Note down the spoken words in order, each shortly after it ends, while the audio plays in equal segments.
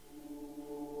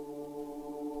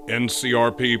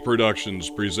NCRP Productions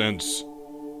presents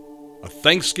a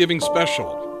Thanksgiving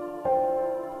Special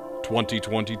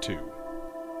 2022.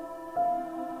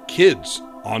 Kids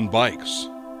on Bikes.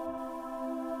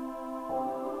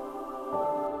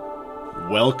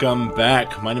 Welcome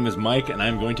back. My name is Mike, and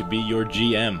I'm going to be your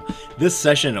GM. This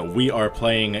session, we are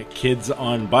playing Kids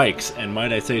on Bikes, and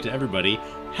might I say to everybody,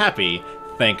 Happy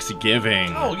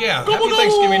Thanksgiving. Oh, yeah. Happy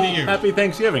Thanksgiving to you. Happy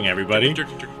Thanksgiving, everybody.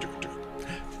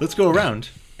 Let's go around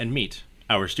and meet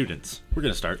our students. We're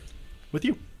going to start with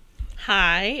you.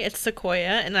 Hi, it's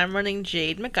Sequoia, and I'm running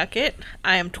Jade McGucket.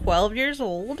 I am 12 years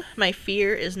old. My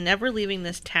fear is never leaving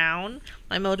this town.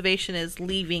 My motivation is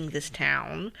leaving this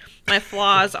town. My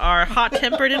flaws are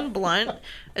hot-tempered and blunt.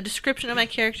 A description of my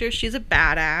character, she's a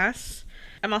badass.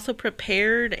 I'm also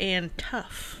prepared and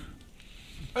tough.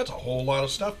 That's a whole lot of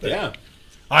stuff there. Yeah.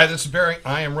 Hi, this is Barry.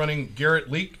 I am running Garrett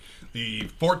Leak, the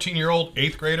 14-year-old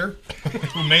 8th grader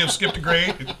who may have skipped a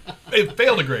grade. May have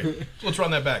failed a grade. So let's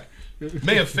run that back.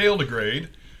 May have failed a grade.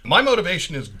 My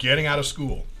motivation is getting out of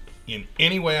school in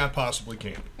any way I possibly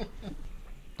can.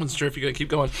 Wasn't sure if you're going to keep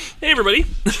going. Hey, everybody.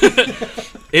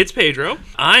 It's Pedro.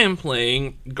 I am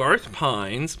playing Garth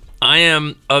Pines. I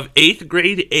am of 8th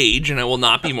grade age, and I will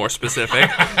not be more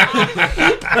specific.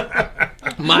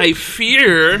 My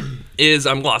fear is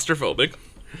I'm claustrophobic.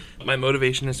 My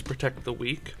motivation is to protect the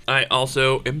weak. I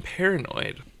also am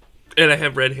paranoid. And I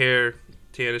have red hair,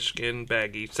 tannish skin,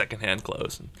 baggy, secondhand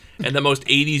clothes. And the most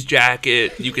 80s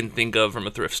jacket you can think of from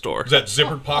a thrift store. Is that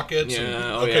zippered pockets?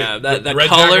 Yeah, Okay, That red jacket with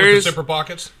colors, the zipper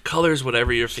pockets? colors,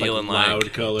 whatever you're feeling like.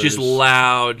 loud colors. Just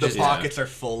loud. The just, pockets are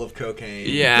full of cocaine.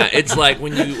 Yeah, it's like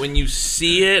when you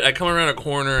see it, I come around a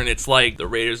corner and it's like the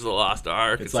Raiders of the Lost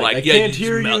Ark. It's It's like, I yeah, can't you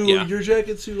hear smell- you. Yeah. Your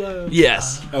jacket's too loud.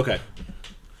 Yes, Okay.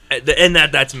 and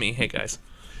that's me. Hey guys.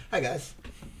 Hi guys.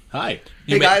 Hi.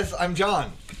 Hey guys, I'm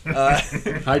John.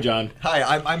 Hi, John. Hi,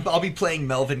 I'll be playing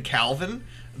Melvin Calvin,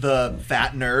 the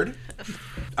fat nerd.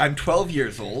 I'm 12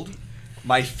 years old.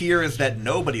 My fear is that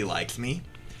nobody likes me.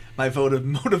 My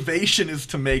motivation is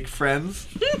to make friends.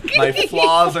 My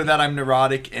flaws are that I'm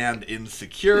neurotic and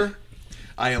insecure.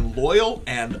 I am loyal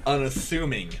and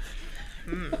unassuming.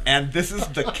 And this is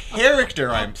the character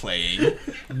I'm playing,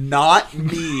 not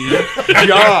me,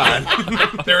 John.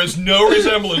 There is no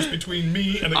resemblance between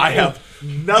me and the I have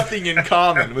nothing in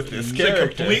common with this It's a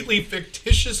character. completely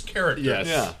fictitious character. Yes.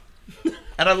 Yeah.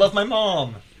 And I love my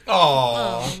mom.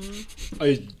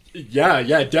 Aww.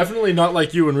 Yeah, definitely not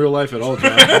like you in real life at all,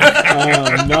 John.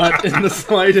 Not in the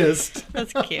slightest.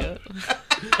 That's cute.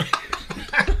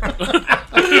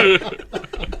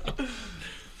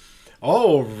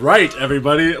 All right,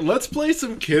 everybody, let's play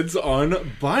some Kids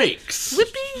on Bikes.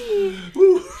 Whippy!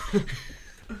 Woo.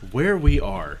 Where we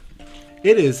are,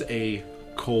 it is a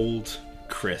cold,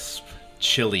 crisp,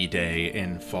 chilly day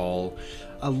in fall.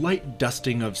 A light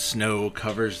dusting of snow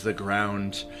covers the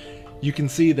ground. You can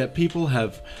see that people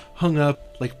have hung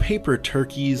up like paper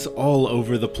turkeys all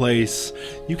over the place.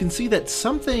 You can see that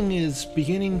something is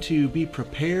beginning to be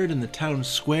prepared in the town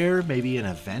square, maybe an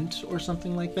event or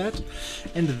something like that.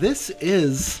 And this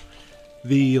is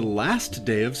the last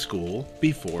day of school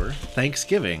before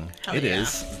Thanksgiving. Hell It yeah.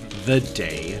 is the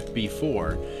day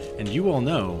before. And you all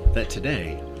know that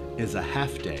today is a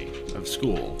half day of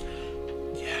school.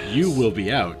 Yes. You will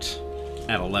be out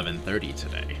at 11:30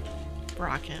 today.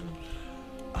 Rockin'.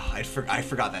 Oh, I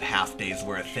forgot that half days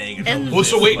were a thing. And Well,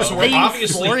 so wait, so we're The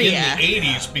obviously in the euphoria.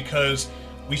 80s because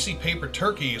we see paper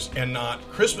turkeys and not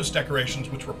Christmas decorations,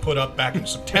 which were put up back in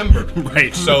September.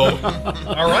 Right. So,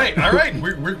 all right,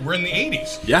 we're in the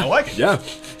 80s. Yeah. I like it. Yeah.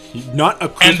 Not a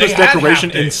And Christmas they had decoration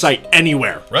half in days. sight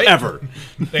anywhere. Right? Ever.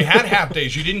 They had half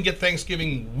days. You didn't get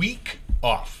Thanksgiving week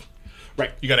off.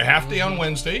 Right. You got a half day on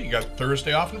Wednesday. You got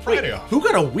Thursday off and Friday off. Who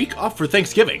got a week off for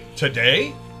Thanksgiving?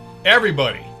 Today,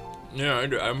 everybody, Yeah,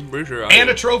 I'm pretty sure. and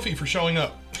a trophy for showing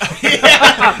up.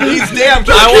 These damn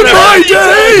I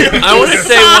want to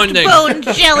say one thing.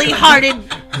 Soft-bone, jelly-hearted.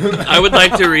 I would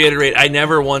like to reiterate. I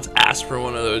never once asked for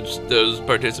one of those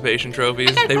participation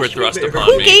trophies. got a They were question. thrust upon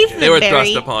Who me. gave them, They were Barry?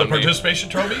 thrust The upon me. participation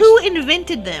trophies? Who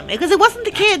invented them? Because it wasn't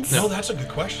the kids. No, that's a good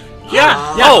question. Yeah.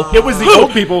 Oh. It was the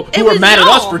old people It who were was mad at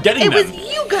us y'all. for getting it them. was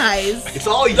you guys. It's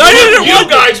all you. You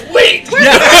guys, wait!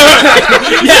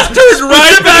 Turned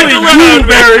right back around,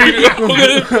 Barry.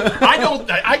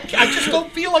 I just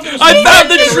don't feel like it was I found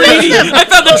the It was treaty. them. I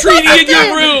found the treaty in your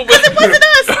them. room. It wasn't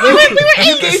us. We were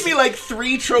You gave me like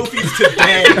 3 trophies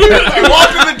today. You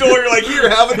walked in the door, you're like, here,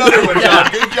 have another one,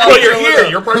 John. Good job. Well, you're showing here.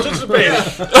 up. You're participating.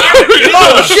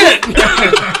 Oh shit!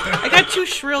 I got too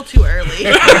shrill too early.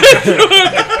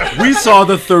 We saw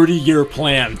the 30-year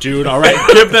plan, dude. All right,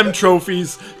 give them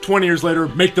trophies. 20 years later,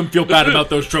 make them feel bad about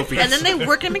those trophies. And then they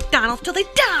work at McDonald's till they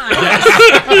die.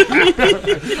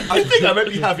 I think I might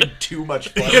be having too much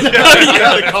fun. I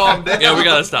gotta calm down. Yeah, we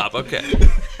gotta stop. Okay.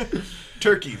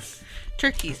 Turkeys.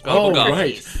 Turkeys. All Bubblegum.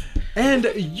 right.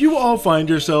 And you all find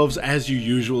yourselves, as you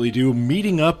usually do,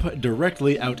 meeting up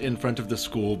directly out in front of the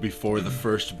school before the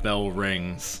first bell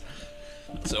rings.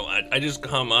 So I just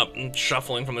come up and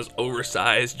shuffling from this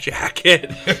oversized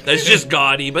jacket that's just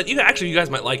gaudy, but you guys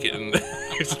might like it, and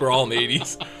it's for all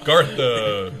ladies. Garth,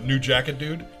 the new jacket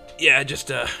dude. Yeah, just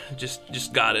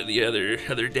got it the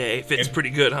other day. Fits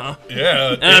pretty good, huh?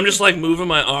 Yeah. And I'm just like moving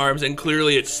my arms, and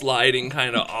clearly it's sliding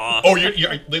kind of off. Oh,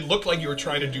 they looked like you were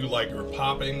trying to do like or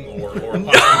popping or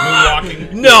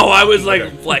moonwalking. No, I was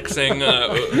like flexing, doing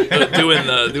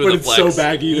the But it's flex. so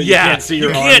baggy that Yeah, you can't see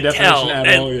your you arm can't definition tell, at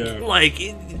and, all. Yeah. like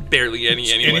barely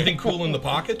any anyway. Anything cool in the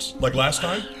pockets like last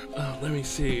time? Let me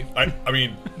see. I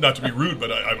mean, not to be rude, but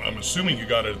I'm assuming you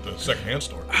got it at the secondhand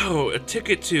store. Oh, a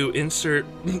ticket to insert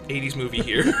 80s movie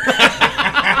here.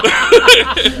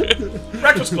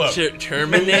 Breakfast Club.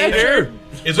 Terminator?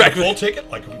 Is it a full ticket?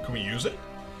 Like, can we use it?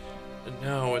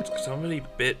 No, it's somebody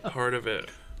bit part of it.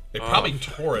 They probably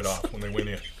tore it off when they went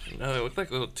in. No, they look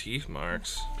like little teeth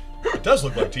marks. It does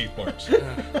look like teeth marks.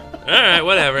 Alright,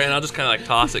 whatever, and I'll just kind of like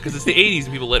toss it, because it's the 80s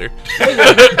and people litter.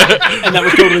 And that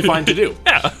was totally fine to do.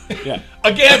 Yeah. Yeah.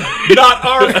 Again, not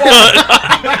our fault.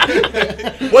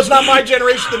 Was not my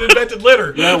generation that invented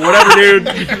litter. Yeah, whatever, dude.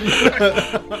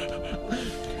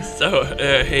 So,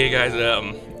 hey guys,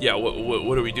 yeah,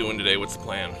 what are we doing today? What's the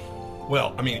plan?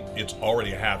 Well, I mean, it's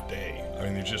already a half day. I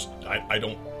mean, I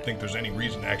don't think there's any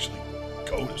reason to actually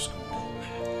go to school.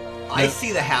 I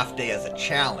see the half day as a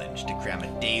challenge to cram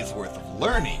a day's worth of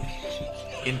learning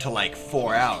into like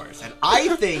 4 hours. And I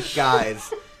think,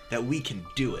 guys, that we can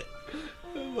do it.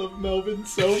 I love Melvin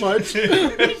so much.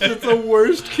 He's the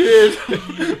worst kid.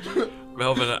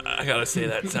 Melvin, I gotta say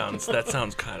that sounds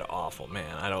kind of awful,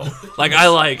 man. I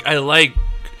like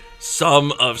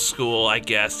some of school, I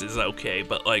guess, is okay,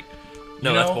 but like,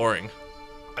 no, that's boring.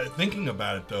 Thinking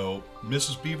about it though,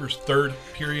 Mrs. Beaver's third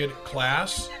period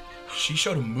class, she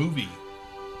showed a movie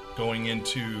going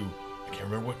into, I can't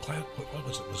remember what class. What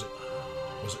was it?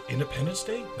 Was it Independence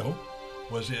Day? No.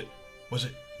 Was it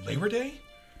Labor Day?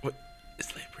 What is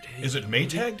Labor Day? Is it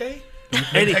Maytag Day?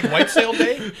 Maytag Whitesale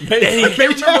Day? Eddie. I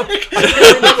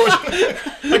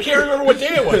can't remember what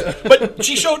day it was. But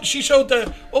she showed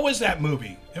the, what was that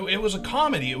movie? It was a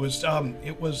comedy. It was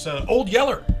Old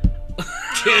Yeller.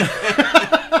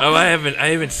 Oh, I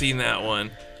haven't seen that one.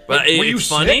 But Were you it's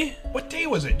funny? sick? What day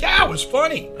was it? Yeah, it was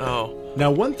funny. Oh.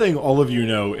 Now, one thing all of you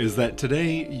know is that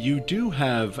today you do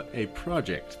have a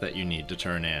project that you need to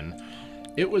turn in.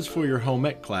 It was for your home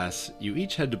ec class. You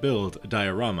each had to build a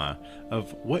diorama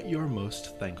of what you're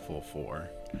most thankful for.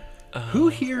 Who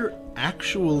here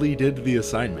actually did the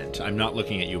assignment? I'm not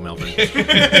looking at you, Melvin.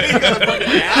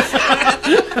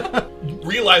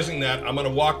 Realizing that, I'm going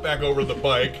to walk back over the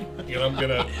bike, and I'm going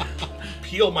to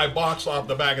peel my box off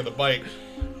the back of the bike.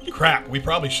 Crap, we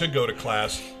probably should go to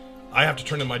class. I have to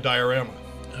turn in my diorama.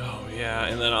 Oh yeah,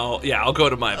 and then I'll go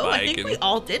to my Oh, bike I think and we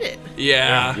all did it.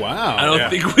 yeah. Wow. I don't Yeah.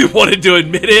 think we wanted to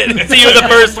admit it. See who the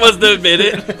first was to admit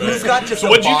it. Who's got just a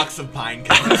what'd you- box of pine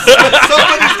cones?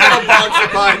 Somebody's got a box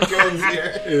of pine cones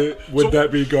here. Would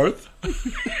that be Garth?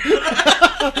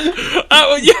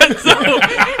 Oh yeah, so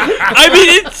I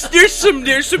mean,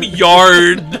 there's some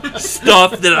yard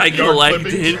stuff that I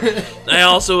collected. I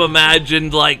also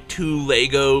imagined like 2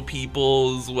 Lego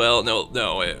people as well. No,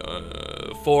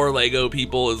 4 Lego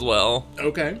people as well.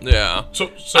 Okay. Yeah. So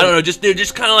I don't know. They're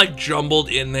just kind of like jumbled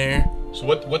in there. So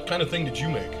what kind of thing did you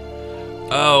make?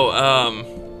 Oh,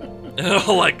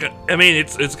 like I mean,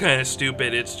 it's kind of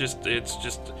stupid. It's just.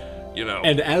 You know.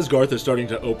 And as Garth is starting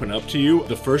to open up to you,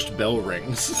 the first bell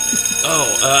rings.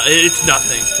 It's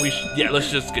nothing.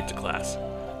 Let's just get to class.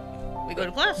 We go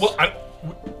to class. Well,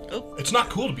 Oh. it's not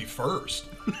cool to be first.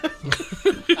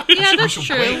 Yeah, that's should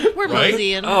true. wait, We're right?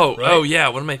 moseying. Oh Right. yeah.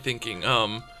 What am I thinking?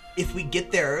 If we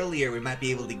get there earlier, we might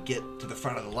be able to get to the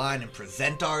front of the line and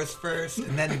present ours first,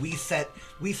 and then we set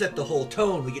the whole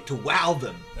tone. We get to wow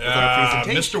them with our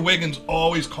presentation. Mr. Wiggins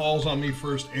always calls on me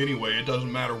first anyway. It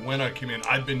doesn't matter when I come in.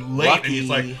 I've been late, Lucky. and he's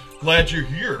like, "Glad you're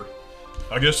here.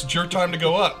 I guess it's your time to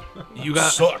go up." You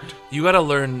got Sucked. You got to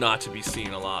learn not to be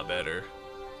seen a lot better.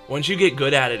 Once you get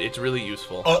good at it, it's really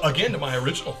useful. Again, to my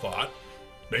original thought,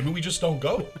 maybe we just don't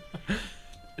go.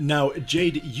 Now,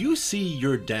 Jade, you see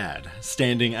your dad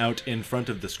standing out in front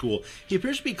of the school. He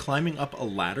appears to be climbing up a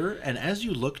ladder, and as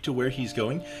you look to where he's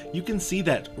going, you can see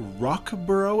that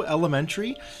Rockborough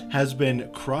Elementary has been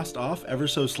crossed off ever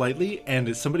so slightly,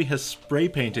 and somebody has spray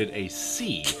painted a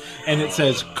C, and it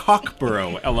says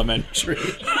Cockborough Elementary.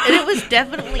 And it was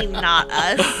definitely not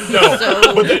us. No,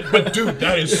 So, but dude,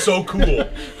 that is so cool.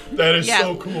 That is yeah,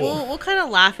 so cool. we'll kind of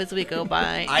laugh as we go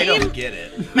by. I don't get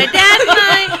it. My dad and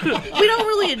I, we don't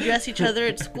really address each other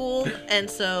at school, and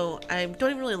so I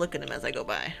don't even really look at him as I go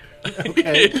by.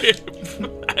 Okay.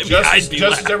 Just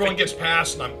as everyone gets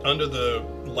past and I'm under the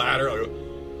ladder, I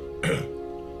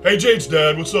go, "Hey, Jade's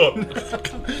dad, what's up?"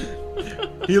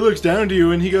 He looks down to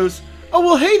you and he goes, "Oh,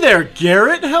 well, hey there,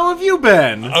 Garrett. How have you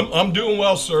been?" I'm doing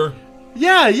well, sir.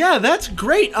 Yeah, that's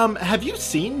great. Have you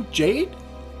seen Jade?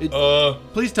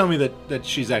 Please tell me that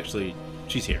she's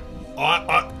here.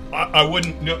 I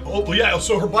wouldn't know. Oh, yeah,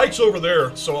 so her bike's over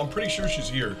there, so I'm pretty sure she's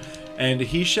here. And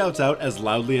he shouts out as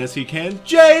loudly as he can,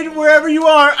 "Jade, wherever you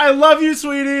are, I love you,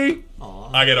 sweetie."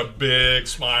 I get a big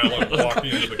smile and walk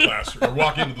into the classroom, or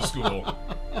walk into the school.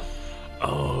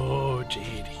 Oh,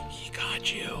 Jade, he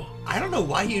got you. I don't know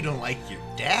why you don't like your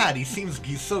dad.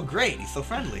 He's so great. He's so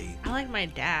friendly. I like my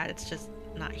dad. It's just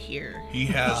not here. He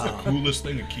has the coolest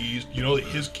thing of keys. You know that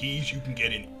his keys you can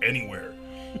get in anywhere.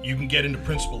 You can get into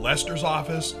Principal Lester's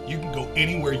office. You can go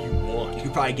anywhere you want. You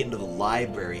could probably get into the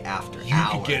library after You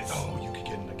hours. could get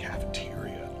in the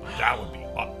cafeteria. That would be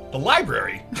the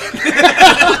library.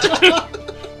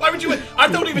 Why would you? I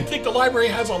don't even think the library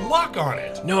has a lock on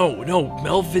it. No,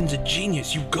 Melvin's a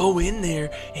genius. You go in there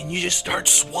and you just start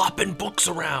swapping books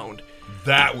around.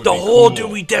 That would The be whole cool.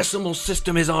 Dewey Decimal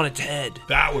System is on its head.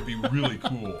 That would be really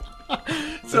cool.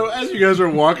 So as you guys are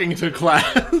walking to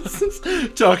class,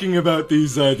 talking about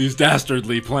these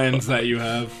dastardly plans that you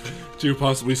have to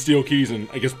possibly steal keys and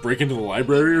I guess break into the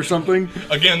library or something.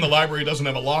 Again, the library doesn't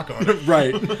have a lock on it.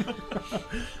 Right.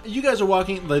 You guys are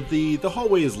walking. The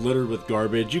hallway is littered with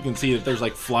garbage. You can see that there's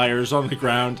like flyers on the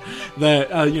ground that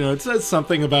it says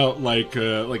something about like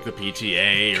the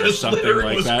PTA or something Littering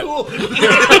like was that. Cool.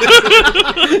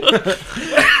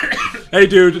 Hey,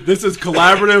 dude, this is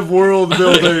collaborative world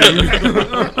building.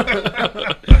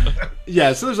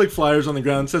 Yeah, so there's like flyers on the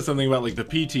ground. It says something about like the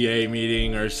PTA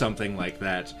meeting or something like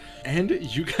that. And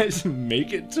you guys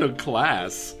make it to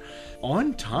class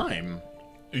on time.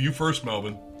 You first,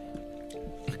 Melvin.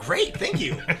 Great, thank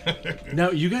you.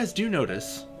 Now, you guys do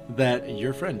notice that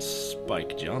your friend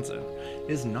Spike Johnson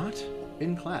is not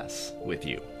in class with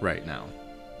you right now.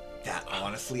 That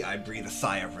honestly, I breathe a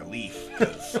sigh of relief.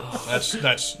 'Cause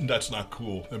That's not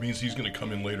cool. That means he's gonna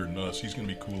come in later than us. He's gonna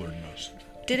be cooler than us.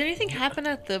 Did anything happen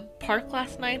at the park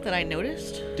last night that I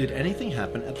noticed? Did anything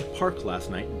happen at the park last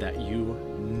night that you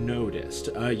noticed?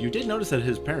 You did notice that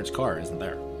his parents' car isn't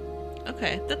there.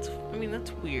 Okay, that's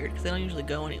weird because they don't usually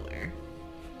go anywhere.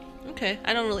 Okay,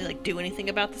 I don't really do anything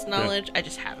about this knowledge. I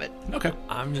just have it. Okay.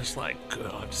 I'm just like,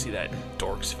 God, to see that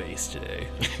dork's face today.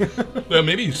 Yeah,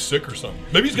 maybe he's sick or something.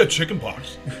 Maybe he's got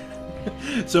chickenpox.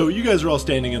 So you guys are all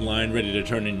standing in line ready to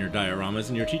turn in your dioramas,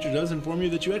 and your teacher does inform you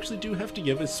that you actually do have to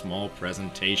give a small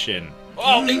presentation.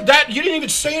 Oh, that you didn't even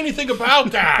say anything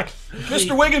about that,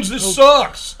 Mr. Wiggins. This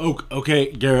sucks. Oh,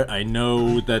 okay, Garrett, I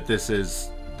know that this is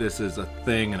a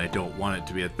thing, and I don't want it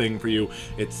to be a thing for you.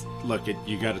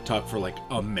 You got to talk for like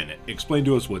a minute. Explain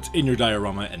to us what's in your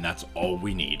diorama, and that's all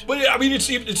we need. But I mean,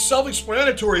 it's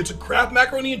self-explanatory. It's a Kraft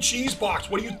macaroni and cheese box.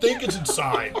 What do you think is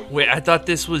inside? Wait, I thought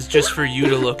this was just for you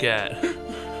to look at.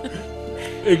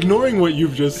 Ignoring what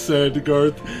you've just said,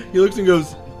 Garth, he looks and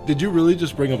goes, "Did you really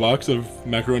just bring a box of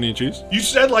macaroni and cheese?" You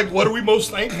said what are we most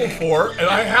thankful for? And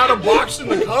I had a box in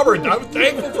the cupboard. I'm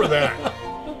thankful for that.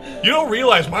 You don't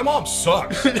realize my mom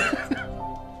sucks.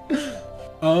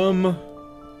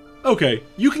 Okay,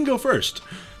 you can go first.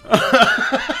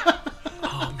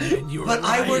 Oh man, you were but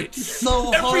right. I worked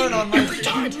so hard on my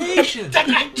presentation.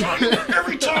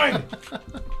 Every time.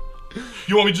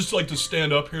 You want me just to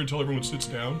stand up here until everyone sits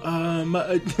down?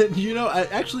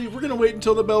 Actually, we're gonna wait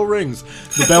until the bell rings.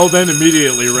 The bell then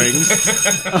immediately rings.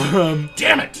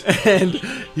 Damn it! And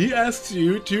he asks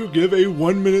you to give a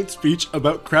 1-minute speech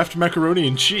about Kraft macaroni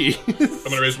and cheese. I'm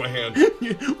gonna raise my hand.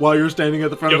 While you're standing at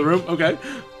the front of the Yep. room. Okay.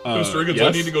 Mr. Higgins, yes?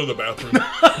 I need to go to the bathroom.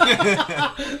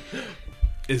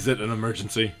 Is it an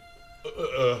emergency?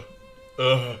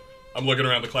 I'm looking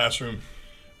around the classroom.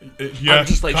 Yeah, I'm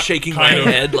just shaking my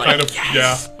head yes.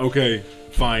 Yeah. Okay,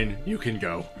 fine. You can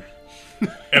go.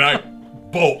 And I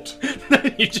bolt,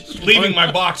 You just leaving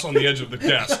my box on the edge of the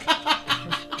desk.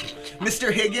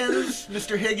 Mr. Higgins,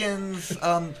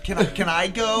 can I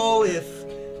go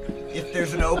if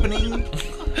there's an opening?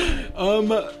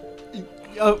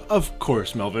 Of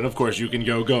course, Melvin. Of course, you can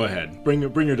go. Go ahead. Bring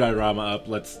your diorama up.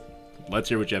 Let's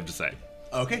hear what you have to say.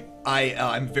 Okay.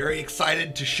 I'm very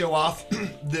excited to show off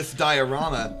this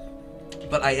diorama,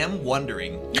 but I am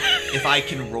wondering if I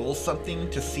can roll something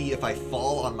to see if I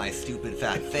fall on my stupid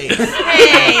fat face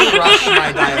Hey! and crush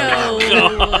my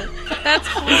diorama. No, that's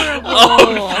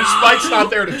horrible. Spike's not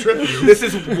there to trip you. This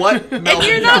is what Melvin And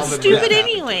you're not Calvin stupid would have.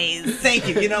 anyways. Thank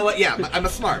you. You know what? Yeah, I'm my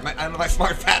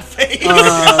smart fat face.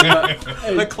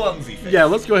 My clumsy face. Yeah,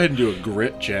 let's go ahead and do a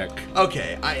grit check.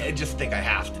 Okay, I just think I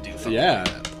have to do something. Yeah.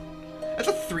 That's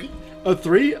a 3. A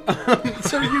 3?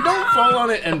 So you don't fall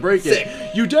on it and break Sick.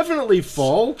 it. You definitely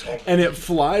fall, and it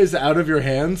flies out of your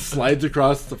hands, slides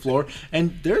across the floor,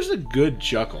 and there's a good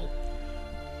chuckle.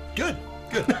 Good.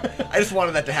 I just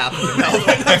wanted that to happen to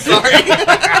Melvin. I'm sorry.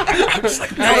 I'm just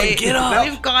like, no, Right. get up.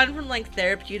 We've gone from like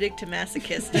therapeutic to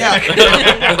masochistic. Yeah,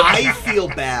 I feel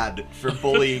bad for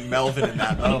bullying Melvin in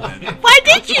that moment. Why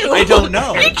did you? I don't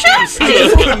know. You chose I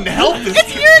just to. couldn't help this.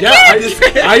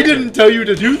 Yeah, I didn't tell you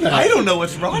to do that. I don't know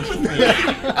what's wrong with me.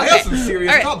 I have some serious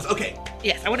All right. problems. Okay,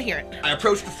 Yes, I want to hear it. I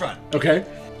approach the front. Okay.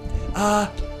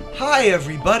 Hi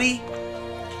everybody.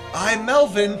 I'm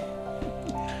Melvin,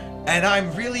 and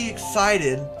I'm really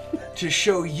excited to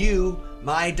show you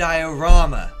my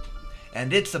diorama.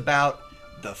 And it's about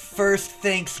the first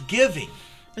Thanksgiving.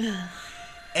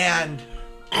 And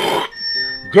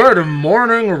Good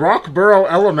morning, Rockborough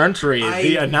Elementary. I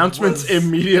The announcements was-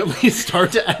 immediately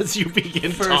start as you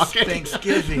begin first talking.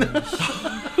 Thanksgiving.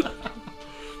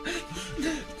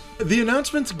 The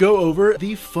announcements go over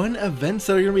the fun events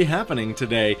that are going to be happening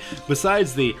today,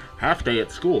 besides the half day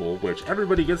at school, which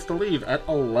everybody gets to leave at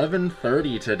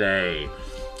 11:30 today.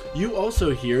 You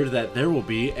also hear that there will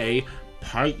be a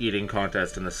pie eating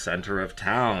contest in the center of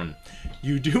town.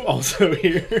 You do also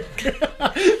hear...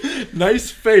 Nice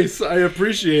face, I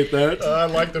appreciate that. I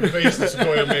like the face that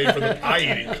Sequoia made for the pie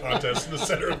eating contest in the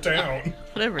center of town.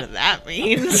 Whatever that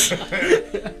means.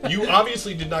 You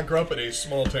obviously did not grow up in a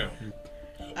small town.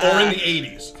 Or in the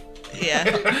 80s.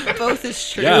 Yeah, both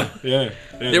is true. Yeah.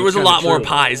 There was a lot more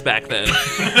pies back then. They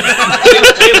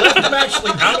left them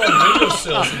actually out on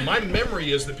windowsills, and my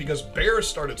memory is that because bears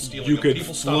started stealing You them, could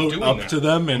people stopped float doing up that. to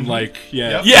them and Yep.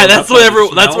 Yeah, that's up like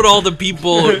what a that's smell. what all the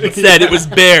people said. It was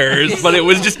bears, but it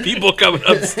was just people coming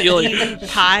up stealing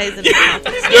Pies and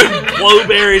pumpkins.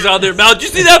 blueberries on their mouth. Did you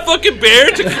see that fucking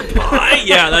bear took your pie?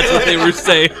 Yeah, that's what they were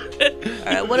saying. All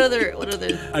right, what other?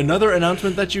 Another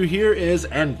announcement that you hear is,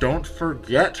 and don't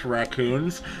forget,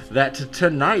 raccoons, that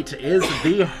tonight is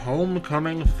the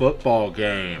homecoming football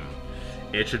game.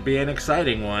 It should be an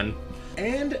exciting one.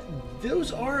 And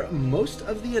those are most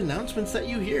of the announcements that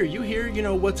you hear. You hear,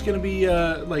 what's going to be,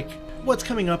 what's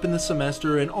coming up in the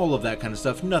semester and all of that kind of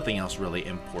stuff. Nothing else really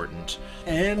important.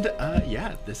 And,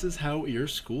 this is how your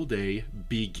school day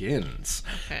begins.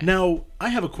 Okay. Now, I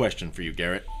have a question for you,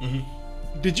 Garrett.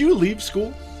 Did you leave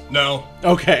school? No.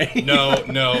 Okay. No.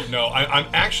 I'm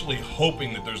actually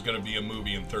hoping that there's going to be a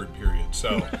movie in third period.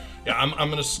 So, yeah, I'm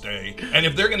going to stay. And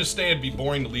if they're going to stay, it'd be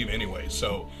boring to leave anyway.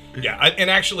 So, yeah. And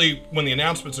actually, when the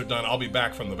announcements are done, I'll be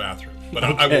back from the bathroom. But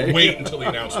I will wait until the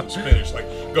announcement's finished. Like,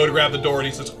 go to grab the door, and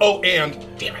he says, "Oh, and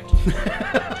damn it."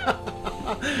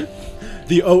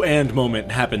 The "oh and"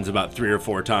 moment happens about 3 or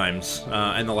 4 times,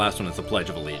 and the last one is the Pledge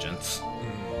of Allegiance.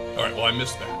 All right. Well, I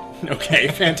missed that. Okay,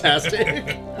 fantastic.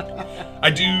 I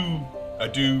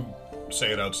do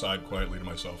say it outside quietly to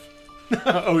myself.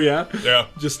 Oh yeah? Yeah.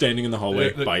 Just standing in the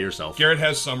hallway The- by yourself. Garrett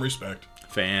has some respect.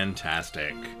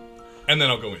 Fantastic. And then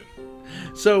I'll go in.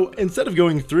 So, instead of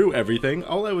going through everything,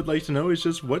 all I would like to know is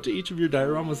just what do each of your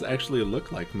dioramas actually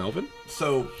look like, Melvin?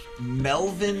 So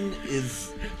Melvin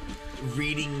is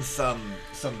reading some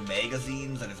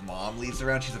magazines that his mom leaves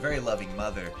around. She's a very loving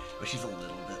mother, but she's a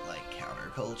little bit like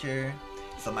counterculture.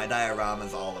 So my diorama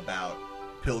is all about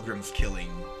pilgrims killing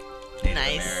Native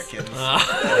Nice. Americans and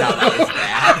how that is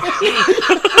bad.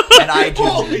 And I do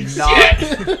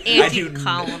not.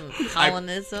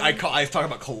 Anti-colonism. I talk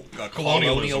about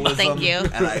colonialism. Thank you.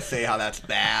 And I say how that's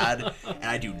bad, and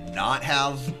I do not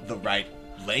have the right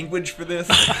language for this,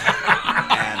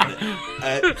 and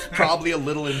it's probably a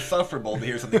little insufferable to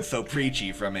hear something so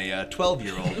preachy from a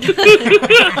 12-year-old.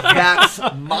 That's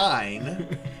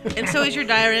mine. And so is your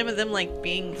diorama of them like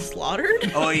being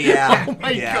slaughtered? Oh yeah. Oh my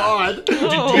yeah. god! Do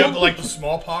you have the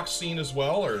smallpox scene as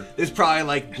well, or? There's probably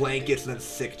like blankets and then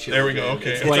sick children. There we go,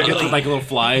 okay. It's Blankets really- with like little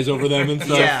flies over them and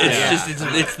stuff. Yeah.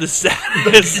 It's the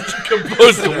saddest,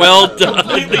 most well done.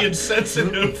 Completely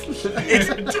insensitive.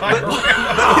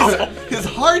 His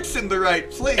heart's in the right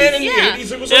place. And in Yeah. the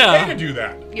 80s, it was Yeah. okay to do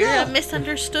that. You're a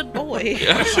misunderstood boy.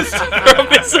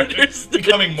 Misunderstood.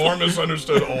 Becoming more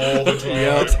misunderstood all the time.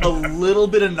 Yeah, it's a little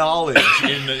bit of knowledge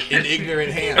in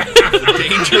ignorant hands. It's a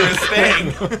dangerous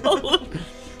thing.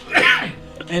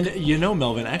 And you know,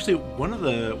 Melvin, actually, one of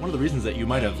the reasons that you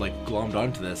might have like glommed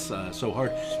onto this so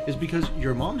hard is because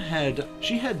your mom had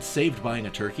saved buying a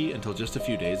turkey until just a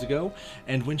few days ago,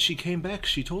 and when she came back,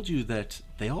 she told you that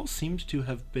they all seemed to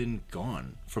have been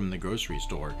gone from the grocery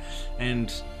store,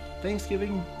 and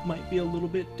Thanksgiving might be a little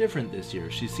bit different this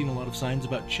year. She's seen a lot of signs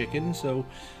about chicken, so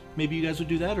maybe you guys would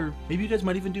do that, or maybe you guys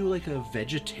might even do like a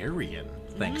vegetarian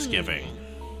Thanksgiving.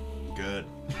 Good.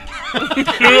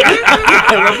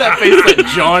 I love that face that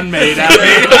John made at me.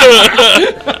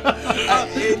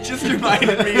 It just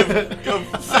reminded me of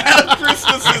sad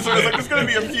Christmases where it's like, there's going to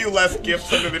be a few less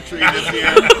gifts under the tree this year.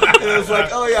 And it was like,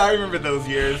 oh yeah, I remember those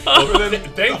years. But then the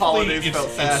Thankfully, holidays felt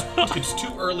sad. it's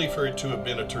too early for it to have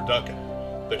been a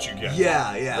turducken that you get.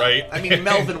 Yeah. Right? I mean,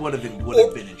 Melvin would have been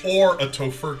interesting. Or a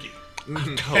tofurkey.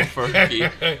 Tofurkey.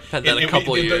 Had that a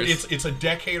couple years. It's a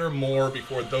decade or more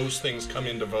before those things come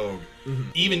into vogue,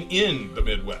 even in the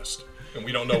Midwest. And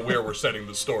we don't know where we're setting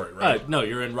the story, right? No,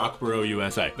 you're in Rockboro,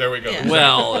 USA. There we go. Yeah.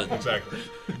 Well, Exactly.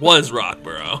 was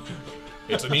Rockboro.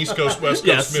 It's an East Coast, West Coast,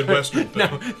 Yes. Midwestern thing.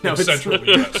 No, it's it's- Central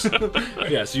U.S.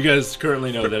 Yes, you guys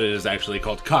currently know that it is actually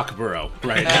called Cockboro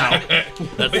right now.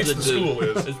 That's least the school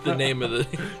is. It's the name of the.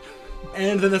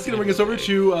 And then that's going to bring us over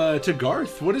to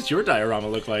Garth. What does your diorama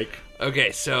look like?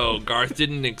 Okay, so Garth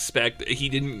didn't expect. He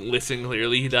didn't listen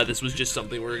clearly. He thought this was just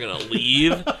something we were gonna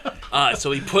leave.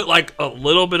 So he put like a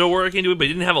little bit of work into it, but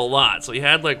he didn't have a lot. So he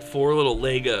had like 4 little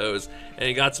Legos, and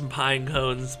he got some pine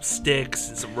cones, some sticks,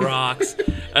 and some rocks,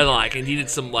 and like he needed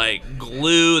some like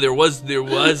glue. There was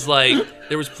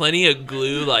plenty of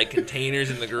glue like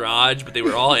containers in the garage, but they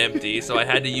were all empty. So I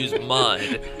had to use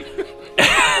mud.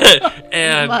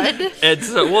 Mud? And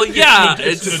so, well, yeah,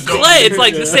 it's clay. It's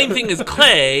like the same thing as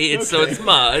clay. It's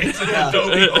mud.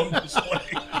 Adobe home display.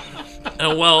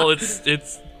 And well, it's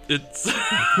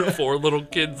 4 little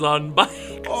kids on bikes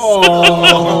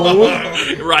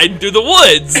riding through the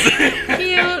woods.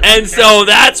 Cute. And so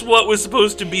that's what was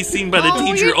supposed to be seen by the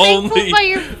teacher you're only. thankful by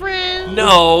your friend.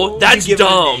 No, that's Did you give it a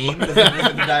dumb. name? Does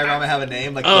the diorama have a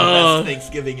name? Like the best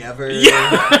Thanksgiving ever?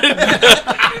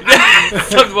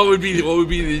 What would be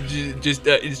the just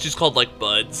it's just called like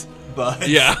buds. But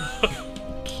Yeah.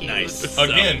 Cute. Nice.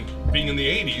 Again, being in the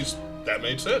 80s, that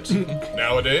made sense.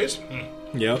 Nowadays,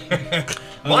 Yep.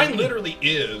 mine literally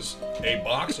is a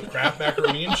box of Kraft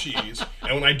macaroni and cheese.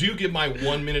 And when I do give my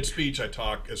 1-minute speech, I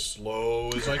talk as slow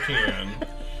as I can.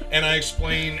 And I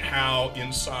explain how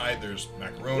inside there's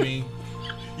macaroni.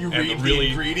 you And read the really-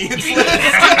 the ingredients.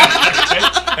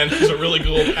 And there's a really good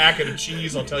little packet of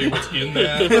cheese. I'll tell you what's in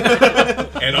that.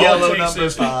 And all Yellow it takes number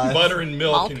is 5. butter and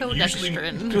milk. And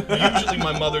Maltodextrin. usually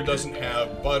my mother doesn't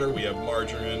have butter. We have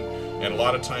margarine. And a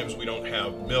lot of times we don't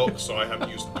have milk, so I have to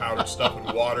use the powdered stuff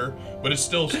and water. But it's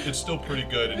still pretty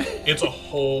good. And it's a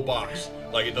whole box.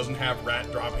 Like, it doesn't have rat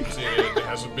droppings in it. It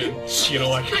hasn't been,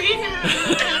 like...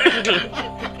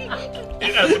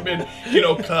 it hasn't been,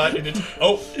 cut. And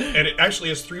and it actually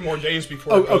has 3 more days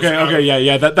before it goes out. Okay,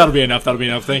 yeah, that'll be enough.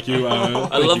 Thank you.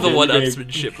 I love the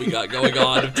one-upsmanship we got going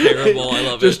on. Terrible. I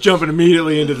love Just it. jumping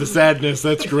immediately into the sadness.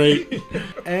 That's great.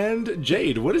 And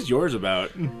Jade, what is yours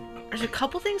about? There's a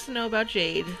couple things to know about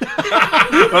Jade.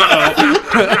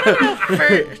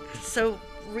 So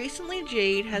recently,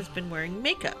 Jade has been wearing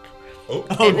makeup. Oh,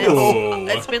 And Oh.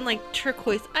 it's been like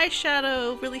turquoise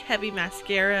eyeshadow, really heavy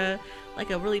mascara, like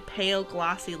a really pale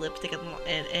glossy lipstick,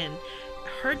 and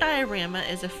her diorama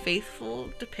is a faithful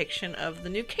depiction of the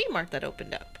new Kmart that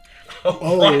opened up.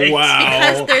 Oh, right.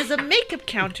 Because wow. there's a makeup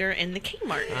counter in the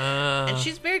Kmart, and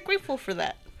she's very grateful for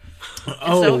that.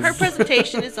 Oh, So her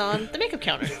presentation is on the makeup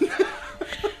counter.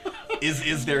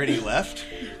 Is there any left?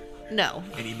 No,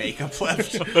 Any makeup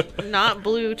left not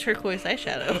blue turquoise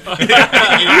eyeshadow.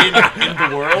 in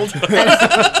the world?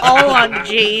 All on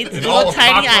Jade's It's all little of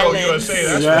tiny Cockroach islands.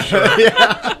 USA, that's for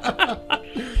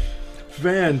sure.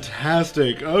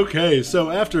 Fantastic. Okay, so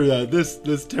after that,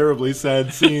 this terribly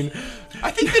sad scene.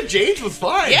 I think that Jade's was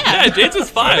fine. Yeah, Jade's was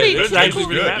fine. Pretty It was Jade's actually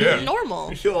was pretty good, happy. yeah.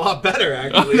 Normal. I feel a lot better,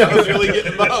 actually. I was really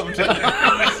getting bummed.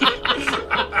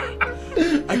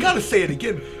 I gotta say it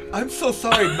again. I'm so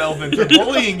sorry, Melvin, for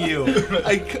bullying you.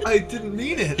 I didn't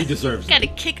mean He it. deserves it. Gotta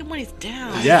kick him when he's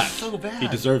down. Yeah, so bad. he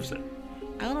deserves it.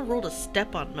 I wanna roll a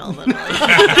step on Melvin.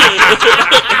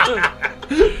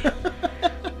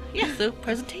 Yeah, so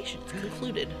presentation's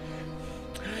concluded.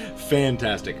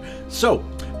 Fantastic. So,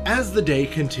 as the day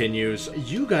continues,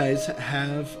 you guys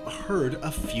have heard a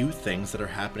few things that are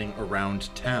happening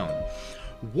around town.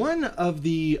 One of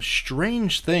the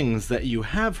strange things that you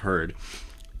have heard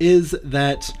is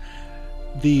that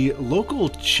the local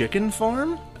chicken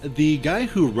farm, the guy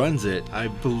who runs it, I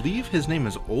believe his name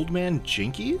is Old Man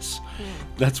Jinkies.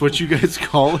 That's what you guys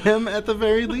call him at the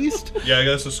very least. Yeah,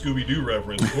 that's a Scooby-Doo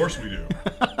reference. Of course we do.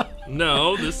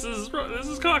 No, this is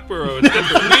Cockburrow. It's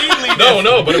different.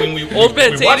 No, but I mean, we Old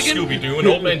Man we watch Tatum? Scooby-Doo, and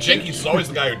Old Man Jenkins is always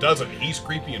the guy who does it, and he's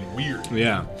creepy and weird.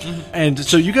 Yeah. And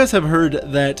so you guys have heard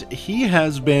that he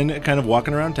has been kind of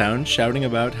walking around town shouting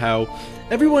about how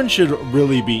everyone should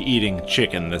really be eating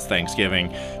chicken this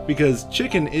Thanksgiving because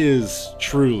chicken is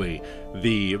truly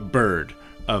the bird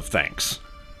of thanks.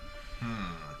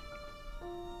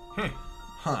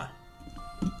 Huh.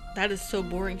 That is so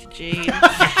boring to Jade. She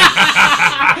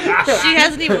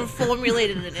hasn't even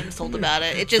formulated an insult about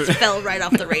it. It just fell right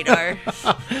off the radar.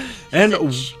 And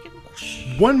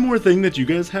Chicken. one more thing that you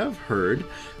guys have heard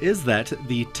is that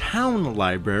the town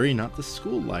library, not the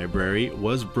school library,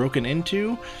 was broken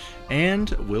into and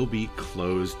will be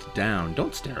closed down.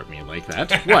 Don't stare at me like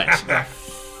that. What?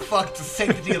 Fuck the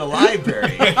sanctity of the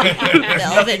library.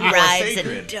 Velvet more rides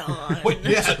sacred. at dawn. Wait,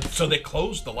 so they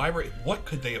closed the library. What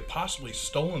could they have possibly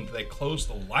stolen? They closed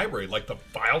the library, like the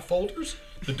file folders,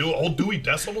 the old Dewey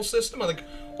Decimal System. I'm like,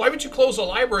 why would you close the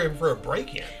library for a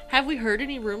break-in? Have we heard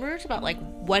any rumors about like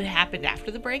what happened after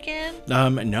the break-in?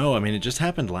 No, I mean, it just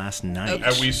happened last night.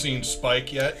 Have we seen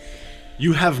Spike yet?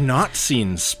 You have not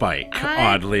seen Spike,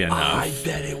 oddly enough. I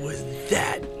bet it was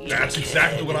that. That's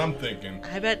exactly what I'm thinking.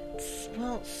 I bet.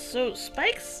 Well, so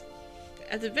Spike's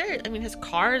at the very. I mean, his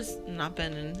car's not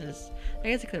been in his. I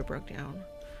guess it could have broke down.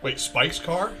 Wait, Spike's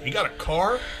car? He got a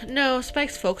car? No,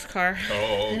 Spike's folks' car. Oh,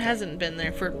 okay. It hasn't been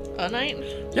there for a night.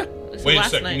 Yeah. This is Wait a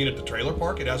last second, night. you mean at the trailer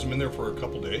park? It hasn't been there for a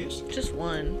couple days? Just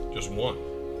one. Just one.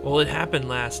 Well, it happened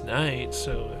last night,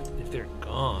 so if they're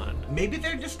gone. Maybe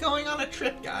they're just going on a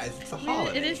trip, guys. It's a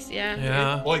holiday. It is, yeah.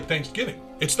 Yeah. Well, like Thanksgiving.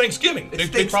 It's Thanksgiving. It's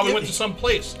They probably went Thanksgiving. to some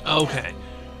place. Okay.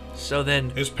 So then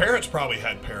His parents probably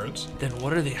had parents.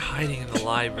 what are they hiding in the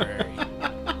library? Yeah,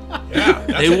 that's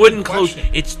They a good wouldn't close. question.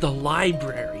 It's the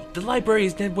library. The library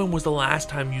is dead. When was the last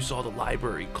time you saw the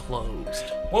library closed?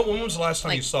 Well, when was the last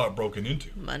time you Like- saw it broken into?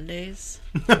 Mondays.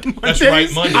 That's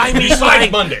right, Monday. I mean, Besides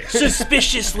like Mondays.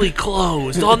 suspiciously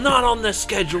closed, not on the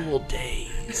scheduled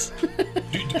days.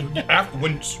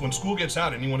 When school gets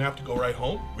out, anyone have to go right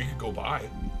home? We could go by.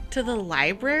 To the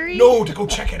library? No, to go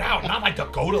check it out. Not like to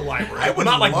go to the library. I would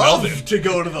not like love Melvin. to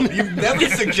go to the. You've never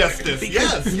suggested this.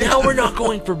 Yes. Now we're not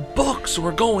going for books.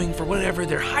 We're going for whatever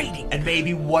they're hiding. And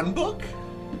maybe one book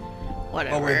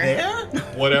Whatever. while we're there.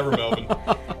 Whatever, Melvin.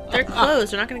 They're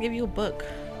closed. They're not going to give you a book.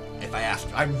 If I ask,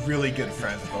 I'm really good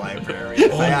friends with the library.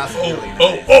 If I ask really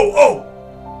nice.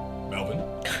 Melvin,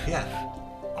 Yeah.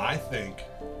 I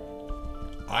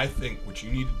think what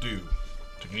you need to do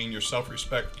to gain your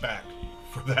self-respect back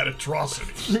for that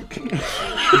atrocity.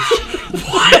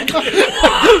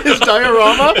 His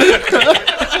diorama?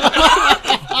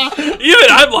 Even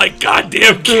I'm like,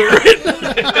 goddamn, Garrett.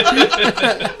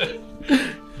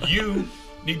 You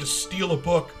need to steal a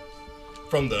book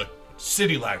from the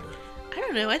city library. I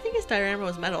don't know. I think his diorama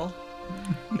was metal.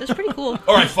 It was pretty cool.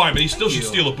 All right, fine, but he still should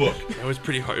steal a book. It was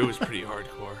pretty hard. It was pretty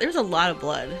hardcore. There was a lot of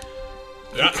blood.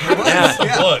 That, Yeah. some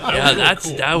blood. That Yeah, was really that's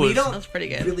cool. that We was. don't That's pretty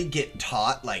good. really get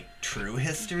taught like true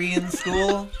history in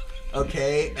school.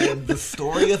 Okay, and the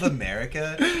story of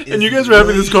America. Is And you guys are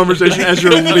having this conversation as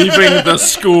you're leaving the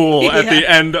school at the Yeah.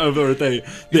 end of the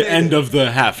end of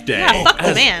the half day. Yeah, fuck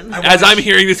the man. As I'm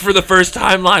hearing this for the first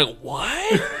time, like,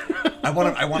 what? I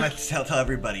want to tell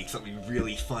everybody something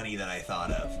really funny that I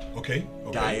thought of. Okay.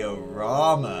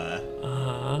 Diorama.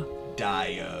 Uh-huh.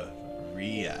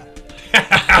 Diarrhea. You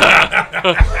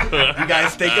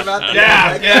guys think about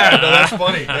that? Yeah, no, that's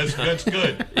funny. That's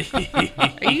good.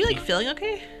 Are you like feeling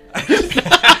okay?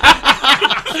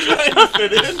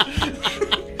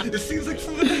 It seems like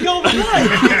something that y'all would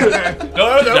like.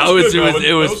 No, that was good, Melvin.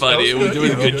 It was That funny. It was a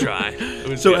good. good try. It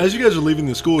was So good. as you guys are leaving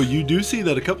the school, you do see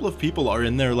that a couple of people are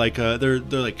in there, like they're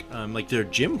like their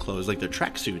gym clothes, like their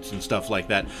tracksuits and stuff like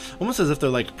that, almost as if they're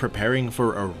like preparing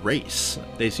for a race.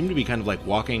 They seem to be kind of like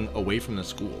walking away from the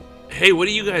school. Hey, what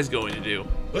are you guys going to do?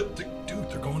 But, dude,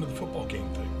 they're going to the football game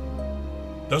thing.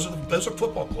 Those are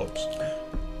football clubs.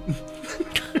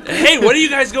 Hey, what are you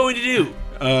guys going to do?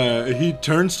 He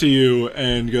turns to you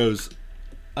and goes,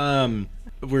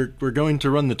 we're going to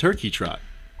run the turkey trot.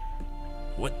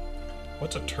 What?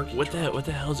 What's a turkey? What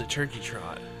the hell is a turkey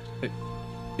trot?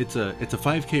 It's a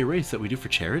 5K race that we do for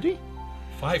charity.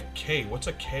 5K. What's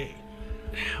a K?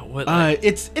 What? Like,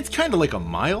 It's kind of like a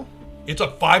mile. It's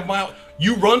a 5 mile.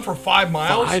 You run for 5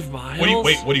 miles. 5 miles?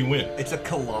 What do you win? It's a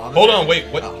kilometer. Hold on, wait.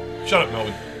 What? Oh. Shut up,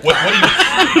 Melvin. What do you?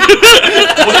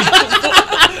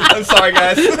 I'm sorry,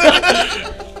 guys.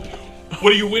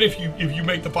 What do you win if you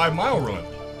make the 5 mile run?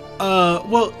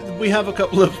 Well, we have a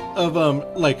couple of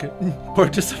like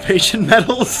participation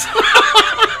medals.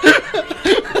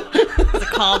 It's a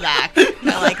callback.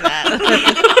 I like that.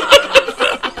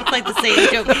 It's like the same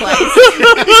joke twice.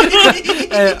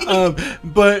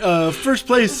 But first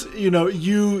place, you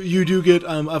do get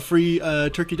a free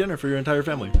turkey dinner for your entire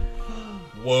family.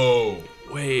 Whoa.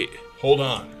 Wait, Hold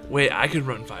on. I could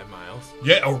run 5 miles.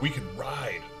 Yeah, or we could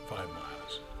ride 5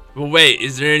 miles. Well, wait,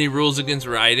 is there any rules against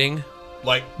riding?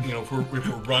 Like, if we're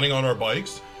running on our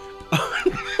bikes.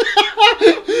 Okay,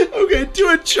 do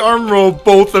a charm roll,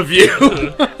 both of you.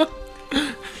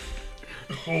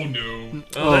 Oh no.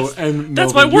 And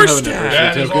that's Melvin, my worst you have an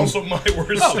That adversity is token. also my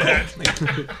worst stat.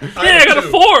 Hey, I got a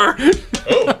 4.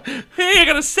 Oh, Hey, I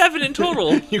got a 7 in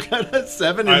total. You got a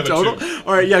 7 I in have a total? 2.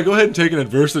 All right, yeah, go ahead and take an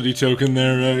adversity token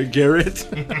there, Garrett.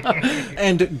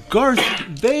 And Garth,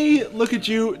 they look at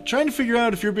you trying to figure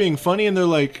out if you're being funny, and they're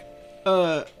like,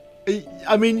 I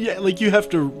mean, yeah, like, you have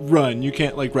to run. You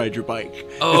can't, like, ride your bike.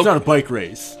 Oh, It's not a bike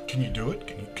race. can you do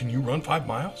it? Can you run 5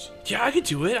 miles? Yeah, I could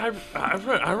do it.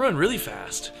 I run really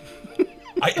fast.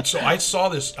 I saw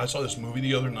this movie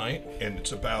the other night, and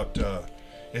it's about the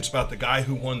guy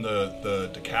who won the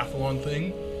decathlon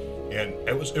thing, and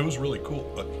it was really cool.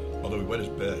 Although he wet his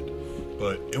bed,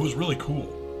 but it was really cool.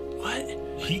 What?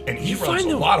 He You runs find a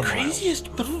the lot of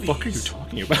craziest movies. What are you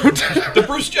talking about? miles. The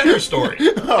Bruce Jenner story.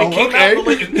 It came okay. out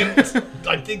in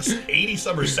I think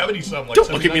 80-some or 70-some. Like Don't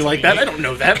look at me like that. I don't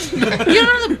know that. You don't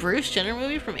know the Bruce Jenner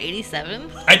movie from '87?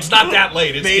 It's not that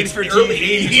late. It's, Made it's for the early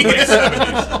TV. 80s, late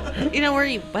 70s. You know where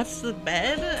he wets the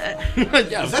bed?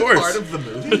 Yeah, Is that part of the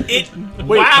movie?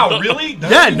 Wow, really?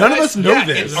 Yeah, none of us know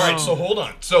this. All right, so hold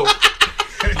on. So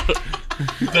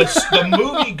the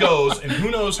movie goes, and who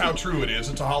knows how true it is.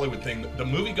 It's a Hollywood thing. The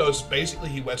movie goes, basically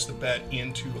he wets the bed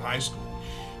into high school.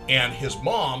 And his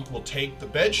mom will take the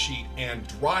bed sheet and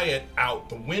dry it out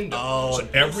the window. Oh, so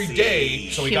every day,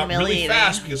 so he got really Humiliating.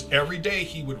 fast because every day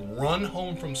he would run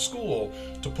home from school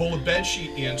to pull the bed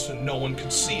sheet in so no one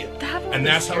could see it. That one And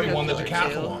was that's how he won the serial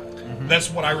killer, decathlon. That's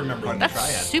what I remember. That's Triad.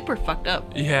 super fucked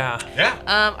up. Yeah.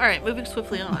 Yeah. All right, moving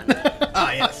swiftly on.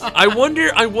 Ah, yes. I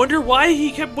wonder why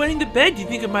he kept wetting the bed. Do you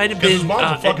think it might have 'Cause been his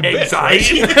mom's a fucking bitch,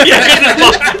 anxiety? right? Yeah, 'cause his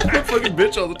mom's a fucking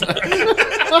bitch all the time.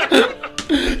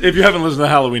 If you haven't listened to the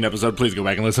Halloween episode, please go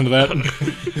back and listen to that.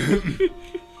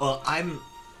 Well,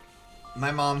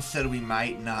 my mom said we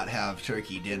might not have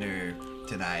turkey dinner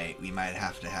tonight. We might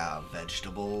have to have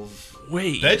vegetables.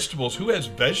 Wait, Vegetables? Who has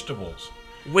vegetables?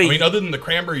 wait. I mean, other than the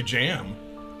cranberry jam.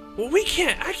 Well, we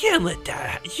can't. I can't let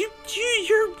that. You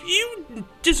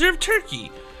deserve turkey.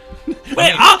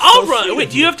 Wait, I'll so run. sweet Wait,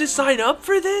 of do you you. have to sign up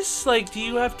for this? Like, do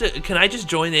you have to? Can I just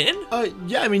join in?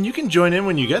 Yeah, I mean, you can join in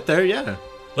when you get there, yeah.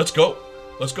 Let's go.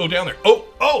 Let's go down there.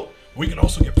 Oh! We can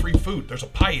also get free food. There's a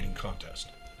pie eating contest.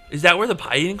 Is that where the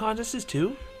pie eating contest is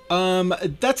too?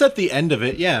 That's at the end of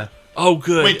it, yeah. Oh,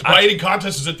 good. Wait, the pie eating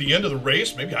contest is at the end of the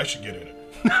race? Maybe I should get in it.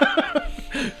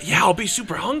 Yeah, I'll be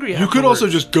super hungry. You could also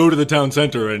just go to the town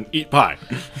center and eat pie.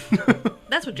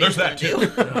 That's what Jay's There's gonna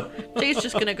that, do. Jay's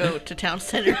just gonna go to town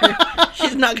center.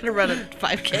 She's not gonna run a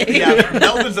 5K. Yeah,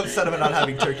 Melvin's upset about not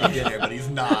having turkey dinner, but he's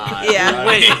not. Yeah.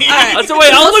 Wait. All right. So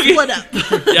wait, I'll Let's look at.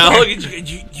 split up. Yeah, I'll look at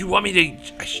you. You want me to?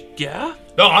 Yeah.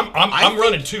 No, I'm think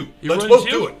running too. You're Let's running both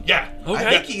too? do it. Yeah. Okay.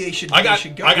 I think they should. I got they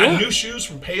should go. new shoes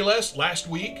from Payless last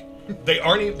week. They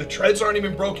aren't even, the treads aren't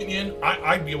even broken in.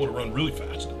 I'd be able to run really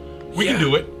fast. We can Yeah.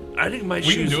 do it. I think my We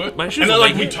shoes. can do it. My shoes. And then will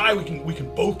like make we it. tie, we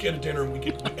can both get a dinner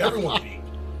and everyone can eat.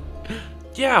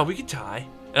 Yeah, we can tie.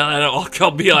 And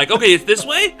I'll be like, okay, it's this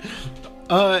way.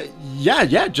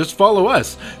 Yeah, just follow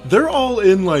us. They're all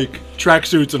in, like,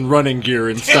 tracksuits and running gear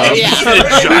and stuff.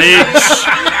 Giant.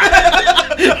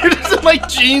 You're just in, like,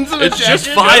 jeans and a It's just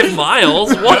jacket. 5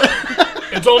 miles. What?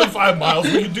 It's only 5 miles.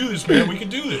 We can do this, man. We can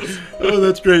do this. Oh,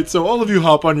 that's great. So all of you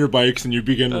hop on your bikes and you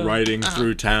begin riding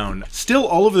through town. Still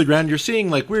all over the ground, you're seeing,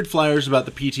 like, weird flyers about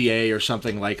the PTA or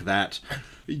something like that.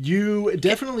 You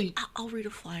definitely... I'll read a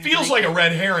flyer. Feels like a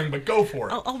red herring, but go for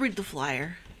it. I'll read the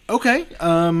flyer. Okay,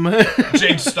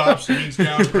 James stops, leans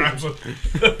down, grabs a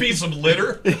piece of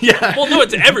litter. yeah. Well, no,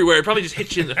 it's everywhere. It probably just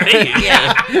hits you in the face.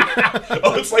 Yeah.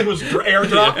 Oh, it's like it was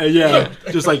airdrop. Yeah,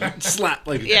 just like slap,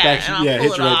 like Yeah, back, and I'll yeah, pull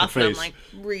hit it you right in the off, and I'm face. like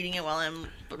reading it while I'm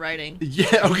riding.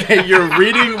 Yeah, okay, you're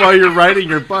reading while you're riding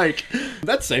your bike.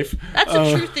 That's safe. That's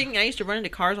a true thing. I used to run into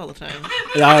cars all the time.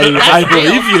 I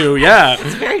believe you. Yeah.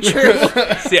 It's very true.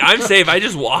 See, I'm safe. I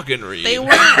just walk and read. They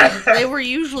were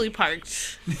usually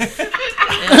parked.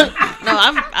 Yeah. No,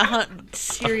 I hunt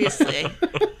seriously.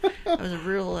 I was a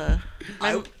real.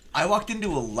 I walked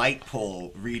into a light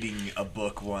pole reading a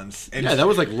book once. And Yeah, that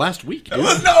was like last week, dude. I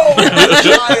was a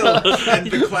child, and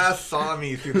the class saw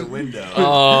me through the window.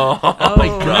 Oh my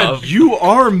god. You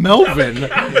are Melvin. Yeah.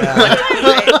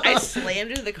 I slammed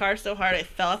into the car so hard I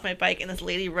fell off my bike, and this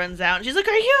lady runs out and she's like,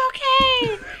 "Are you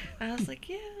okay?" And I was like,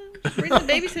 "Yeah, we're in the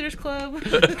Babysitters Club."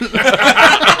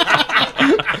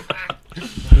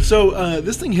 So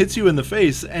this thing hits you in the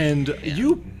face, and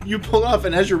you pull off,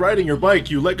 and as you're riding your bike,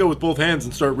 you let go with both hands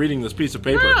and start reading this piece of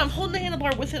paper. No, I'm holding the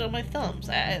handlebar with it on my thumbs.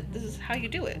 This is how you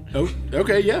do it. Oh,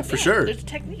 okay, yeah, for sure. There's a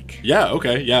technique. Yeah,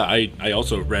 okay, yeah. I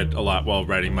also read a lot while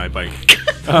riding my bike.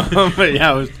 But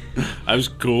yeah, I was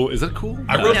cool. Is that cool?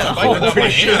 I rode my bike with my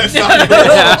hands. Yeah.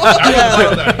 I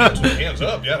rode that hands with hands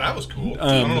up. Yeah, that was cool.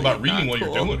 I don't know about reading while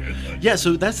you're doing it. But. Yeah,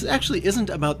 so that's actually isn't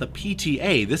about the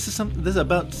PTA. This is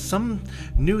about some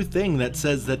new thing that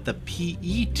says that the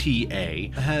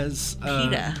PETA has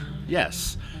PETA.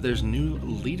 Yes, there's new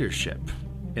leadership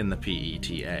in the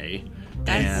PETA.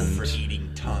 That's For eating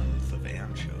tons of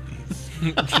anchovies.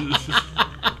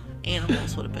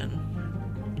 Animals would have been.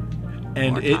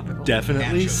 And More it topical. definitely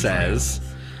Anchovies. says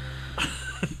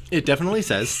it definitely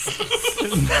says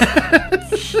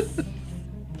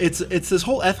it's this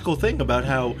whole ethical thing about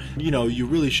how, you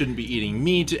really shouldn't be eating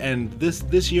meat, and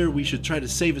this year we should try to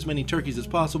save as many turkeys as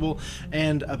possible,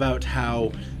 and about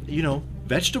how,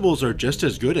 vegetables are just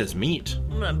as good as meat.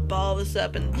 I'm gonna ball this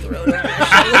up and throw it over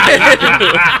my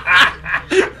shoulder.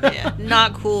 Yeah,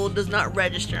 not cool. Does not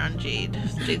register on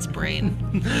Jade's brain.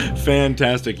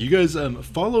 Fantastic. You guys,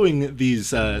 following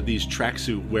these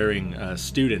tracksuit wearing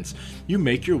students, you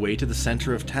make your way to the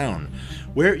center of town,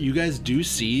 where you guys do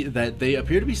see that they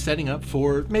appear to be setting up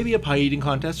for maybe a pie eating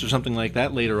contest or something like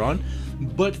that later on.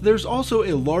 But there's also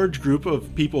a large group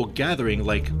of people gathering,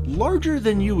 like larger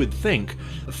than you would think,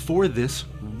 for this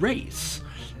race.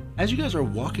 As you guys are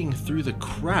walking through the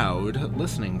crowd,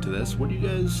 listening to this, what are you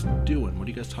guys doing? What are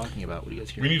you guys talking about? What are you guys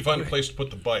We hearing? need to find a place to put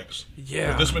the bikes. Yeah.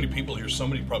 With this many people here,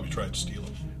 somebody probably tried to steal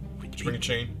them. Did you bring a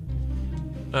chain?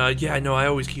 Yeah, no, I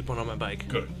always keep one on my bike.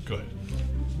 Good.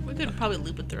 We could probably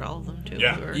loop it through all of them too.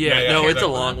 Yeah. Or Yeah, no, yeah, it's a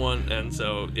that long one, and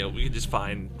so yeah, we could just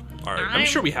find our. I'm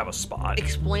sure we have a spot.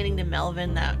 Explaining to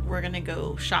Melvin that we're gonna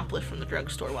go shoplift from the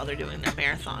drugstore while they're doing their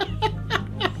marathon.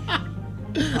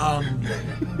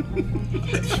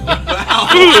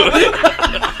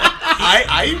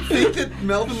 I think that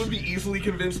Melvin would be easily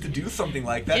convinced to do something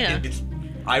like that. Yeah.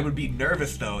 I would be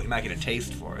nervous though. He might get a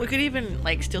taste for We it. could even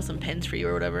steal some pens for you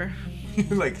or whatever.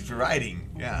 Like for riding,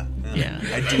 yeah. Yeah.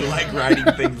 I do like writing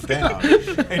things down.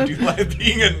 I do like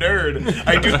being a nerd.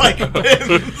 I do like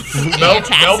pens.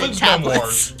 Melvin's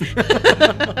tablets.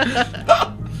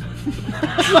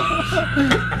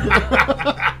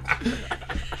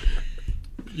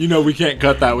 We can't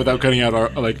cut that without cutting out our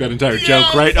that entire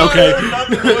joke, right? Okay. Not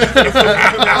the voice that's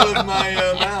coming out of my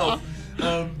mouth.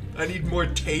 I need more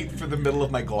tape for the middle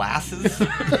of my glasses.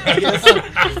 I guess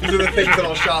these are the things that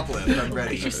I'll shoplift. I'm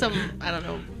ready. Just some, I don't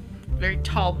know, very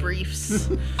tall briefs.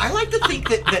 I like to think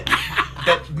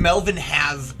that Melvin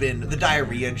has been the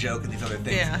diarrhea joke and these other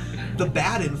things. Yeah. The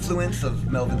bad influence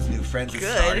of Melvin's new friends is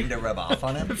Good. starting to rub off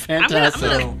on him. I'm Fantastic.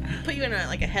 gonna put you in a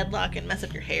headlock and mess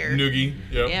up your hair. Noogie.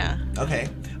 Yep. Yeah. Okay,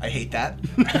 I hate that,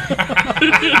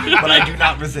 but I do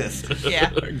not resist. Yeah.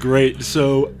 Great.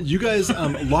 So you guys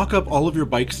lock up all of your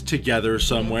bikes together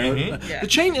somewhere. Yeah. The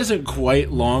chain isn't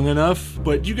quite long enough,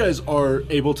 but you guys are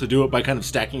able to do it by kind of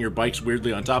stacking your bikes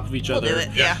weirdly on top of each We'll other. do it.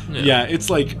 Yeah. Yeah, it's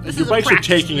like This your is a bikes are practice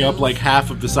taking up move. like half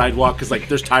of the sidewalk because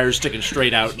there's tires sticking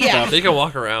straight out and Yeah. stuff. They can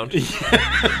walk around.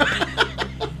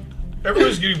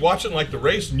 Everyone's getting watching the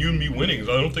race and you and me winning.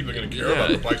 So I don't think they're going to care about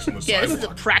the bikes on the Yeah, this is a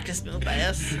sidewalk. practice move by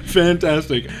us.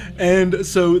 Fantastic. And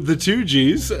so the two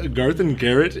Gs, Garth and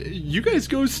Garrett, you guys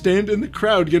go stand in the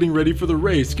crowd getting ready for the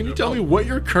race. Can you tell me what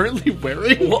you're currently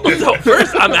wearing? Well, so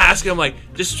first I'm asking him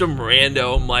just some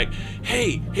rando. I'm like,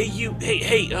 hey,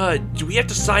 do we have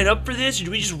to sign up for this or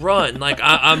do we just run?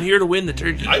 I'm here to win the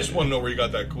turkey. I just want to know where you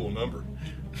got that cool number.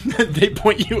 They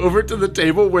point you over to the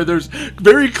table where there's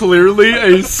very clearly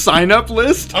a sign-up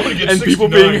list I'm gonna get and people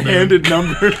 69, being man. handed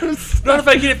numbers. Not if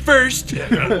I get it first.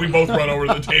 We both run over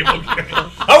to the table.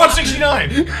 I want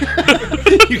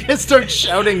 69. You guys start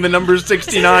shouting the number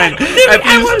 69 at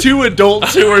these two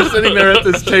adults who are sitting there at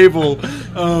this table.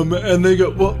 And they go,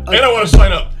 well, And I want to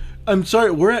sign up. I'm sorry,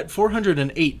 we're at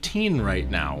 418 right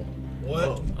now.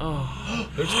 What? Oh.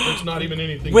 There's not even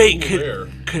anything Wait, cool there.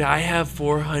 could I have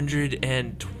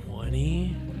 420?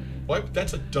 What?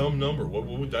 That's a dumb number. What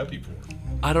would that be for?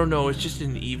 I don't know. It's just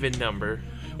an even number.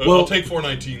 Well- I'll take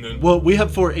 419 then. Well, we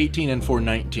have 418 and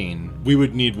 419. We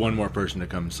would need one more person to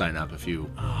come sign up if you...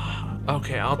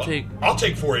 Okay, I'll take. I'll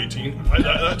take 418.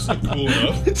 That's cool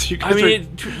enough. So you I guys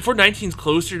mean, 419 is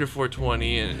closer to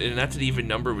 420, and that's an even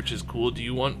number, which is cool. Do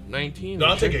you want 19? No,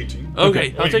 I'll take 18.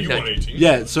 Okay, I'll Wait, take you that. want 18?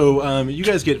 Yeah, so you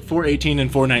guys get 418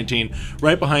 and 419.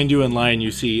 Right behind you in line, you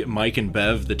see Mike and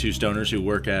Bev, the two stoners who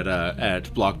work at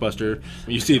Blockbuster.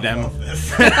 You see them.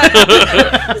 This is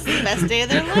the best day of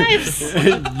their lives.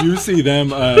 You see them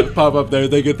pop up there.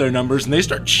 They get their numbers and they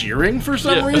start cheering for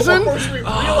some Yeah. Of reason. course, we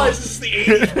realize this is the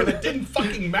 80s, but it didn't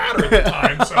fucking matter at the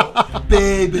time, so...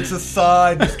 Babe, it's a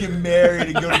sign. Just get married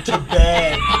and go to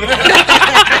Tibet.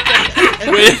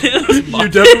 You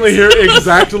definitely hear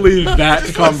exactly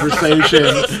that conversation.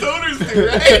 Stoners do,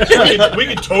 right? we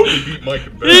could totally beat Mike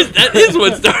and Ben. That is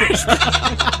what starts.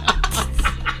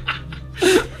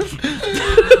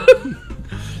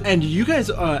 And you guys,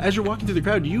 as you're walking through the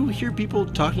crowd, you hear people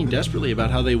talking desperately about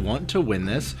how they want to win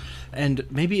this. And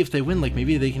maybe if they win, like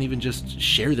maybe they can even just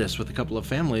share this with a couple of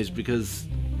families because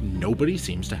nobody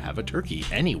seems to have a turkey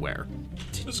anywhere.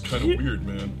 That's kind of weird,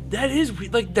 man. That is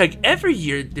weird. Like every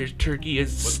year, there's turkey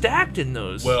is stacked in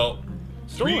those. Well,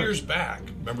 3 Stores. years back,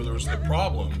 remember there was the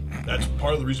problem. That's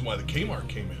part of the reason why the Kmart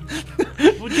came in.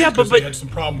 Well, yeah, Because but they had some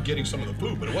problem getting some of the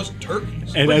food, but it wasn't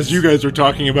turkeys. And as you guys were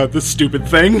talking about this stupid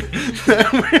thing,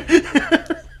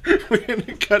 we're going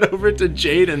to cut over to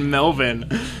Jade and Melvin.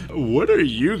 What are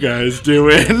you guys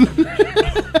doing?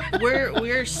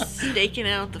 We're staking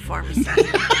out the pharmacy.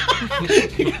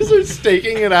 You guys are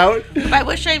staking it out? By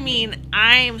which I mean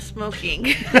I'm smoking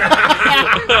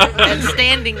and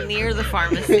standing near the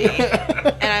pharmacy,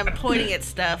 and I'm pointing at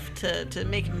stuff to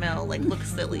make Mel like look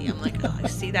silly. I'm like, oh, I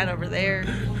see that over there.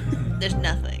 There's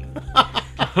nothing.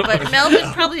 But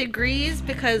Melvin probably agrees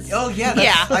because Oh,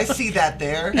 yeah, I see that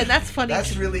there. and that's funny.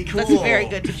 That's really cool. That's very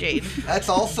good to Jade. That's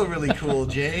also really cool,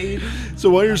 Jade. So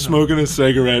while you're smoking a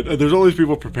cigarette, there's all these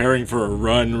people preparing for a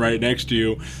run right next to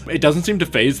you. It doesn't seem to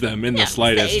faze them in Yeah, the it's the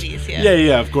slightest. 80s, yeah.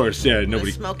 Yeah, of course. Yeah, Nobody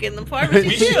nobody. smoke in the We pharmacy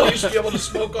still too. used to be able to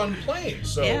smoke on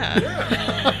planes, so Yeah.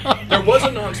 yeah. There was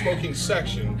a non-smoking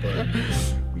section, but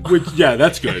Which, yeah,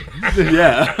 that's good.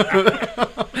 Yeah.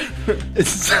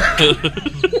 It's-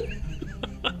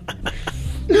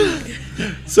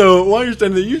 So while you're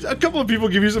standing there, a couple of people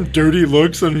give you some dirty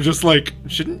looks, and just like,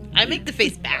 shouldn't? I make the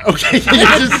face back. Okay. You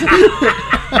just-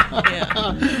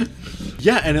 Yeah.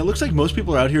 Yeah, and it looks like most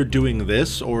people are out here doing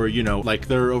this, or like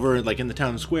they're over like in the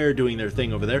town square doing their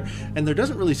thing over there, and there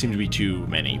doesn't really seem to be too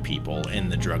many people in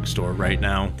the drugstore right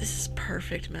now. This is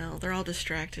perfect, Mel. They're all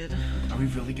distracted. Are we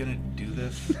really gonna do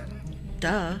this?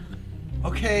 Duh.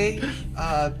 Okay.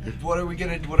 What are we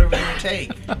gonna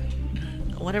take?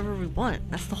 Whatever we want.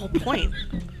 That's the whole point.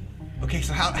 Okay,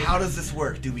 so how does this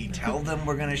work? Do we tell them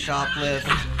we're gonna shoplift,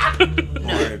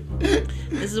 or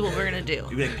This is what we're gonna do.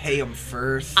 do we pay them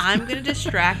first? I'm gonna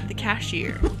distract the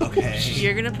cashier. Okay.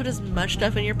 You're gonna put as much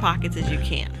stuff in your pockets as you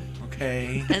can.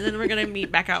 Okay. And then we're gonna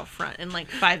meet back out front in like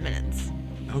 5 minutes.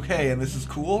 Okay, and this is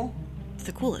cool. It's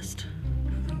the coolest.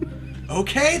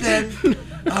 Okay then.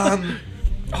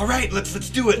 All right, let's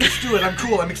do it. Let's do it. I'm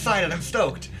cool. I'm excited. I'm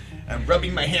stoked. I'm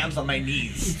rubbing my hands on my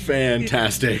knees.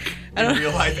 Fantastic. In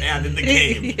real life and in the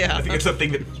game. Yeah. I think it's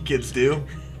something that kids do.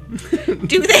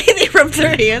 Do they? They rub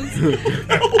their hands?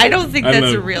 I don't think I don't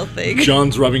that's know. a real thing.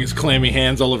 John's rubbing his clammy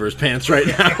hands all over his pants right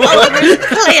now. Oliver's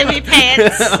clammy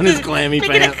pants. On his clammy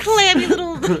Making pants. a clammy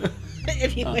little...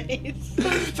 Anyways.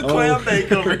 It's a clam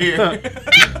bake over here.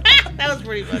 That was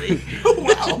pretty funny.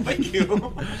 Wow, thank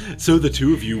you. So the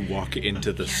two of you walk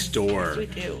into the store. We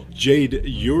do. Jade,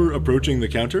 you're approaching the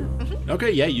counter?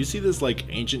 Okay, yeah, you see this like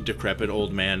ancient decrepit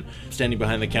old man standing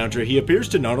behind the counter. He appears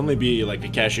to not only be like a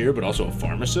cashier but also a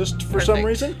pharmacist for some Perfect.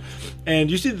 reason.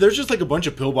 And you see there's just like a bunch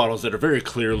of pill bottles that are very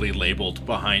clearly labeled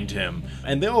behind him.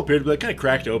 And they all appear to be like kind of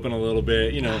cracked open a little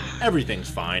bit, everything's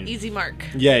fine. Easy mark.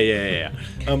 Yeah.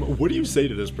 What do you say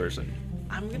to this person?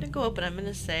 I'm going to go up and I'm going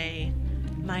to say,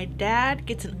 my dad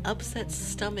gets an upset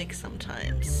stomach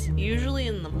sometimes, usually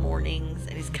in the mornings,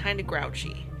 and he's kind of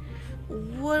grouchy.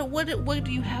 What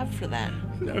do you have for that?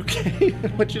 Okay, I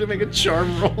want you to make a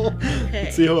charm roll.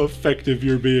 Okay. See how effective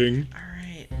you're being. All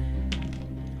right.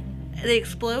 They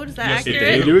explode? Is that Yes, they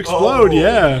accurate? They do explode, Oh.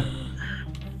 yeah.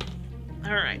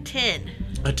 All right, 10.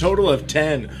 A total of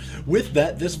 10. With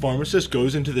that, this pharmacist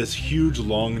goes into this huge,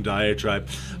 long diatribe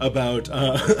about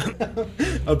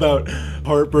about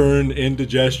heartburn,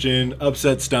 indigestion,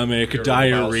 upset stomach,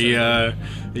 diarrhea,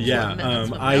 That's what Mel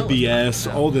was IBS,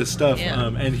 talking all this stuff. Yeah.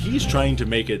 And he's trying to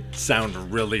make it sound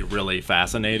really, really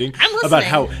fascinating I'm about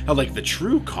listening. how like the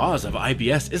true cause of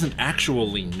IBS isn't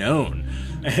actually known.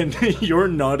 And you're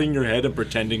nodding your head and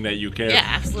pretending that you care. Yeah,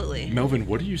 absolutely. Melvin,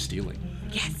 what are you stealing?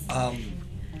 Yes.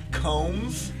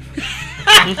 Combs.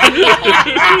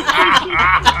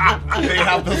 They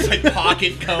have those like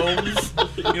pocket combs.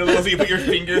 You know, the ones that you put your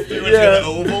finger through into an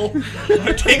oval. I'm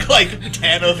gonna take like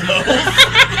 10 of those.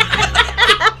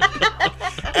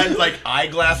 And like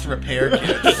eyeglass repair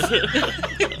kits.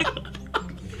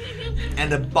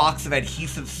 And a box of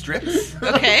adhesive strips.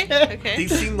 Okay.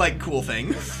 These seem like cool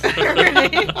things.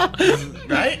 Right.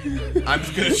 Right? I'm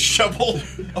just gonna shovel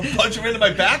a bunch of them into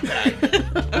my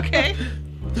backpack. Okay.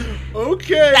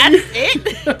 Okay. That's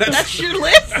it? That's your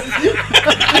list?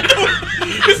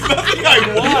 It's nothing I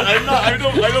want.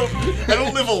 I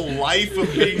don't live a life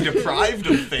of being deprived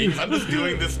of things. I'm just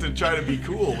doing this to try to be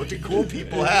cool. What do cool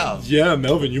people have? Yeah,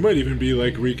 Melvin, you might even be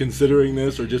like reconsidering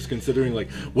this, or just considering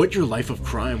like what your life of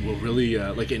crime will really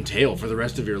like entail for the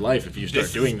rest of your life if you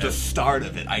start doing This is the start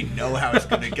of it. I know how it's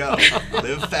gonna go.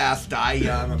 Live fast, die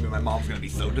young. I mean, my mom's gonna be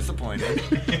so disappointed.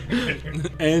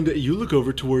 And you look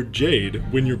over toward Jade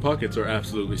when your pockets are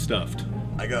absolutely stuffed.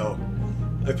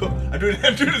 I'm doing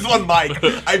this on mic.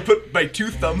 I put my 2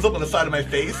 thumbs up on the side of my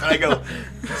face, and I go,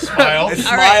 Smile. I All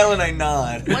smile right. and I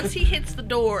nod. Once he hits the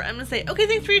door, I'm gonna say, "Okay,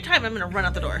 thanks for your time." I'm gonna run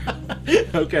out the door.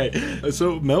 Okay,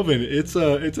 so Melvin, it's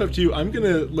up to you. I'm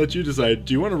gonna let you decide.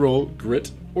 Do you want to roll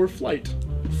grit or flight?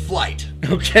 Flight.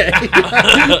 Okay.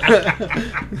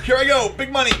 Here I go.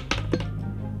 Big money.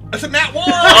 That's a nat 1!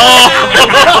 Oh.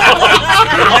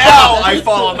 Now I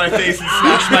fall on my face and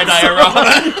smash my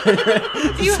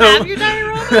diorama. Do you have your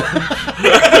diorama?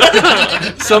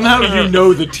 Somehow you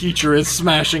know the teacher is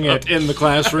smashing it in the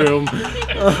classroom.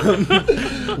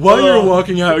 While you're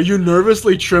walking out, you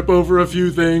nervously trip over a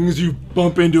few things. You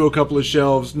bump into a couple of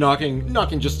shelves,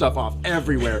 knocking just stuff off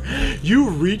everywhere. You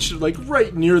reach like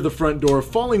right near the front door,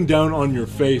 falling down on your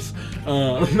face.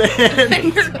 Man,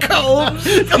 And your combs.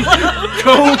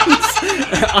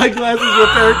 eyeglasses,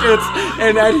 repair kits,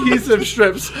 and adhesive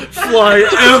strips fly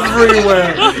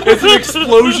everywhere. It's an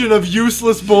explosion of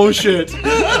useless bullshit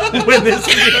when this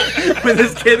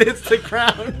kid hits the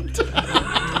ground.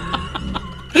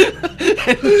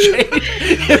 And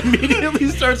Jade immediately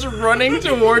starts running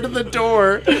toward the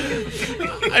door.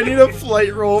 I need a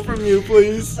flight roll from you,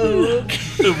 please.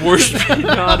 The worst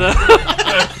pinata.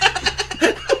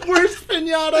 Worst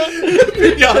pinata.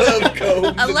 Pinata of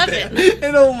combs. 11.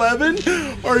 An 11?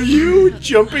 Are you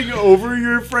jumping over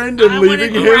your friend and I want to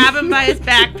leaving him? grab him by his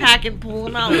backpack and pull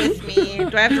him out with me.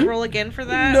 Do I have to roll again for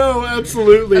that? No,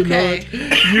 absolutely Okay.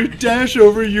 not. You dash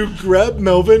over, you grab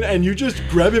Melvin, and you just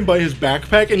grab him by his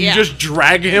backpack, and Yeah. you just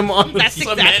drag him on the That's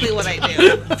cement. exactly what I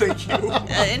do. Thank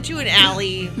you. Into an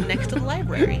alley next to the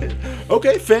library.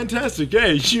 Okay, fantastic.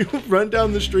 Hey, you run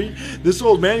down the street. This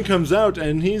old man comes out,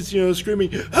 and he's,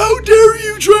 screaming, "How dare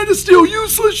you try to steal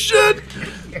useless shit!"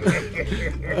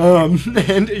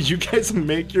 And you guys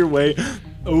make your way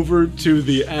over to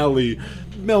the alley.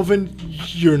 Melvin,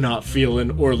 you're not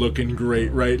feeling or looking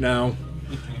great right now.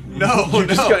 No, You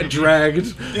just got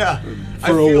dragged. Yeah.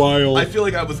 For a while. I feel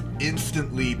like I was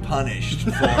instantly punished for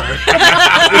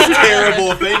this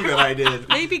terrible thing that I did.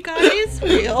 Maybe God is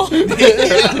real.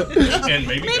 And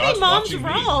maybe Maybe God's Mom's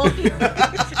watching me.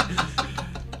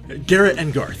 wrong. Garrett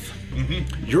and Garth.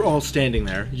 You're all standing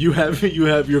there. You have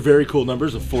your very cool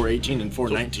numbers of 418 and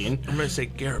 419. I'm gonna say,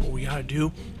 Garrett, what we gotta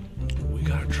do? We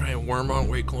gotta try and worm our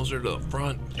way closer to the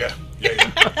front. Yeah.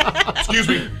 Excuse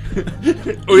me.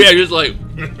 Oh yeah,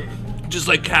 just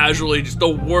like casually, just the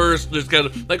worst. Just kind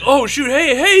of like, oh shoot,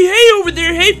 hey over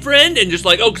there, hey friend, and just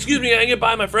like, oh excuse me, I can get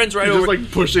by my friends right You're over. just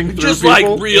like pushing through just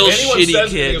people. like real If anyone shitty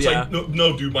says kid. anything, Yeah, it's like,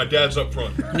 no, dude, my dad's up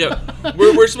front. yeah.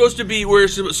 We're supposed to be.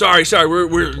 Sorry. I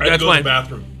We're had to that's go to the fine.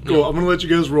 bathroom. Cool. I'm gonna let you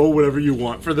guys roll whatever you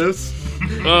want for this,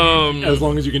 Let as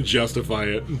long as you can justify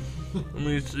it.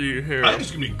 me see here. I think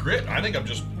it's gonna be grit. I think I'm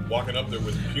just walking up there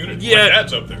with impunity. Yeah. My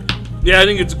dad's up there. Yeah, I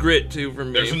think it's grit too for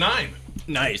me. There's a 9.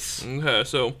 Nice. Okay,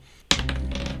 so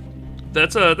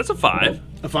that's a 5.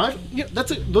 A 5? Yeah,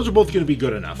 those are both gonna be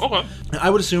good enough. Okay. I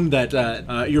would assume that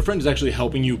your friend is actually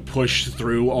helping you push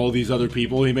through all these other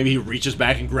people. Maybe he reaches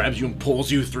back and grabs you and pulls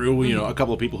you through, a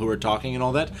couple of people who are talking and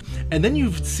all that. And then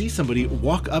you see somebody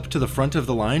walk up to the front of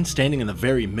the line, standing in the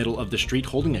very middle of the street,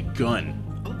 holding a gun.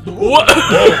 What? What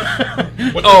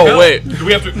the Oh, hell? wait. Do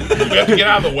we have to get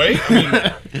out of the way?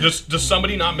 I mean, does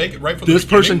somebody not make it right from This the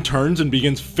person beginning? turns and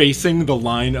begins facing the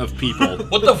line of people.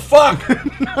 What the fuck?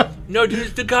 No, dude,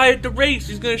 it's the guy at the race.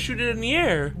 He's gonna shoot it in the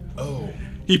air. Oh.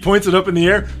 He points it up in the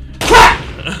air.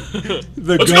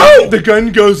 Let's go! The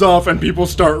gun goes off and people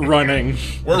start running.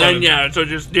 We're Then running. yeah, so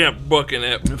just booking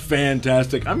it.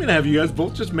 Fantastic. I'm gonna have you guys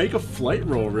both just make a flight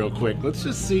roll real quick. Let's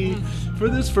just see for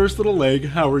this first little leg,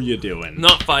 how are you doing?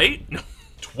 Not fight.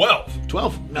 12.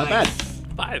 12. Not Nice. bad.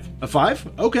 5. A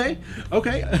 5? Okay.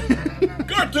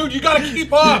 God, dude, you gotta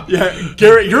keep up. Yeah,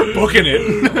 Garrett, you're booking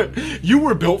it. You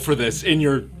were built for this in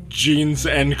your jeans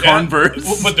and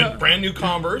Converse. But the brand new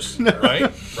Converse,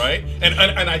 right? Right? And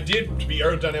I did, to be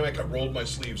aerodynamic, I rolled my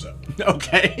sleeves up.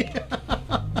 Okay.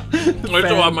 I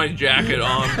still have my jacket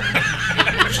on.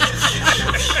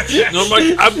 And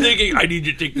I'm thinking, I need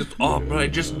to take this off, but I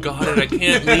just got it. I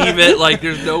can't leave it. Like,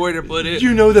 there's nowhere to put it.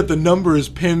 You know that the number is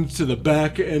pinned to the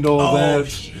back and all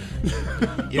that.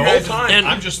 The whole time,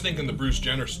 I'm just thinking the Bruce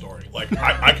Jenner story. Like,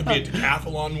 I could be a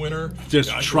decathlon winner.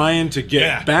 Just trying to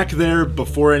get back there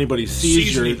before anybody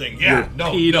sees your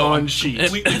peed on sheet.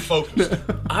 Completely focused.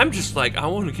 I'm just like, I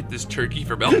want to get this turkey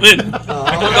for Melvin.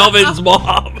 Melvin's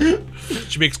mom.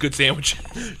 She makes good sandwiches.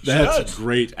 That's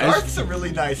great. Garth's a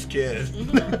really nice kid.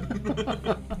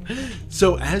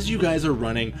 So as you guys are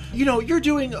running, you're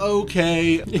doing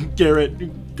okay.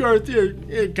 Garth,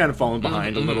 you're kind of falling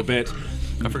behind a little bit.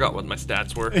 I forgot what my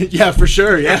stats were. Yeah, for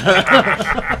sure,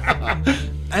 yeah.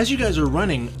 As you guys are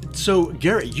running, so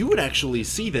Garrett, you would actually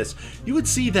see this. You would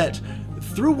see that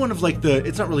through one of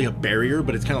it's not really a barrier,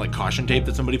 but it's kind of like caution tape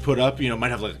that somebody put up. It might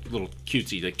have like little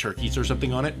cutesy like turkeys or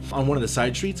something on it. On one of the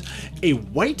side streets, a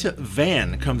white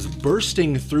van comes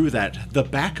bursting through that. The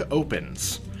back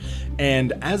opens.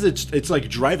 And as it's like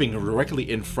driving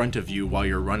directly in front of you while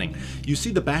you're running, you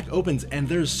see the back opens and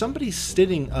there's somebody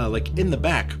sitting like in the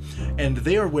back, and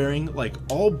they are wearing like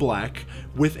all black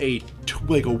with a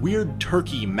weird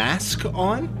turkey mask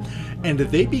on, and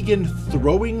they begin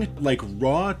throwing like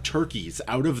raw turkeys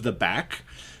out of the back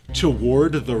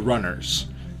toward the runners.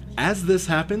 As this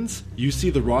happens, you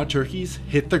see the raw turkeys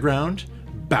hit the ground,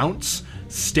 bounce,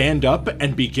 stand up,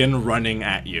 and begin running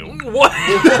at you. What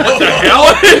the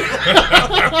hell?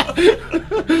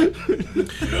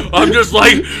 I'm just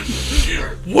like,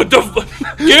 what the fuck?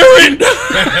 Garrett!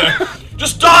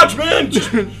 Just dodge, man!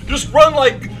 Just run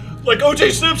like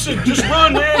O.J. Simpson. Just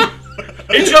run, man!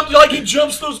 He jumped like he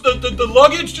jumps the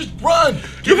luggage. Just run!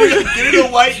 Get in a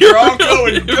white Bronco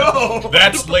and go!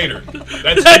 That's later.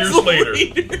 That's years later.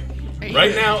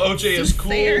 Right now, OJ is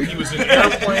cool. He was in an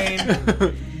airplane.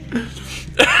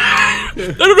 I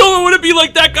don't know if I want to be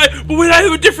like that guy, but wait, I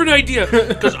have a different idea.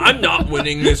 Because I'm not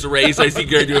winning this race. I see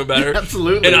Gary doing better.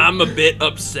 Absolutely. And I'm a bit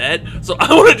upset. So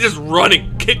I want to just run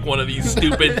and kick one of these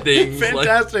stupid things.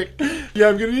 Fantastic. Yeah,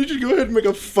 I'm going to need you to go ahead and make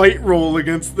a fight roll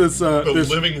against this this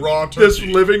living raw turkey. This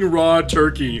living raw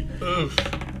turkey. Oof.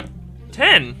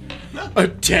 10. A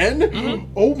 10?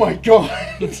 Mm-hmm. Oh my god.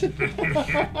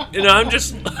 And I'm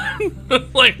just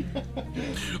like,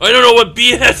 I don't know what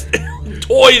BS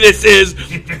toy this is,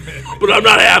 but I'm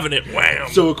not having it. Wham.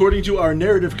 So according to our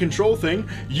narrative control thing,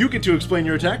 you get to explain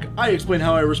your attack, I explain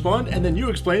how I respond, and then you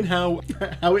explain how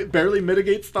it barely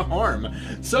mitigates the harm.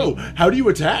 So, how do you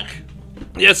attack?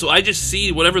 Yeah, so I just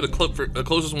see whatever the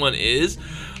closest one is.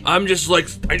 I'm just like,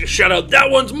 I just shout out, that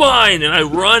one's mine! And I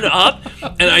run up,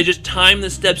 and I just time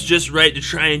the steps just right to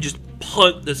try and just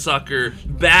punt the sucker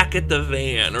back at the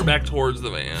van, or back towards the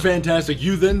van. Fantastic.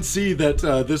 You then see that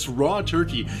this raw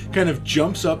turkey kind of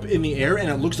jumps up in the air, and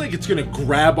it looks like it's going to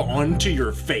grab onto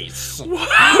your face. So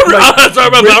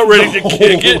I'm about ready to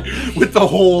kick it. With the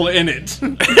hole in it.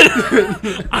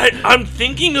 I'm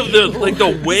thinking of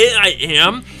the way I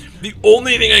am. The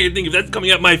only thing I can think of that's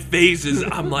coming out my face is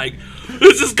I'm like,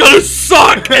 this is gonna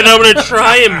suck, and I'm gonna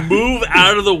try and move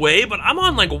out of the way, but I'm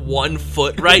on like 1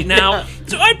 foot right now,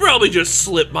 so I'd probably just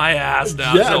slip my ass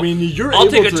down. Yeah, so I mean, I'll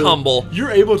take a tumble.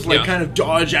 You're able to kind of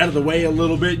dodge out of the way a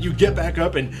little bit. You get back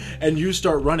up and you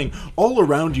start running. All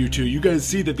around you two, you guys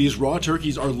see that these raw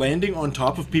turkeys are landing on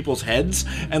top of people's heads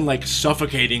and like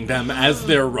suffocating them as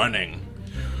they're running.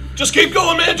 Just keep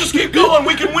going, man. Just keep going.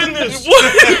 We can win this.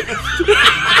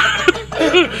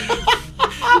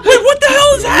 Wait, what the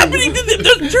hell is happening to them?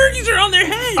 Those turkeys are on their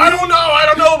heads. I don't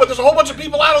know, but there's a whole bunch of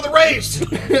people out of the race.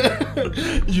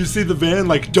 You see the van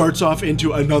like darts off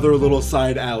into another little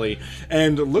side alley,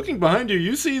 and looking behind you,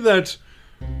 you see that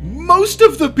most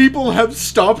of the people have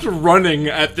stopped running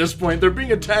at this point. They're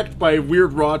being attacked by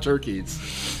weird raw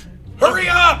turkeys. Hurry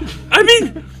up! I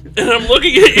mean, and I'm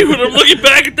looking at you, and I'm looking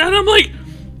back at that, and I'm like,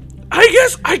 I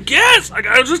guess. Like,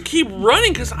 I'll just keep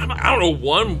running, because I don't know,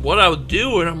 what I would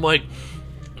do, and I'm like,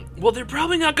 well, they're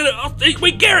probably not going to...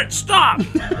 Wait, Garrett, stop!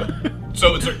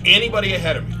 So, is there anybody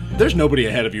ahead of me? There's nobody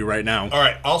ahead of you right now. All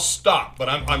right, I'll stop, but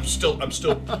I'm still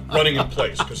running in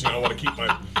place, because, I want to keep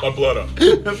my blood up.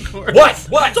 Of course.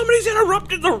 What? Somebody's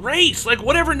interrupted the race. Like,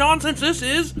 whatever nonsense this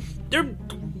is,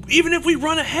 even if we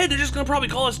run ahead, they're just going to probably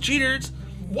call us cheaters.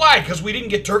 Why? Because we didn't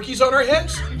get turkeys on our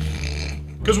heads?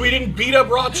 Because we didn't beat up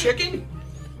raw chicken?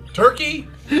 Turkey?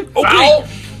 Okay. Fowl?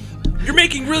 You're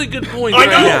making really good points I right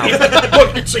know.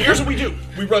 now. Look, so here's what we do: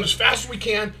 we run as fast as we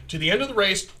can to the end of the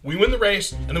race. We win the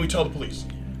race, and then we tell the police.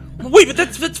 Wait, but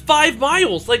that's 5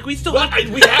 miles. Like we still Well, have.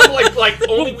 we have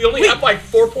we only have like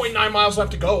 4.9 miles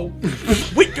left to go.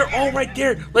 Wait, they're all right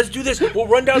there. Let's do this. We'll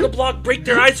run down the block, break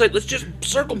their eyesight. Let's just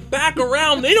circle back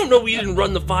around. They don't know we didn't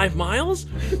run the 5 miles.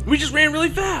 We just ran really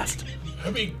fast.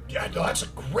 I mean, yeah, no, that's a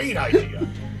great idea.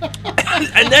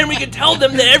 And then we can tell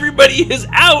them that everybody is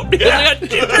out because they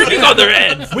got 2 turkeys on their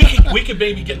heads. We could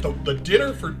maybe get the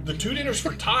dinner for the 2 dinners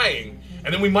for tying,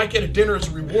 and then we might get a dinner as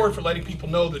a reward for letting people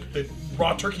know that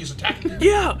raw turkey is attacking.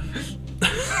 Yeah.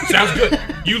 Sounds good.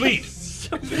 You lead.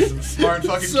 Smart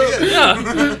fucking So- kid.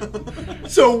 Yeah.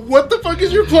 So what the fuck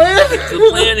is your plan? The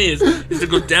plan is to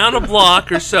go down a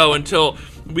block or so until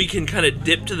we can kind of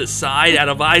dip to the side, out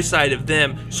of eyesight of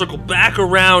them, circle back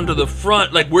around to the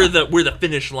front, like where the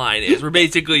finish line is. We're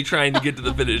basically trying to get to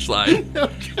the finish line.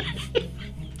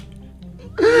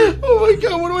 Oh my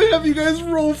god, what do I have you guys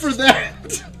roll for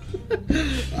that?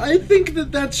 I think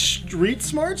that's street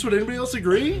smarts. Would anybody else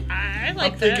agree? I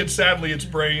like I'm that. thinking, sadly, it's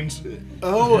brains.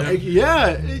 Oh,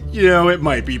 yeah. It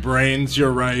might be brains.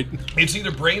 You're right. It's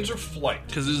either brains or flight.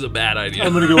 Because this is a bad idea.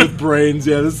 I'm gonna go with brains.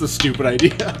 Yeah, this is a stupid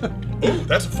idea. Ooh,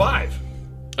 that's a 5.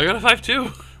 I got a 5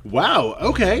 too. Wow,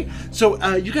 okay. So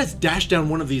you guys dash down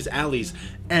one of these alleys,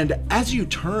 and as you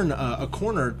turn a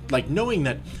corner, like knowing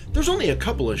that there's only a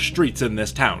couple of streets in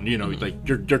this town, like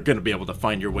you're going to be able to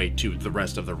find your way to the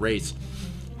rest of the race,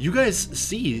 you guys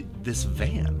see this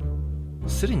van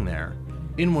sitting there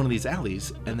in one of these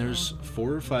alleys, and there's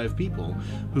 4 or 5 people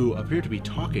who appear to be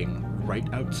talking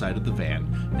right outside of the van,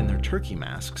 and their turkey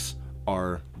masks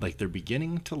are like they're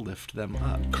beginning to lift them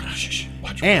up.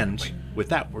 And with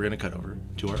that, we're gonna cut over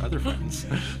to our other friends.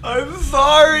 I'm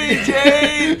sorry,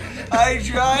 Jade. I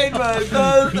tried my best.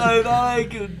 I thought I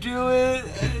could do it.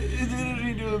 I didn't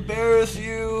mean to embarrass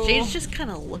you. Jade's just kind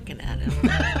of looking at him.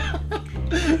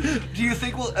 Do you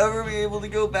think we'll ever be able to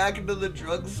go back into the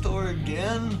drugstore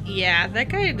again? Yeah, that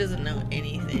guy doesn't know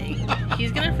anything.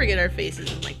 He's gonna forget our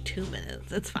faces in like 2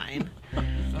 minutes. It's fine.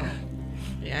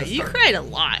 Yeah, you cried a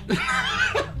lot.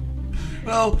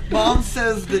 Well, Mom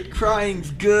says that crying's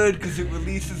good because it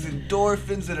releases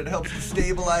endorphins and it helps to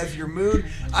stabilize your mood.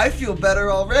 I feel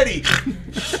better already.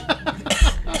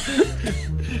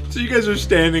 So you guys are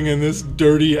standing in this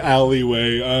dirty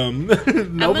alleyway.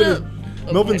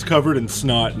 Melvin's covered in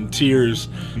snot and tears.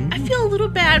 I feel a little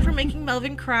bad for making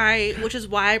Melvin cry, which is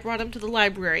why I brought him to the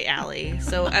library alley.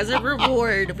 So as a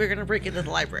reward, we're gonna break into the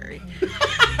library.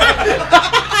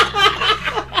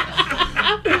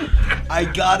 I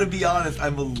gotta be honest,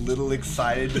 I'm a little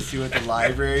excited to see what the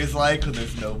library is like when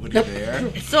there's nobody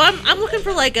there. So I'm looking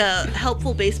for like a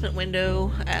helpful basement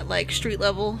window at like street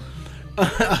level. A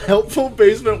helpful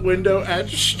basement window at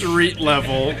street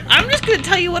level. I'm just gonna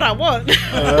tell you what I want.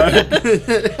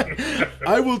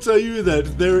 I will tell you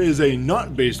that there is a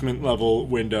not basement level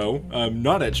window,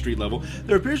 not at street level.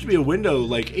 There appears to be a window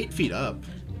like 8 feet up.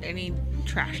 Any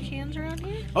trash cans around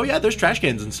here? Oh yeah, there's trash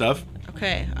cans and stuff.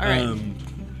 Okay, all right.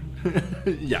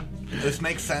 Yeah. This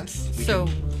makes sense.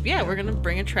 Yeah, we're gonna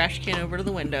bring a trash can over to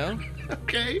the window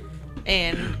Okay.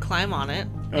 and climb on it.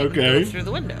 And Okay. Go through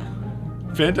the window.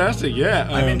 Fantastic. Yeah.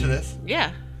 I'm into this.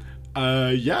 Yeah.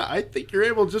 Yeah, I think you're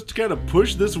able just to kind of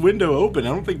push this window open. I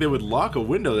don't think they would lock a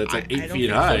window that's like I 8 don't feet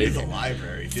think so high. It's a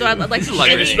library, dude. So I'd like to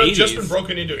like And shimmy. it's just 80s. been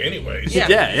broken into anyways.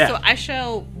 Yeah. So I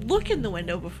shall look in the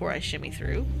window before I shimmy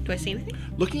through. Do I see anything?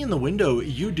 Looking in the window,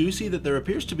 you do see that there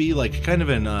appears to be like kind of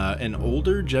an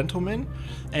older gentleman,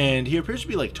 and he appears to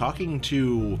be like talking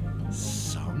to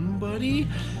somebody.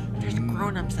 There's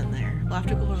grown-ups in there. We'll have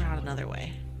to go around another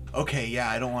way. Okay, yeah,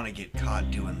 I don't want to get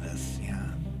caught doing this. Yeah.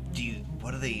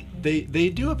 What are they? They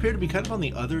do appear to be kind of on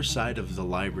the other side of the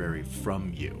library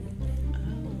from you.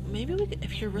 Maybe we could,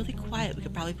 if you're really quiet, we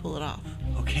could probably pull it off.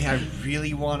 Okay, I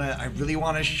really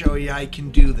wanna show you I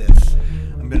can do this.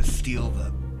 I'm gonna steal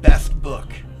the best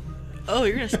book. Oh,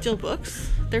 you're gonna steal books?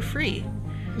 They're free.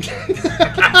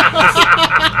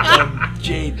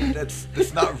 Jade,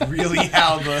 that's not really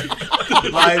how the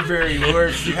library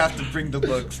works. You have to bring the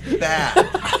books back.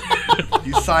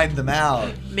 You sign them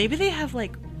out. Maybe they have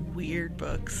like weird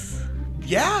books.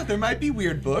 Yeah, there might be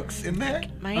weird books in there.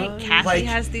 My Aunt Kathy like-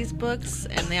 has these books,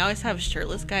 and they always have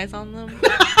shirtless guys on them.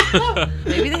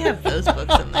 Maybe they have those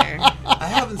books in there. I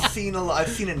haven't seen a lot. I've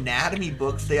seen anatomy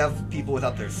books. They have people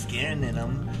without their skin in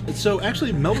them. So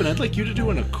actually, Melvin, I'd like you to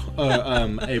do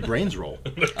a brains roll.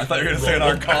 I thought you were gonna say an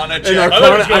Arcana An check.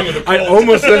 thought it was going with a I cult.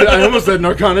 almost said an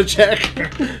Arcana check.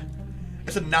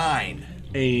 It's a 9.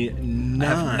 A I have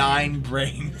 9. 9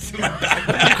 brains in my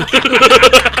backpack.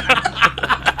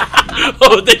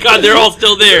 Oh, thank God, they're all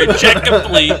still there. Check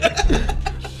complete.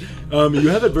 You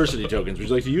have adversity tokens. Would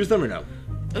you like to use them or no?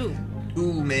 Ooh.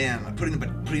 Ooh, man. Putting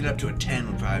it up to a 10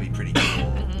 would probably be pretty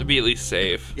cool. To be at least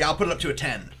safe. Yeah, I'll put it up to a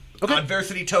 10. Okay.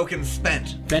 Adversity tokens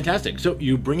spent. Fantastic. So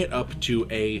you bring it up to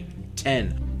a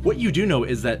 10. What you do know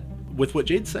is that with what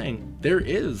Jade's saying, there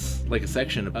is like a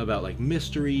section about like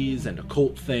mysteries and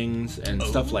occult things and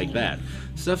stuff like that.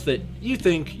 Stuff that you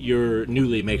think your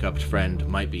newly make-upped friend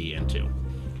might be into.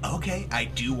 Okay, I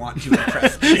do want to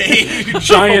impress Jade.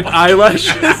 Giant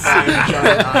eyelashes.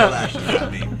 Giant eyelashes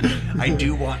at me. I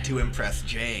do want to impress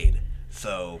Jade.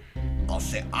 So I'll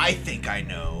say I think I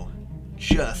know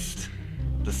just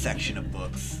the section of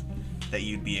books that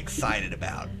you'd be excited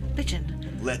about. Bitchin'.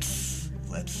 Let's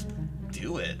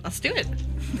do it. Let's do it.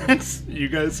 You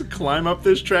guys climb up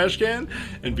this trash can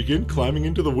and begin climbing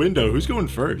into the window. Who's going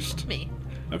first? Me.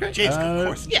 Okay. Jade's of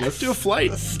course. yes. Let's do a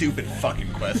flight. A stupid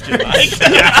fucking question. Mike.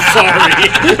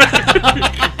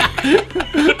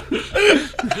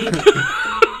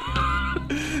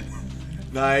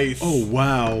 Nice. Oh,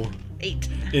 wow. 8.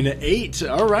 An 8.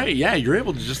 All right. Yeah, you're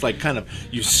able to just like kind of,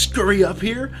 you scurry up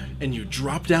here and you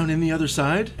drop down in the other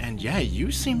side. And yeah,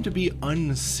 you seem to be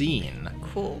unseen.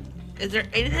 Cool. Is there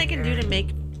anything I can do to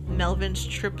make Melvin's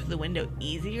trip to the window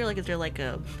easier? Like, is there like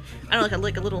a, I don't know,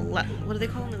 like a little, what do they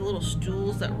call them? The little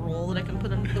stools that roll that I can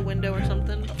put under the window or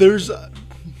something? There's,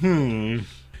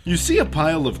 you see a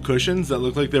pile of cushions that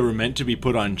look like they were meant to be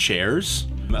put on chairs.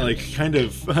 Like, kind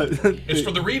of. It's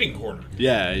for the reading corner.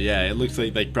 Yeah. It looks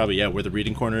like probably, yeah, where the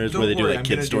reading corner is, Don't where they do worry, like I'm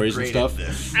kid gonna do stories and great at stuff.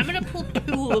 this. I'm gonna pull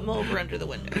 2 of them over under the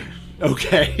window.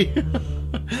 Okay.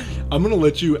 I'm going to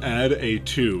let you add a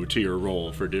 2 to your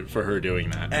roll for her doing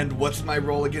that. And what's my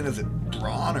role again? Is it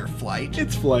brawn or flight?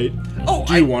 It's flight. Oh,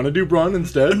 do you want to do brawn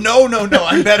instead? No,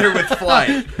 I'm better with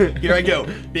flight. Here I go.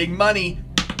 Big money.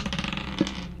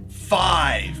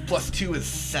 5 plus 2 is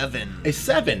 7. A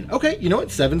 7. Okay, you know what?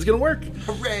 7's going to work.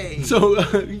 Hooray! So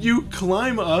you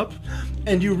climb up,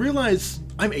 and you realize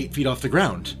I'm 8 feet off the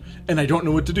ground, and I don't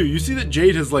know what to do. You see that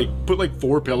Jade has like put like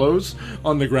 4 pillows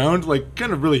on the ground, like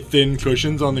kind of really thin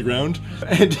cushions on the ground,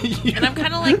 and And I'm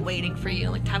kind of like waiting for you,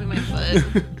 like tapping my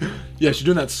foot. yeah, she's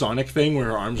doing that Sonic thing where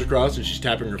her arms are crossed and she's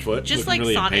tapping her foot, Just looking like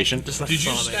really Sonic. impatient. Just like Did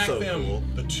you Sonic. stack So them, cool.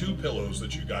 the 2 pillows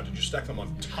that you got, did you stack them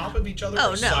on top of each other Oh,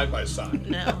 or no. side by side?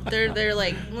 No, they're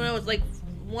like, well, it's like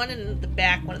one in the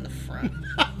back, one in the front.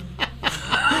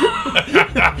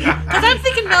 Because I'm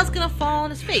thinking Mel's gonna fall on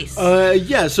his face.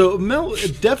 Yeah, so Mel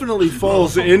definitely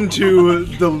falls into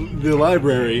the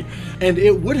library, and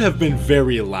it would have been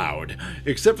very loud,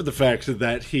 except for the fact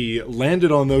that he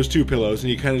landed on those 2 pillows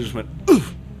and he kind of just went,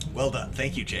 oof. Well done.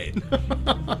 Thank you, Jade.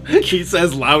 He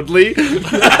says loudly. Shut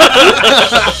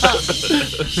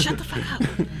the fuck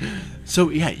up. So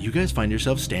yeah, you guys find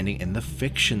yourself standing in the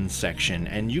fiction section,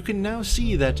 and you can now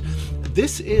see that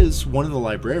this is one of the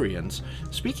librarians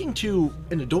speaking to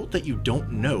an adult that you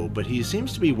don't know, but he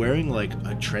seems to be wearing like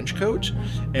a trench coat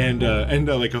and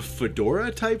like a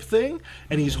fedora type thing,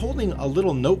 and he's holding a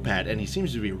little notepad, and he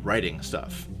seems to be writing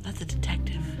stuff. That's a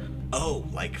detective. Oh,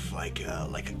 like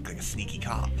a sneaky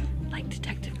cop. Like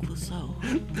Detective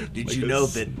Clouseau. Did Like you a know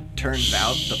s- that turns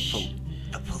out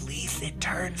the police, it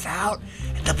turns out,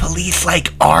 the police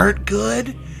like aren't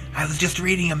good? I was just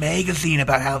reading a magazine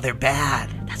about how they're bad.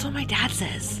 That's what my dad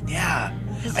says. Yeah.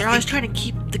 Because I they're always think trying to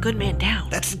keep the good man down.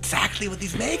 That's exactly what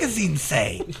these magazines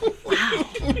say. Wow.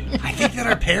 I think that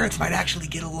our parents might actually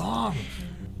get along.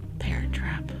 Parent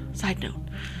Trap. Side note.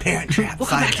 Parent Trap. We'll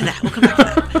come side back to note. that. We'll come back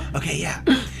to that. Okay, yeah.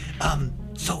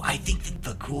 So I think that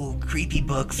the cool, creepy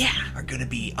books Yeah. are gonna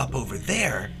be up over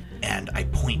there, and I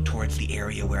point towards the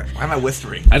area where. Why am I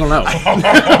whispering? I don't know.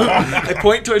 I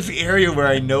point towards the area where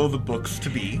I know the books to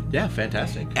be, Yeah,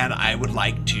 fantastic. and I would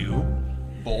like to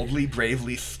boldly,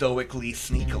 bravely, stoically,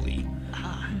 sneakily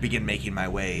begin making my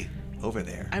way over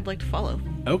there. I'd like to follow.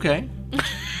 Okay.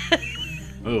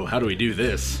 Oh, how do we do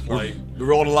this? Like, We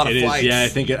rolled a lot of It is. flights. Yeah, I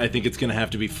think it's gonna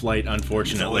have to be flight. I don't think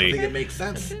Unfortunately. it makes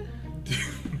sense.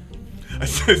 I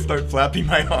start flapping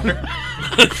my arm.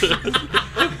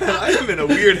 I am in a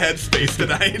weird headspace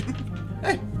tonight.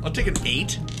 Hey, I'll take an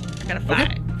 8. I got a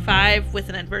 5. 5 with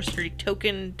an adversity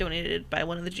token donated by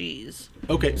one of the G's.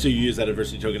 Okay, so you use that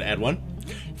adversity token to add 1.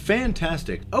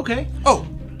 Fantastic. Okay. Oh,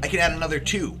 I can add another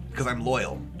 2 because I'm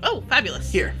loyal. Oh,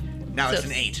 fabulous. Here, now it's So-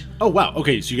 an 8. Oh wow.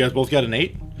 Okay, so you guys both got an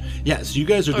 8. Yeah. So you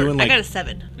guys are Or, doing I like. got a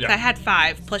 7. Yeah. I had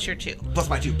 5 plus your 2. Plus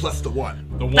my 2 plus the 1.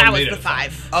 the one That was made the it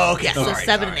 5. Oh, okay. Yeah, so sorry,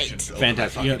 7 sorry. and 8.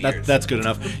 Fantastic. Oh, my Yeah, fucking ears. that's good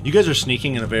enough. You guys are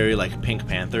sneaking in a very like Pink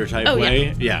Panther type Oh, yeah.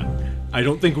 way. Yeah. I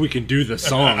don't think we can do the I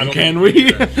song, don't can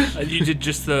think we? You did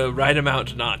just the right amount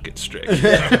to not get strict.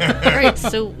 All right,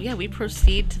 so yeah, we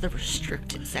proceed to the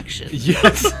restricted section.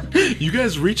 Yes. You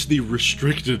guys reach the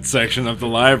restricted section of the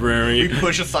We library.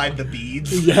 push aside the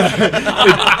beads. It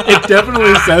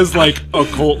definitely says like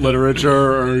occult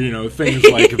literature or, things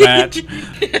like that.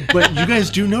 But you guys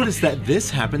do notice that this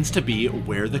happens to be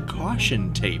where the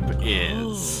caution tape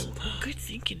is. Oh, good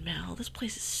thinking, Mel. This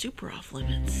place is super off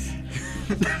limits.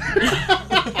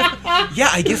 Yeah,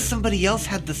 I guess somebody else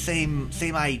had the same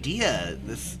idea.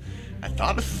 I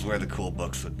thought this is where the cool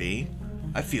books would be.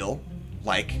 I feel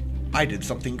like I did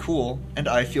something cool, and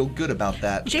I feel good about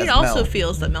that. Jade as also Mel.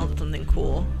 feels that Mel did something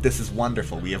cool. This is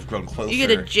wonderful. We have grown closer. You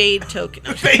get a Jade token.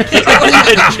 No, Thank you.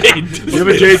 You have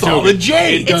a jade Solid token.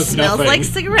 jade. It it does smells nothing. like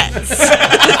cigarettes.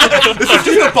 This is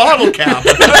just a bottle cap.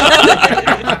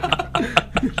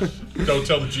 Don't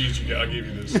tell the G's I gave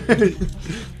you this.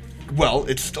 Well,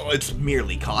 it's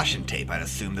merely caution tape. I'd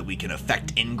assume that we can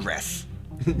affect ingress.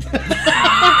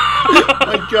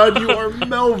 My God, you are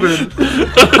Melvin.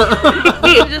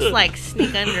 We can just like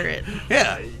sneak under it.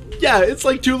 Yeah. Yeah, it's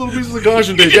like two little pieces of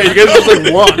caution tape. Yeah, you guys just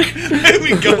like walk.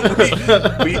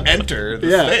 we enter the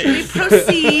Yeah. We space.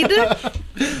 proceed.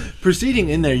 Proceeding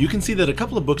in there, you can see that a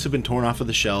couple of books have been torn off of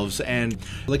the shelves, and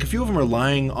like a few of them are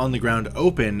lying on the ground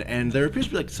open, and there appears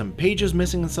to be like some pages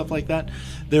missing and stuff like that.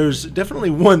 There's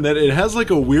definitely one that it has like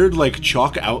a weird like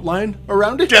chalk outline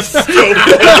around it. Just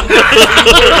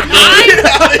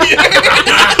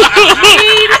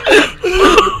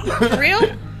For real?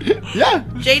 Yeah.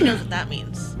 Jade knows what that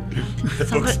means. the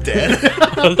book's dead.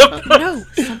 No,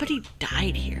 somebody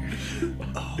died here.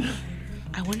 Oh.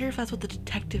 I wonder if that's what the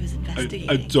detective is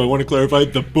investigating. So I want to clarify,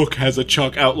 the book has a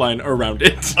chalk outline around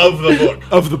it. Of the book.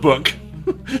 Of the book.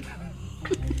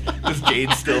 Does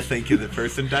Jade still think the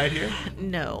person died here?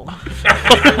 No.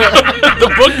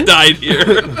 The book died here.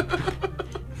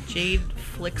 Jade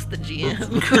flicks the GM.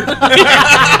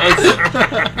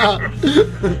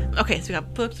 Okay, so we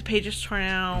got books, the pages torn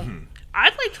out.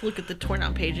 I'd like to look at the torn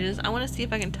out pages. I want to see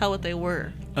if I can tell what they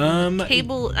were.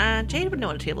 Table. Jade would know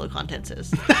what a table of contents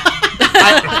is.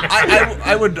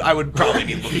 I would probably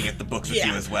be looking at the books with Yeah.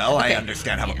 you as well. I Okay.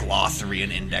 understand how a glossary,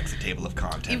 an index, a table of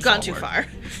contents. You've gone all too work. far.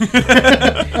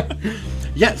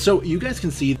 Yeah, so you guys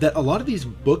can see that a lot of these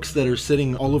books that are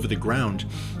sitting all over the ground,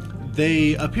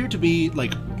 they appear to be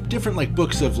like different like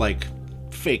books of like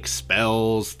fake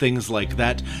spells, things like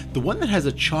that. The one that has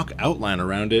a chalk outline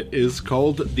around it is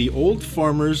called The Old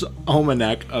Farmer's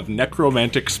Almanac of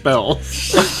Necromantic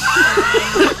Spells. There's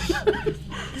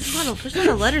a lot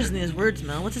of letters in these words,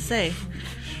 Mel. What's it say?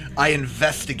 I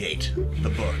investigate the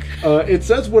book. It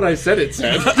says what I said it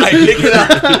said. I pick it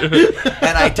up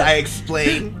and I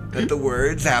explain that the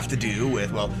words have to do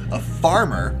with, well, a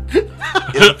farmer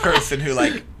is a person who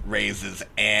like raises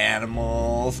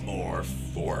animals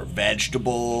or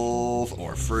vegetables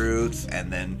or fruits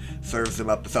and then serves them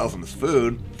up, sells them as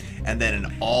food. And then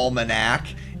an almanac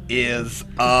is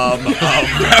a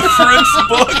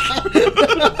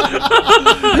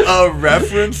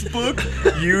reference book.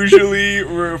 Usually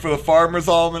for the farmer's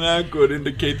almanac would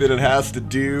indicate that it has to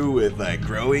do with like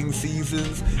growing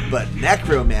seasons, but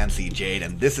necromancy, Jade,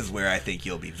 and this is where I think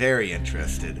you'll be very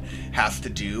interested, has to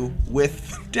do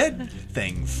with dead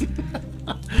things.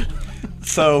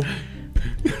 So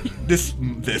this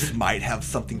might have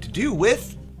something to do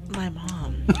with My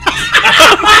mom.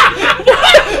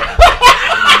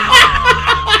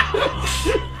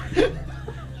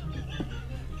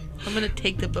 I'm gonna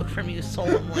take the book from you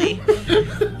solemnly,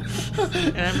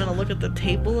 and I'm gonna look at the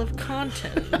table of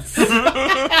contents.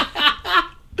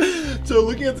 So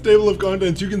looking at the table of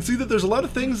contents, you can see that there's a lot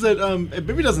of things that it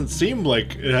maybe doesn't seem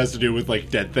like it has to do with like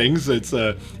dead things. It's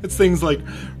things like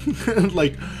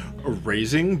like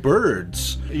raising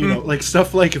birds, like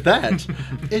stuff like that.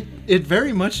 It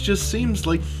very much just seems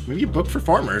like maybe a book for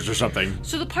farmers or something.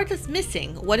 So the part that's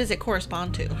missing, what does it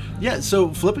correspond to? Yeah, so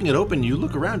flipping it open, you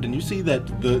look around and you see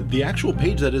that the actual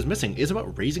page that is missing is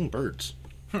about raising birds.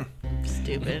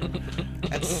 Stupid.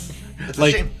 It's a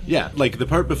Like, shame. yeah, like the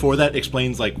part before that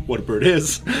explains like what a bird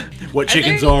is, what Are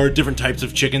chickens there- are, different types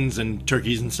of chickens and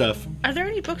turkeys and stuff. Are there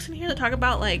any books in here that talk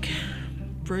about like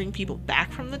bringing people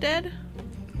back from the dead?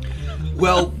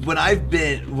 Well, what I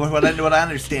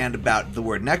understand about the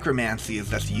word necromancy is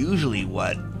that's usually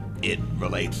what it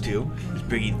relates to, is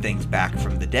bringing things back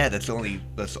from the dead. That's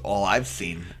all I've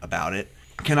seen about it.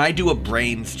 Can I do a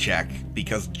brains check?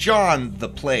 Because John, the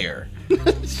player,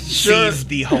 sees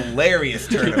the hilarious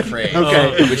turn of phrase.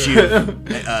 Okay. Which you...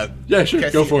 Yeah, sure,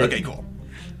 go for it. Okay, cool.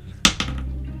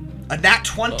 A nat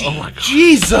 20.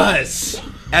 Jesus!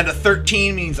 And a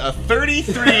 13 means a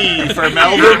 33 for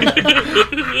Melvin.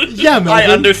 Yeah, Melvin. I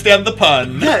understand the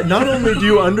pun. Yeah, not only do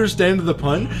you understand the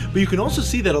pun, but you can also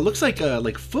see that it looks like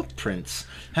footprints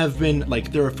have been,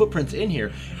 like, there are footprints in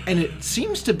here, and it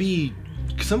seems to be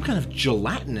some kind of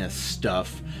gelatinous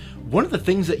stuff. One of the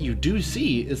things that you do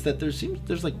see is that there's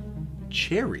like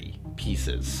cherry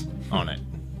pieces on it.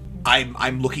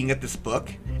 I'm looking at this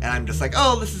book, and I'm just like,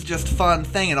 oh, this is just a fun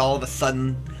thing, and all of a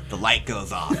sudden, the light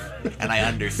goes off, and I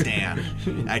understand.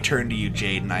 I turn to you,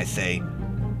 Jade, and I say,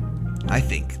 I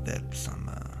think that some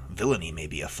villainy may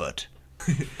be afoot.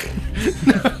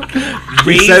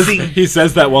 He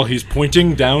says that while he's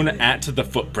pointing down at the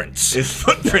footprints. There's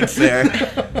footprints there.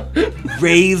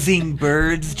 Raising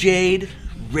birds, Jade.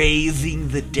 Raising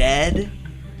the dead.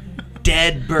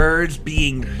 Dead birds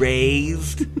being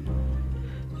raised.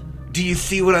 Do you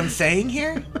see what I'm saying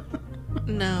here?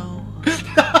 No.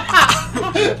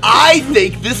 I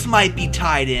think this might be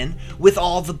tied in with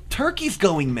all the turkeys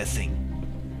going missing.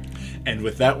 And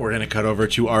with that, we're going to cut over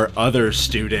to our other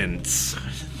students.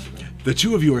 The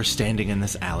two of you are standing in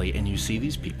this alley, and you see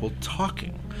these people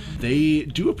talking. They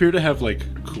do appear to have,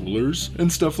 like, coolers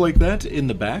and stuff like that in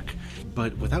the back,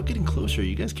 but without getting closer,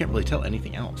 you guys can't really tell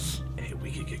anything else. Hey, we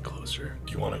could get closer.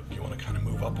 Do you want to kind of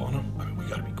move up on them? I mean, we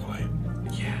got to be quiet.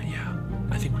 Yeah.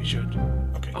 I think we should.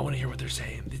 Okay. I want to hear what they're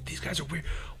saying. These guys are weird.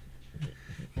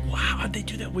 Wow, how'd they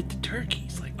do that with the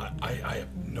turkeys? Like, I have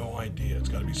no idea. It's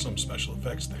got to be some special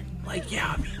effects thing. like,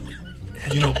 yeah, I mean,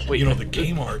 You know, the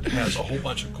Kmart has a whole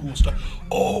bunch of cool stuff.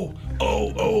 Oh.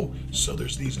 So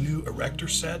there's these new erector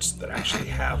sets that actually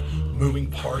have moving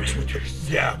parts with the with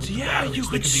the batteries. you They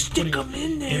could be stick putting 'em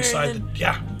in there inside and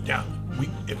yeah.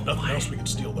 If nothing else, we could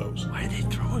steal those. why are they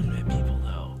throwing them at people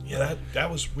though? Yeah, that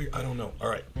was weird. I don't know. All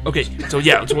right. Okay, so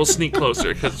we'll sneak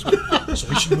closer because So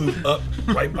we should move up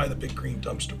right by the big green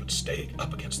dumpster, but stay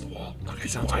up against the wall. Okay,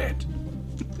 sounds quiet.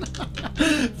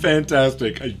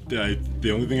 Fantastic.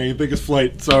 The only thing I can think is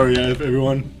flight. Sorry,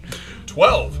 everyone.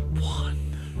 12.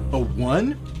 A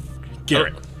 1?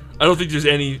 Garrett. I don't think there's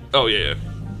any. Oh yeah.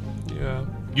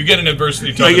 You get an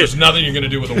adversity token. There's nothing you're gonna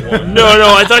do with a 1. No,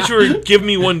 I thought you were giving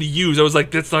me one to use. I was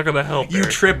like, that's not gonna help. You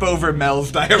Eric. trip over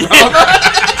Mel's diorama.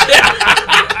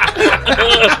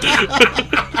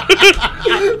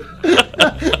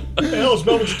 What the hell is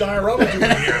Melvin's diorama doing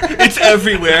here? It's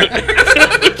everywhere. It's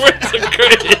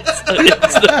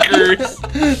the curse.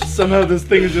 Somehow this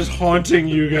thing is just haunting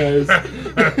you guys.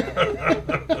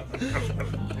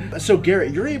 So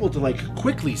Garrett, you're able to like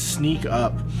quickly sneak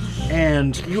up,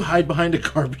 and you hide behind a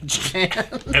garbage can.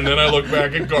 And then I look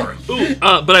back at Garth.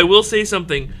 But I will say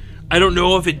something. I don't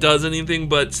know if it does anything,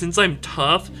 but since I'm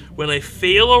tough, when I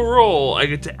fail a roll, I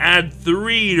get to add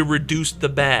 3 to reduce the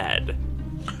bad.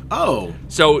 Oh.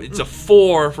 So it's a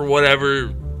 4 for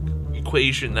whatever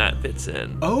equation that fits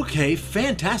in. Okay,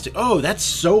 fantastic. Oh, that's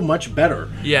so much better.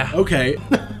 Yeah. Okay.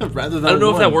 Rather than I don't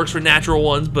know if that 1. works for natural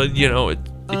ones, but you know, it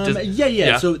just,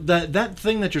 yeah. So that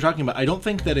thing that you're talking about, I don't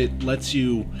think that it lets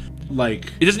you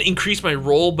like. it doesn't increase my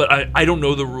roll, but I don't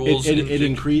know the rules.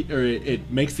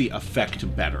 It makes the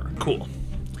effect better. Cool.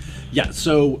 Yeah.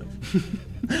 So.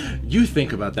 You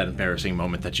think about that embarrassing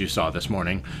moment that you saw this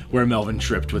morning where Melvin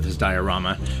tripped with his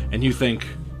diorama, and you think,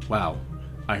 wow,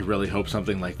 I really hope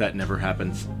something like that never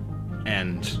happens.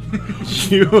 And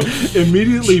you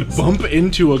immediately bump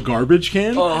into a garbage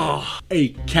can. A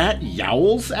cat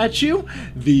yowls at you,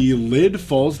 the lid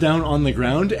falls down on the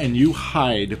ground, and you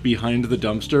hide behind the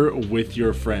dumpster with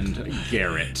your friend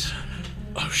Garrett.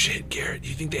 Oh shit, Garrett,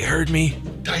 you think they heard me?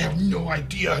 I have no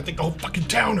idea. I think the whole fucking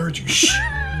town heard you. Shh.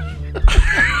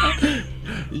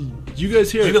 You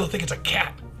guys hear? Maybe they'll think it's a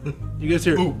cat. You guys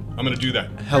hear? Ooh, I'm gonna do that.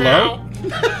 Hello?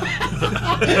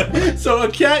 So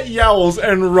a cat yowls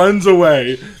and runs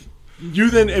away. You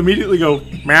then immediately go,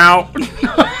 meow.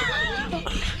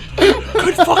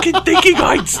 Good fucking thinking,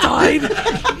 Einstein!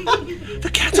 The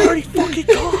cat's already fucking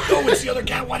gone! Oh, it's the other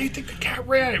cat. Why do you think the cat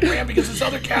ran? It ran because this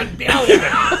other cat meowed at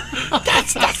it.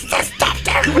 That's stop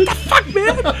there. What the fuck,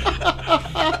 man?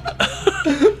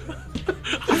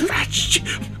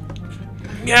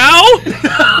 Meow?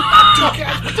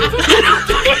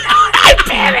 I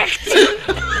panicked.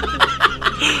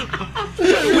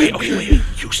 Wait,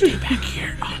 you stay back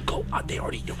here. Go. They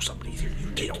already know somebody's here.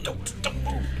 They don't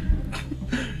move.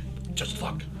 Just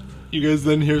look. You guys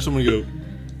then hear someone go,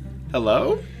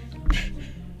 hello?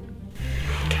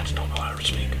 Cats don't know how to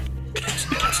speak. Cats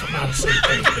don't know how to say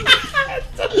anything.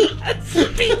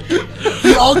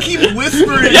 We all keep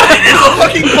whispering. It's a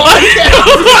fucking podcast.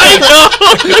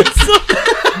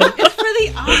 It's for the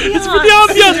audience. It's for the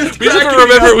ambiance. We just gotta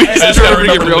remember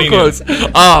to get real close.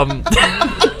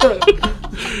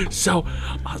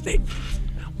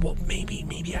 Well, maybe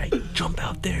I jump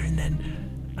out there and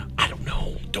then I don't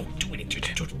know. Don't do anything.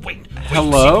 Just wait.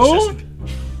 Hello?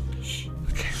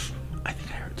 Okay. I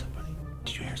think I heard somebody.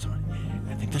 Did you hear somebody?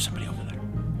 I think there's somebody over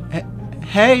there.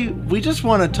 Hey, we just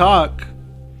want to talk.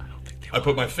 I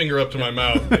put my finger up to my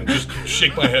mouth and just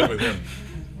shake my head with him.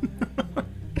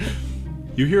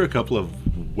 You hear a couple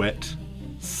of wet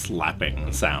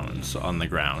slapping sounds on the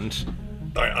ground.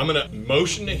 All right, I'm gonna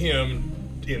motion to him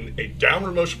in a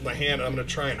downward motion with my hand. I'm gonna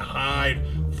try and hide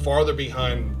farther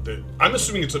behind the. I'm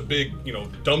assuming it's a big,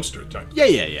 dumpster type. Yeah.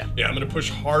 Yeah, I'm gonna push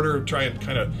harder, try and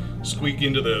kind of squeak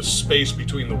into the space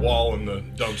between the wall and the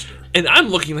dumpster. And I'm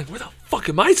looking like, where the fuck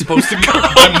am I supposed to go?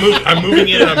 I'm moving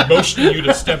in and I'm motioning you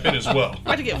to step in as well. I'm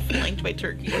about to get flanked by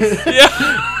turkeys.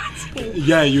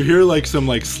 Yeah, you hear like some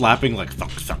like slapping, like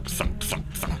thunk, thunk, thunk, thunk,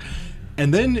 thunk.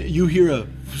 And then you hear a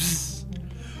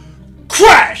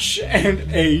crash, and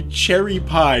a cherry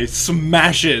pie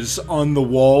smashes on the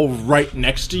wall right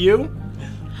next to you.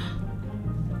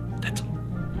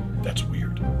 That's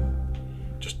weird.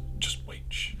 Just wait.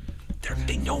 Shh.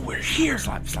 They know we're here.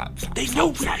 Slap, slap, slap. They know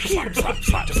we're here. Slap,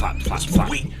 slap, slap, slap, slap.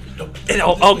 Wait, no. And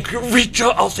I'll reach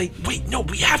up. I'll say, wait, no,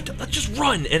 we have to. Let's just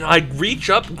run. And I reach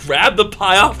up, grab the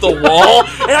pie off the wall,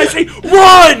 and I say,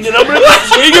 run! And I'm gonna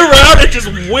swing around and just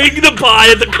wing the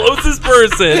pie at the closest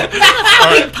person.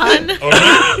 Big pun.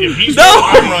 If he's No!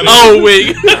 I'm running. Oh,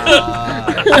 wing.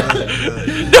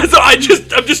 So I'm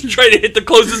just trying to hit the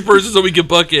closest person so we can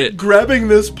bucket. Grabbing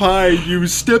this pie, you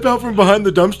step out from behind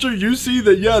the dumpster. You see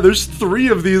that, yeah, there's 3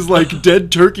 of these like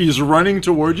dead turkeys running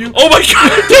toward you. Oh my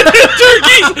god,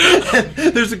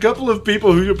 turkeys! There's a couple of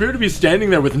people who appear to be standing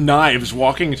there with knives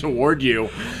walking toward you.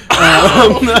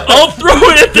 I'll throw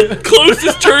it at the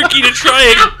closest turkey to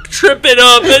try and trip it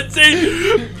up and say,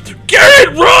 Garrett,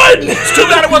 run! It's too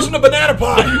bad it wasn't a banana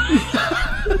pie.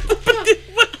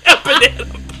 What happened?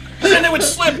 Then it would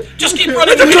slip. Just keep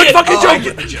running. It's a good fucking I joke.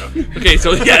 get the joke. Okay,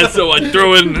 so I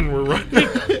throw it and we're running.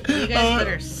 You guys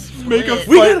better split. Make a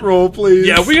fight roll, please.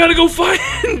 Yeah, we gotta go find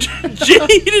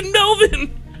Jade and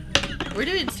Melvin. We're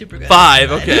doing super good.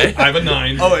 5, okay. I have a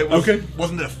 9. Oh, it was, Okay.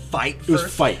 wasn't it a fight It was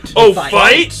first? fight. Oh, Fight.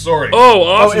 fight? Sorry. Oh, Oh,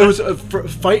 awesome. it was a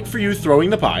fight for you throwing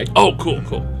the pie. Oh, cool.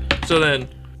 So then...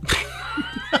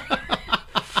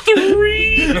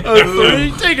 3.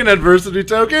 A 3, take an adversity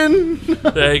token.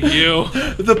 Thank you.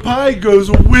 The pie goes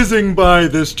whizzing by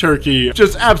this turkey,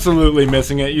 just absolutely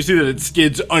missing it. You see that it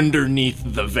skids underneath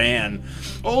the van.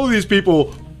 All of these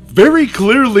people very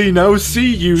clearly now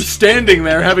see you standing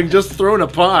there having just thrown a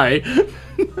pie.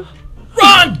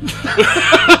 Run!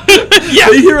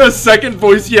 They hear a second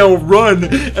voice yell, run,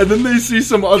 and then they see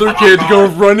some other kid go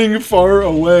running far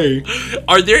away.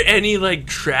 Are there any, like,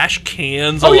 trash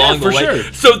cans Oh, yeah, along the for way?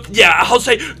 sure. So, yeah, I'll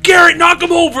say, Garrett, knock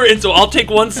him over! And so I'll take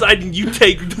one side and you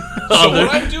take the So other.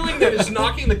 what I'm doing then is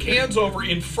knocking the cans over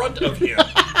in front of him.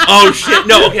 Oh, shit.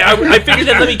 No, okay, I figured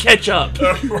that let me catch up.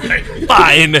 Right.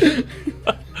 Fine.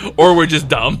 Or we're just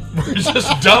dumb. It's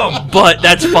just dumb. But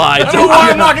that's fine. I don't know why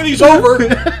I'm knocking these over.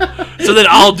 So then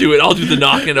I'll do it. I'll do the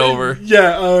knocking over.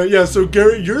 Yeah, so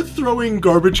Garrett, you're throwing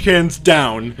garbage cans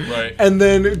down. Right. And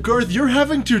then, Garth, you're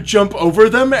having to jump over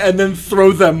them and then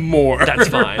throw them more. That's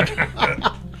fine.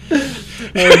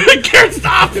 Garrett,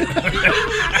 stop!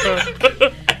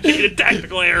 I need a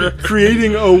tactical error.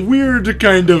 Creating a weird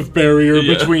kind of barrier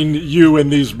Yeah. between you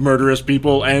and these murderous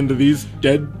people and these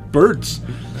dead birds.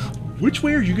 Which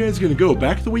way are you guys going to go?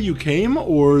 Back the way you came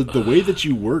or the way that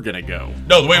you were going to go?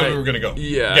 No, the way we were going to go.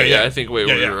 Yeah, I think we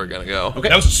Yeah. were gonna go.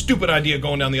 That was a stupid idea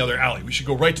going down the other alley. We should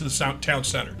go right to the town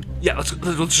center. Yeah, let's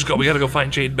just go. We gotta go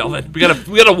find Jade and Melvin. We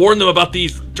gotta warn them about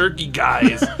these turkey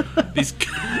guys. These.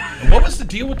 What was the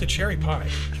deal with the cherry pie?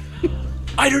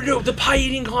 I don't know. The pie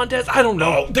eating contest. I don't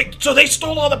know. Oh, so they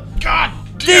stole all the. God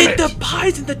damn it! The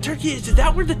pies and the turkey. Is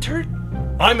that where the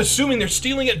I'm assuming they're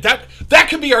stealing it. That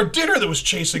could be our dinner that was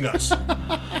chasing us.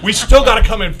 We still got to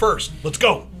come in first. Let's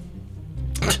go.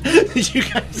 You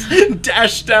guys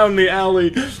dash down the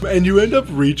alley and you end up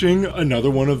reaching another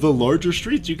one of the larger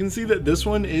streets. You can see that this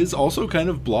one is also kind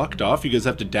of blocked off. You guys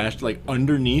have to dash like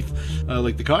underneath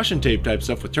like the caution tape type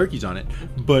stuff with turkeys on it.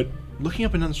 But looking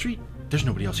up and down the street, there's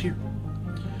nobody else here.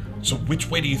 So which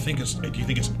way do you think is? Do you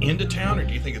think it's into town, or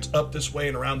do you think it's up this way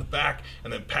and around the back,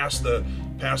 and then past the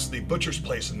butcher's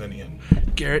place and then in?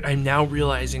 Garrett, I'm now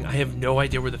realizing I have no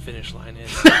idea where the finish line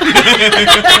is.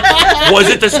 Was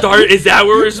it the start? Is that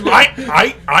where we're supposed?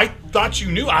 I thought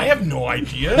you knew. I have no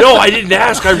idea. No, I didn't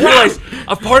ask. I realized.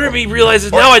 A part of me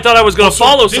realizes now. I thought I was going to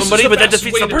follow somebody, but that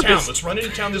defeats the purpose. Let's run into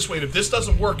town this way. And if this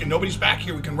doesn't work and nobody's back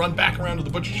here, we can run back around to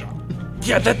the butcher shop.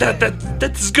 Yeah,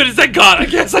 that's as good as I got, I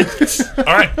guess. All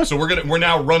right, so we're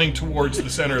now running towards the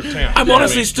center of town. I'm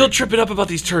honestly still tripping up about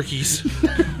these turkeys.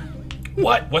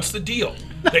 What? What's the deal?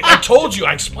 I told you.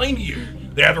 I explained to you.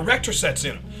 They have erector sets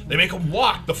in them. They make them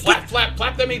walk. The flap.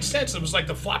 That made sense. It was like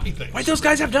the floppy thing. Why those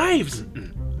guys have knives?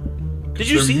 Did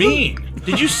you see mean. them?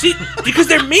 Did you see? Because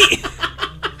they're mean.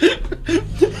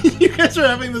 You guys are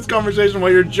having this conversation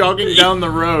while you're jogging down the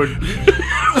road.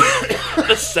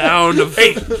 The sound of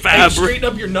Hey, fabric. straighten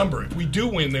up your number. If we do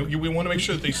win, we want to make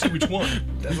sure that they see which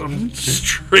one.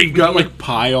 Straight. You got like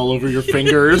pie all over your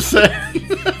fingers.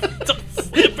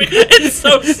 It's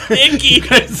so sticky.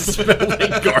 Smell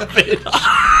like garbage.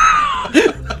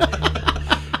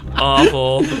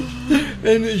 Awful.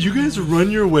 And you guys run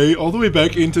your way all the way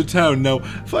back into town. Now,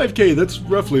 5K, that's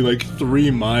roughly like 3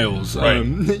 miles. Right.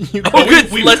 You Oh, guys-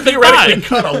 good. We Less than theoretically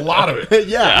 5. cut a lot of it.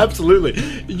 yeah, absolutely.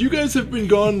 You guys have been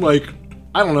gone like,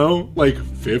 I don't know, like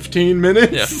 15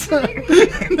 minutes. Yeah.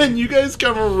 And then you guys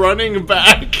come running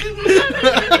back.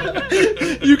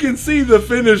 You can see the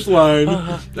finish line.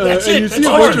 And you see a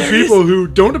bunch of people who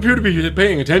don't appear to be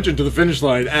paying attention to the finish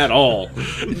line at all.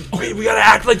 Okay, we gotta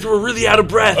act like we're really out of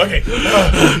breath. Okay. Maybe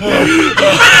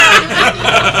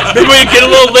we can get a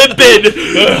little limp in.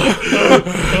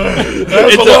 That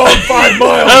was a long 5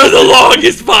 miles. That was the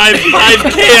longest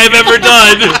 5K I've ever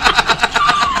done.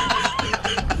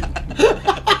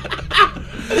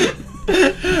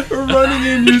 Running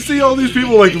in, you see all these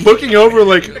people like looking over,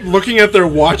 like looking at their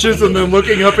watches and then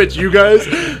looking up at you guys,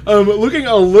 looking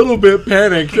a little bit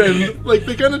panicked, and like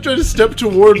they kind of try to step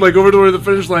toward, like over toward the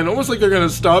finish line, almost like they're gonna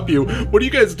stop you. What do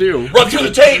you guys do? Run through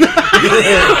the tape.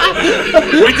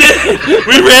 We did it.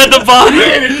 We ran the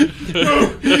vine.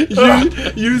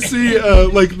 You see,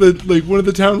 like one of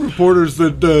the town reporters,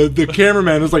 the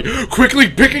cameraman is like quickly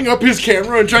picking up his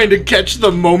camera and trying to catch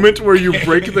the moment where you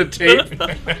break the tape.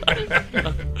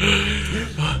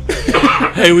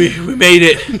 Hey, we made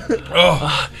it.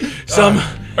 Oh. Some, All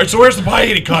right, so where's the pie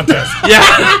eating contest?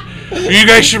 yeah. You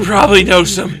guys should probably know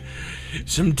some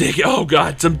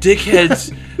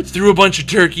dickheads threw a bunch of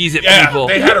turkeys at Yeah, people.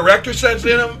 they had erector sets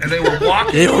in them, and they were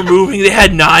walking. They were moving. They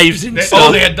had knives and stuff.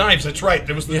 Oh, they had knives. That's right.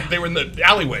 They were in the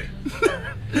alleyway.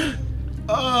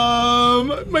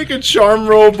 Make a charm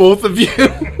roll, both of you.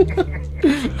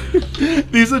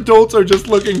 These adults are just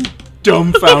looking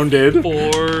dumbfounded.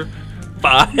 4, 5.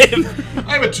 I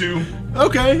have a 2.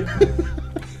 Okay.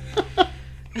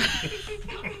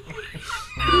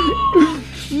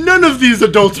 None of these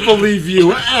adults believe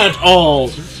you at all.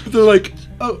 They're like,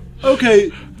 oh, okay,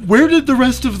 where did the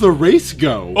rest of the race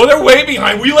go? Oh, they're way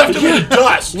behind. We left them in the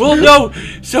dust. Well, no.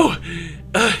 So,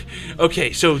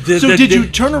 okay. So Did you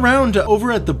turn around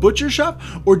over at the butcher shop,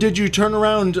 or did you turn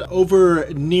around over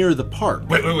near the park?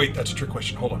 Wait. That's a trick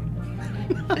question. Hold on.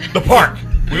 The park.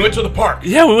 We went to the park.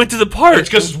 Yeah, we went to the park. It's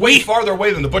because it's way farther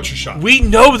away than the butcher shop. We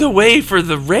know the way for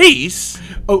the race.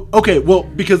 Oh, okay, well,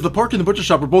 because the park and the butcher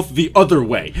shop are both the other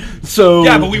way. So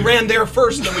Yeah, but we ran there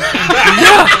first, and then we came back.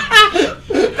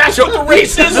 Yeah. That's what the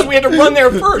race is we had to run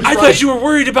there first. I thought you were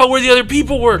worried about where the other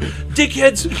people were.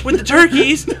 Dickheads with the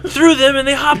turkeys threw them and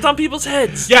they hopped on people's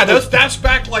heads. Yeah, that's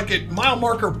back like at mile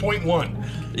marker 0.1.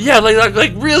 Yeah,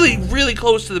 like really, really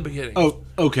close to the beginning. Oh,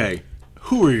 okay.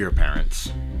 Who are your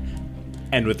parents?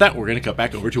 And with that, we're going to cut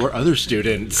back over to our other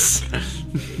students.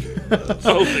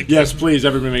 Yes, please,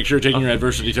 everybody make sure you're taking your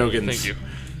adversity tokens. Thank you.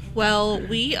 Well,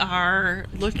 we are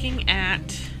looking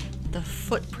at the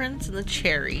footprints in the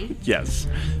cherry, Yes.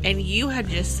 and you had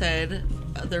just said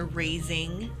they're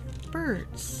raising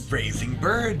birds. Raising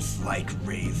birds, like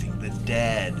raising the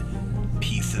dead.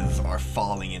 Pieces are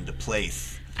falling into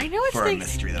place. I know it's For a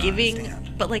mystery that I don't Thanksgiving,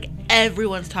 understand. but like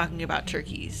everyone's talking about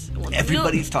turkeys. Well,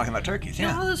 Everybody's talking about turkeys, You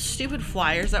know all yeah. those stupid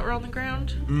flyers that were on the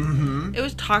ground? Mm-hmm. It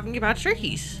was talking about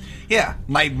turkeys. Yeah,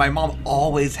 my mom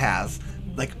always has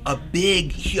like a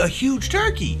huge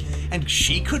turkey, and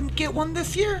she couldn't get one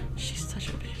this year. She's such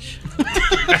a bitch.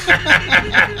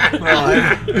 Well,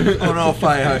 I don't know if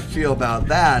I feel about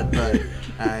that, but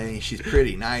she's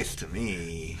pretty nice to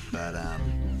me. But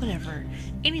Whatever.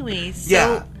 Anyways, so,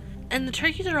 Yeah. and the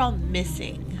turkeys are all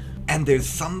missing. and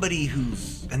there's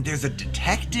there's a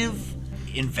detective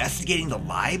investigating the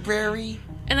library.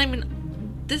 And I mean,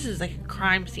 this is like a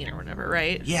crime scene or whatever,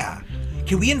 right? Yeah,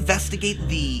 can we investigate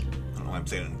the? I don't know why I'm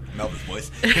saying it in Melvin's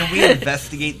voice. Can we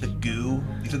investigate the goo?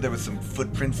 You said there was some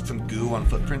footprints, some goo on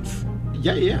footprints.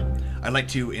 Yeah. I'd like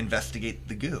to investigate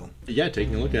the goo. Yeah,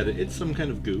 taking a look at it. It's some kind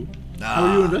of goo. How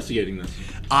are you investigating this?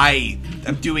 I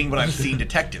am doing what I've seen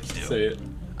detectives do. Say it.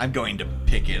 I'm going to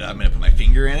pick it. I'm going to put my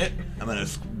finger in it. I'm going to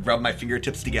rub my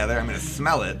fingertips together. I'm going to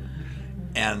smell it.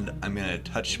 and I'm gonna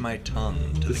touch my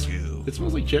tongue to the goo. It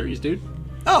smells like cherries, dude.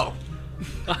 Oh.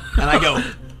 And I go,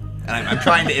 and I'm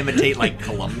trying to imitate like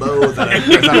Columbo.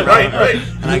 Right.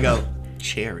 And I go,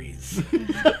 cherries.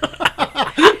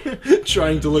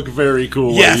 Trying to look very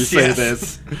cool Yes, when you say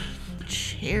yes. this.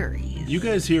 Cherries. You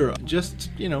guys hear just,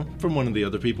 from one of the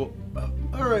other people.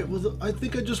 All right, well, I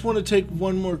think I just want to take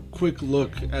one more quick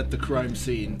look at the crime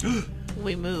scene.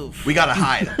 We move. We gotta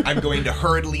hide. I'm going to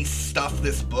hurriedly stuff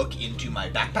this book into my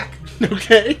backpack.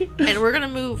 Okay. And we're gonna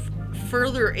move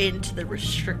further into the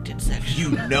restricted section.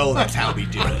 You know that's how we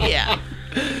do it. Yeah.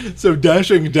 So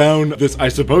dashing down this, I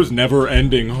suppose,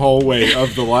 never-ending hallway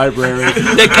of the library.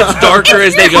 It gets darker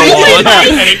as they go on.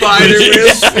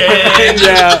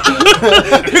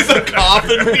 There's a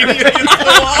coffin leaning against the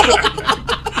wall.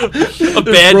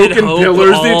 Abandoned Broken hope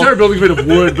pillars. all. The entire building's made of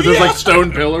wood, but there's like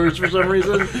stone pillars for some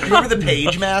reason. Remember the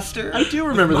Page Master? I do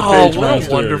remember the Oh, Page what Master.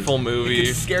 a wonderful movie.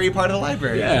 It's a scary part of the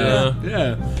library.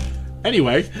 Yeah.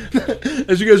 Anyway,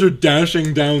 as you guys are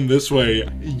dashing down this way,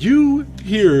 you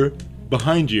hear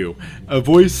behind you a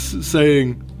voice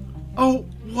saying, "Oh,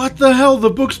 what the hell? The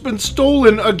book's been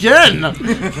stolen again!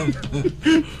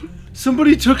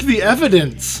 Somebody took the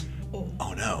evidence."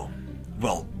 Oh no.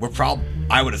 Well,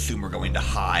 I would assume we're going to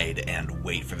hide and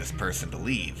wait for this person to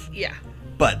leave. Yeah.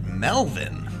 But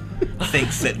Melvin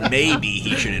thinks that maybe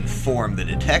he should inform the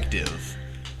detective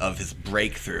of his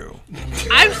breakthrough.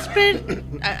 I've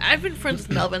been friends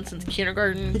with Melvin since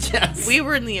kindergarten. Yes. We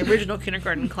were in the original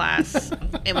kindergarten class,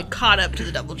 and we caught up to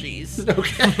the double G's.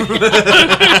 Okay.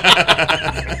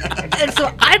 And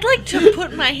so I'd like to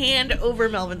put my hand over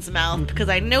Melvin's mouth because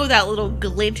I know that little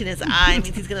glint in his eye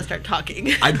means he's gonna start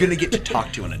talking. I'm gonna get to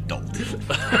talk to an adult.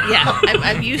 Yeah,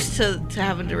 I'm used to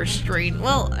having to restrain.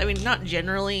 Well, I mean, not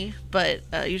generally, but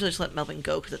usually just let Melvin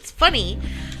go because it's funny.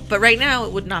 But right now,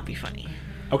 it would not be funny.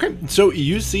 Okay, so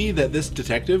you see that this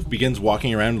detective begins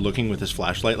walking around looking with his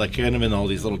flashlight, like kind of in all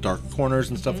these little dark corners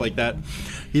and stuff like that.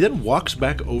 He then walks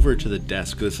back over to the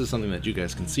desk. This is something that you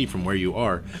guys can see from where you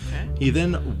are. Okay. He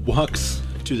then walks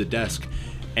to the desk,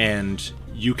 and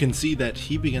you can see that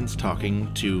he begins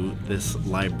talking to this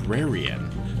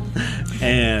librarian.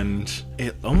 And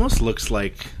it almost looks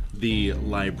like the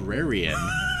librarian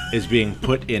is being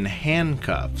put in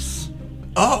handcuffs.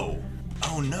 Oh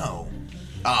no.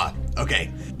 Okay.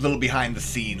 A little behind the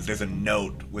scenes, there's a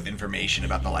note with information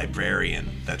about the librarian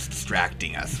that's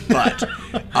distracting us. But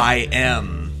I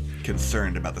am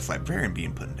concerned about this librarian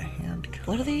being put into handcuffs.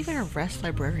 What do they even arrest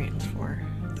librarians for?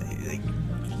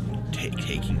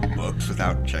 Taking books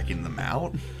without checking them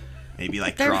out? Maybe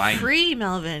like They're drawing. free,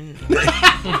 Melvin.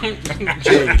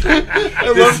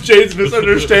 I love Jade's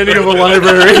misunderstanding of a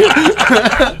library.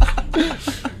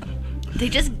 They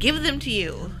just give them to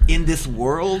you. In this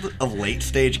world of late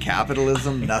stage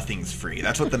capitalism, nothing's free.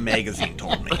 That's what the magazine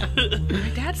told me. My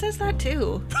dad says that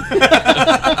too.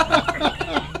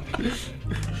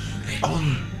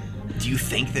 Do you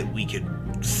think that we could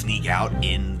sneak out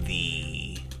in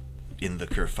the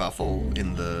kerfuffle,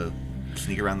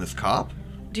 sneak around this cop?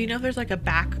 Do you know if there's like a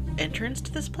back entrance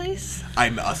to this place?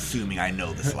 I'm assuming I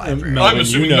know this library. I'm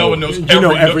assuming no one knows you every know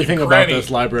nook everything and about cranny.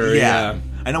 this library. Yeah.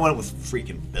 I know when it was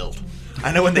freaking built.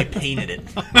 I know when they painted it.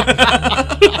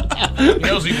 He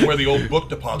knows even where the old book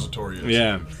depository is.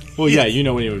 Yeah. Well, yeah, you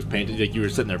know when it was painted, like you were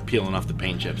sitting there peeling off the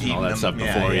paint chips and all that Eating stuff them,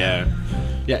 yeah, before. yeah.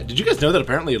 Yeah. Did you guys know that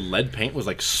apparently lead paint was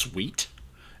like sweet?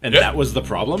 And Yeah. that was the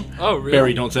problem? Oh, really?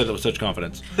 Barry, don't say that with such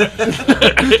confidence.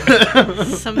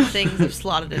 Some things have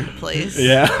slotted into place.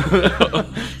 Yeah.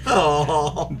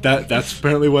 Oh. That's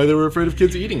apparently why they were afraid of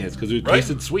kids eating it, because it Right.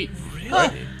 tasted sweet.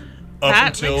 Up That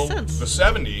until makes sense. the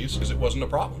 70s, because it wasn't a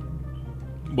problem.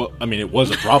 Well, I mean, it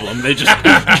was a problem. They just...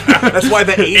 That's why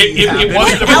the 80s It happened.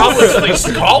 wasn't a problem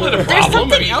until they called it a There's problem. I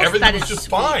something mean, else everything that was is just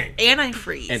sweet. fine.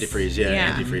 Antifreeze. Antifreeze,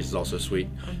 yeah. Antifreeze is also sweet.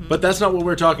 But that's not what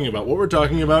we're talking about. What we're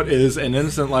talking about is an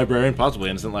innocent librarian, possibly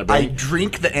innocent I librarian.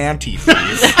 drink the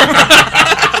antifreeze.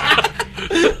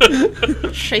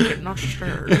 Shake it, not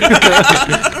stir.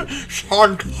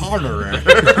 Sean Connery.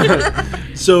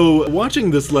 So,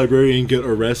 watching this librarian get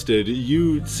arrested,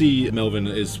 you see Melvin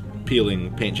is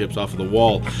peeling paint chips off of the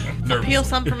wall. Peel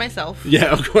some for myself.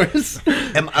 Yeah, of course.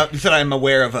 You said I'm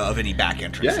aware of any back Yeah,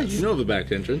 entrances. you know the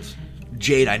back entrance.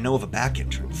 Jade, I know of a back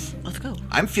entrance. Let's go.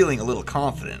 I'm feeling a little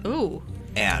confident. Ooh.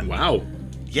 And Wow.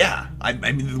 yeah, I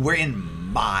mean, we're in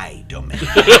my domain. The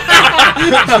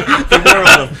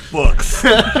world of books.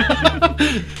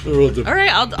 The world's of All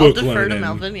right, I'll book defer to learning.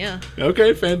 Melvin, yeah.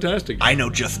 Okay, fantastic. I know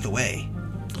just the way.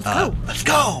 Let's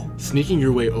go. Sneaking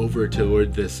your way over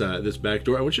toward this this back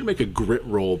door, I want you to make a grit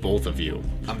roll, both of you.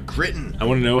 I'm gritting. I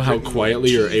want to know how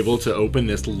quietly you're able to open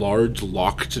this large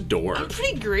locked door. I'm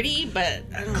pretty gritty, but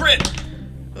I don't Grit.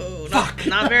 Oh,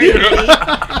 not very gritty.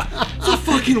 It's a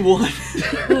fucking one.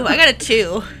 Ooh, I got a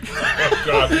 2. Oh,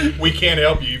 God. We can't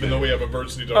help you, even though we have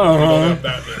adversity. We don't have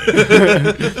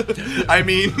that many. I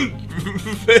mean,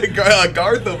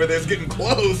 Garth over there's getting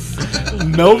close.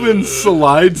 Melvin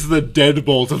slides the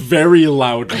deadbolt very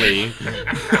loudly.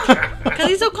 Because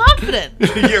he's so confident.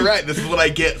 You're right. This is what I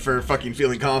get for fucking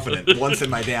feeling confident once in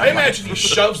my damn I life. imagine he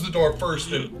shoves the door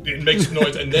first and it makes a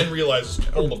noise and then realizes,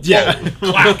 hold on, Yeah.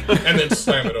 clack, and then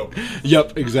slam it open.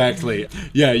 Yep, exactly.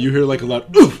 Yeah, you hear like a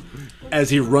loud oof as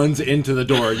he runs into the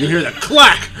door. You hear the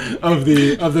clack of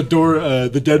the door,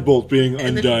 the deadbolt being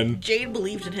And undone. then Jade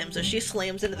believed in him, so she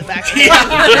slams into the back.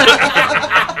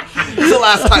 It's the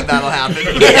last time that'll happen.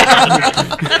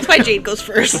 That's why Jade goes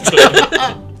first.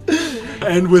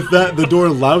 And with that, the door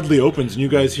loudly opens, and you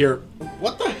guys hear,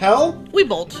 "What the hell?" We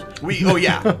bolt. Oh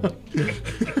yeah.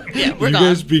 Yeah, we're You gone.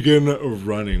 guys begin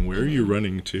running. Where are you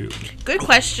running to? Good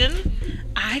question.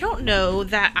 I don't know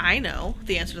that I know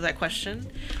the answer to that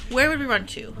question. Where would we run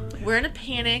to? We're in a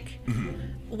panic.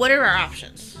 What are our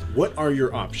options? What are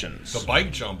your options? The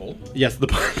bike jumble. Yes, the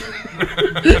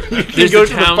There's go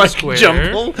the to town bike square.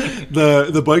 jumble.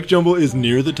 The bike jumble is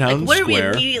near the town What are we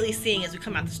square. immediately seeing as we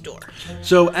come out this door?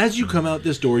 So as you come out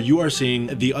this door, you are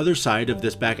seeing the other side of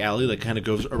this back alley that kind of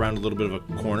goes around a little bit of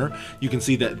a corner. You can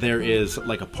see that there is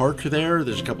like a park there.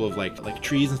 There's a couple of like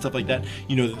trees and stuff like that.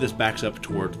 You know that this backs up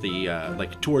toward the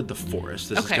toward the forest.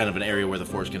 This is Okay. kind of an area where the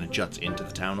forest kind of juts into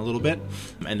the town a little bit,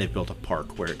 and they've built a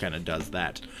park where it kind of does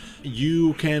that.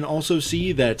 You can also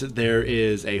see that there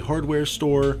is a hardware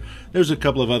store. There's a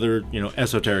couple of other,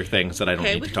 esoteric things that I don't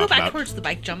Okay, need we to can go talk back about. towards the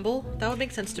bike jumble. That would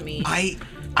make sense to me. I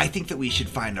think that we should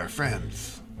find our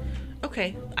friends.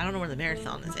 Okay, I don't know where the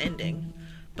marathon is ending,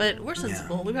 but we're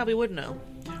sensible. We probably would know.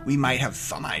 We might have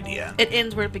some idea. It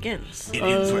ends where it begins. It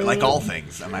ends like all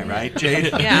things. Am I right,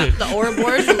 Jade? Yeah, the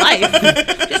Ouroboros of life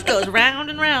just goes round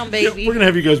and round, baby. We're gonna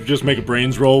have you guys just make a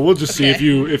brains roll. We'll just see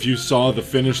Okay. if you saw the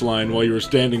finish line while you were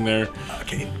standing there.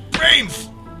 Okay. Brains.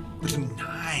 There's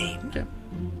 9.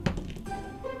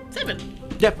 7.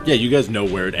 Yeah, you guys know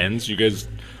where it ends. You guys,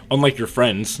 unlike your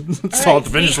friends, saw the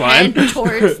finish line. Head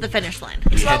towards the finish line.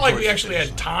 It's not like we actually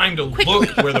had time to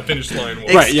look where the finish line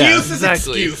was. Right, yeah. Excuses,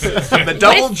 exactly. excuses. The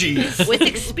double G's. With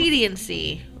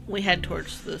expediency, we head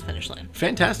towards the finish line.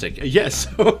 Fantastic. Yes.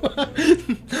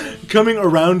 Coming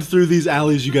around through these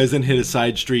alleys, you guys then hit a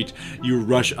side street. You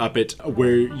rush up it,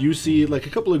 where you see like a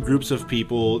couple of groups of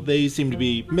people. They seem to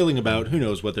be milling about. Who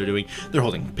knows what they're doing? They're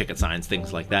holding picket signs,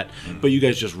 things like that. But you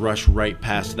guys just rush right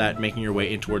past that, making your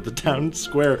way in toward the town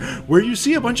square, where you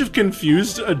see a bunch of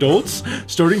confused adults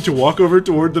starting to walk over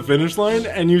toward the finish line,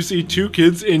 and you see 2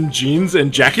 kids in jeans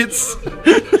and jackets.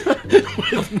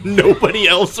 With nobody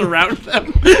else around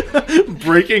them,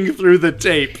 breaking through the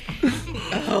tape.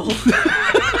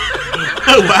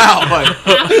 Wow.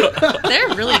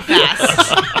 They're really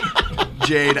fast.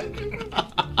 Jade,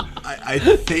 I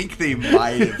think they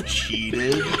might have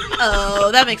cheated. Oh,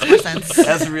 that makes more sense.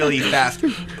 That's really fast.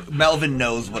 Melvin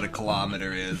knows what a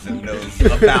kilometer is and knows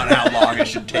about how long it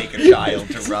should take a child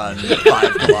to run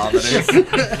 5 kilometers.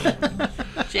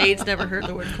 Jade's never heard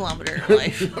the word kilometer in her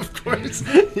life. Of course.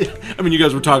 I mean, you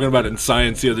guys were talking about it in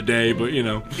science the other day, but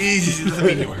Easy doesn't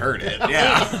mean you heard it.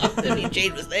 Yeah. I mean,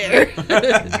 Jade was there.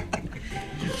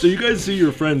 So you guys see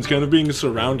your friends kind of being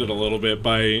surrounded a little bit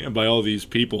by all these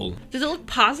people. Does it look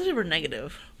positive or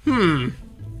negative?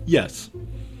 Yes.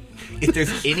 If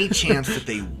there's any chance that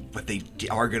they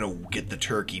are gonna get the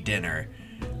turkey dinner,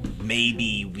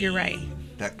 maybe You're right.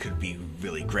 That could be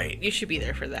really great. You should be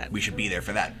there for that. We should be there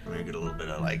for that. We're gonna get a little bit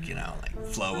of like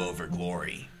flow over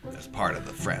glory as part of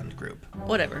the friend group.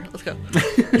 Whatever. Let's go.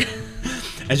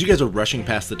 As you guys are rushing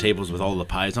past the tables with all the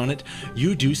pies on it,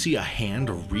 you do see a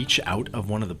hand reach out of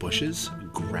one of the bushes,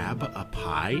 grab a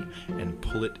pie, and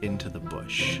pull it into the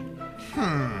bush.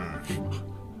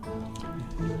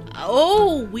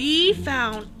 Oh, we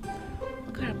found...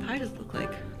 What kind of pie does it look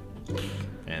like?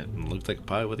 And it looks like a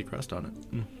pie with a crust on it.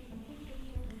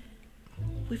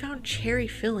 We found cherry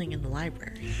filling in the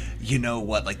library. You know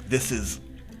what? This is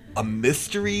a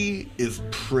mystery is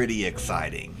pretty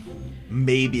exciting.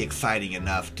 Maybe exciting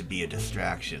enough to be a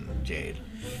distraction, Jade.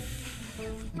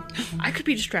 I could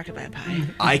be distracted by a pie.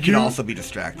 I can also be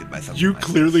distracted by something. You myself.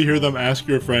 clearly hear them ask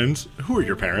your friends, "Who are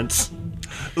your parents?"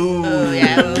 Ooh. Oh,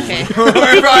 yeah, okay.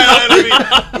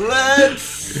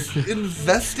 Let's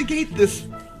investigate this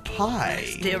pie.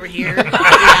 Stay over here. Yeah.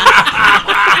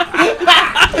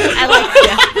 I like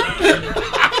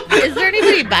that. Is there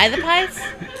anybody by the pies?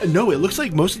 No, it looks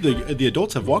like most of the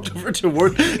adults have walked over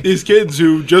toward these kids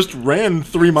who just ran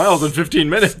 3 miles in 15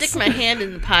 minutes. Stick my hand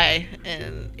in the pie,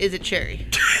 and is it cherry?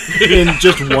 In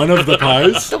just one of the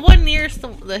pies? The one nearest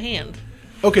the hand.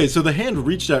 Okay, so the hand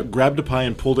reached out, grabbed a pie,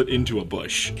 and pulled it into a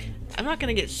bush. I'm not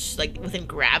gonna get within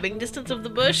grabbing distance of the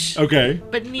bush, Okay.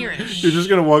 but nearish. You're just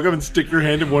gonna walk up and stick your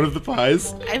hand in one of the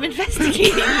pies? I'm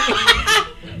investigating.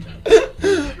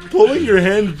 Pulling your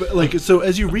hand, so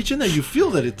as you reach in there, you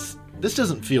feel that this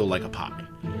doesn't feel like a pie.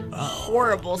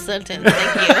 Horrible sentence.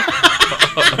 Thank you.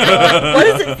 What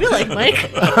does it feel like, Mike?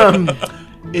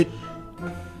 It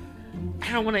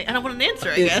I don't want an answer.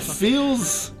 I it guess.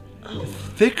 feels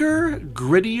thicker,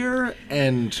 grittier,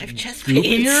 and I have chest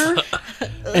goopier, pains.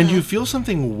 and you feel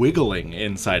something wiggling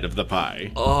inside of the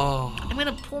pie. Oh. I'm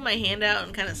gonna pull my hand out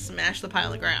and kind of smash the pie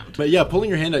on the ground. But yeah, pulling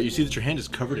your hand out, you see that your hand is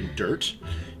covered in dirt.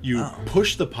 You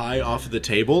push the pie off of the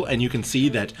table, and you can see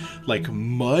that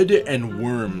mud and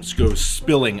worms go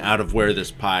spilling out of where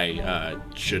this pie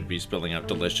should be spilling out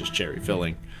delicious cherry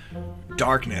filling.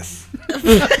 Darkness. Who's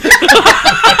the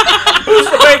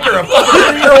baker? A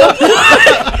 4-year-old?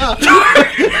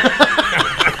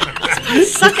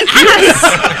 Suck ass!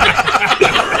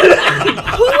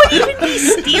 Who would even be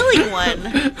stealing one?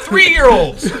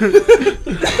 3-year-olds.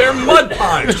 They're mud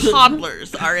pies.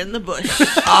 Toddlers are in the bush.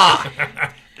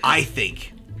 I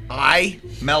think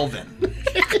Melvin,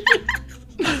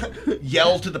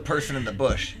 yell to the person in the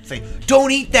bush. Say,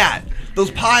 "Don't eat that! Those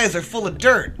pies are full of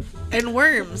dirt And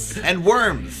worms. and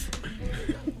worms."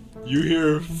 You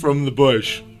hear from the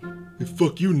bush, "Hey,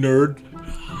 fuck you, nerd."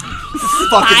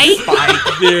 Fucking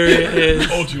Spike. There it is.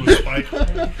 Told you it was Spike.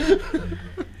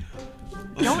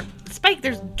 Don't Spike.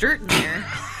 There's dirt in there.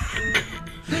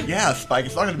 Yeah, Spike,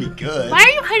 it's not gonna be good. Why are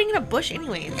you hiding in a bush,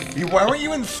 anyways? Why weren't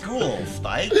you in school,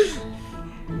 Spike?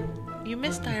 You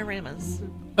missed dioramas.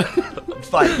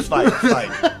 Spike.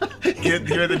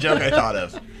 Hear the joke I thought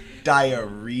of.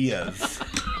 Diarrheas.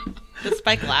 Did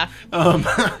Spike laugh?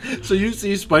 So you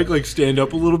see Spike stand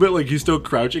up a little bit, he's still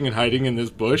crouching and hiding in this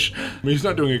bush. I mean, he's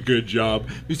not doing a good job.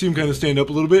 You see him kind of stand up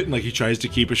a little bit, and he tries to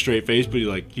keep a straight face, but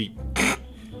he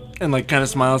and kind of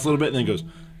smiles a little bit, and then goes,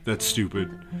 "That's stupid."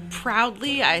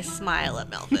 Proudly, I smile at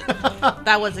Melvin.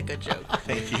 That was a good joke.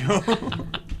 Thank you.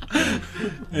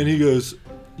 And he goes,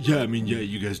 yeah,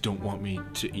 you guys don't want me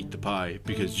to eat the pie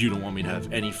because you don't want me to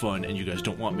have any fun, and you guys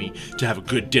don't want me to have a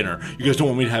good dinner. You guys don't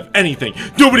want me to have anything.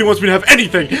 Nobody wants me to have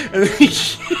anything. And then he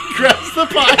grabs the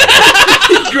pie.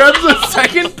 He grabs the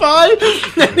second pie, and he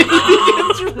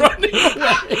begins running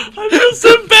away. I feel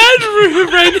so bad for him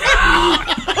right now.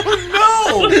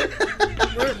 No!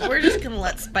 We're just gonna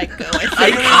let Spike go. I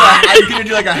I'm think. gonna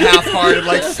do a half-hearted,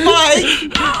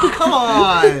 Spike! Come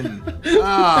on!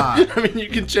 You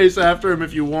can chase after him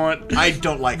if you want. I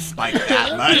don't like Spike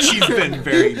that much. He's been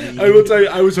very mean. I will tell you,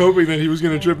 I was hoping that he was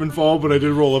going to trip and fall, but I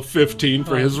did roll a 15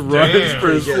 for his run, damn. for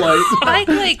his flight.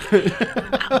 Spike,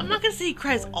 I'm not gonna say he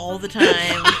cries all the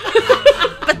time,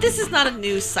 but this is not a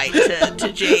new sight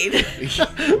to Jade.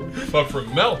 But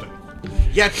from Melvin.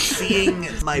 Yet seeing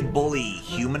my bully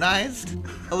humanized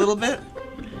a little bit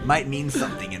might mean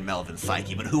something in Melvin's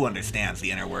psyche, but who understands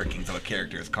the inner workings of a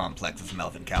character as complex as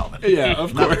Melvin Calvin? Yeah,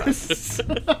 of None of course. us.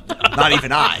 Not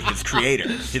even I, his creator,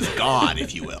 his god,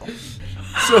 if you will.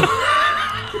 So,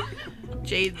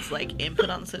 Jade's input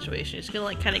on the situation. She's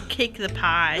gonna kind of cake the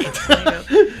pie. It's gonna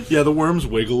go, yeah, the worms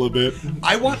wiggle a bit.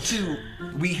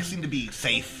 We seem to be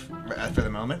safe for the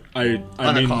moment. I mean,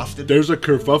 Unaccosted. there's a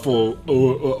kerfuffle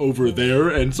over there,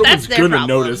 and someone's their gonna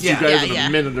problem. notice Yeah. you guys Yeah, in in a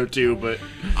minute or two, but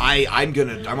I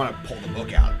want to pull the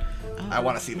book out. I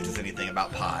want to see if there's anything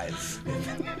about pies.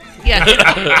 yeah,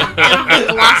 and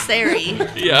the glossary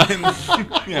Yeah.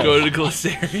 Go to the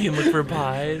glossary and look for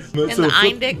pies. but and so the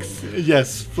flip- index.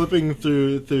 Yes, flipping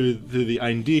through the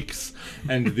index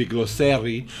and the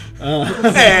glossary.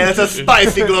 Hey, that's a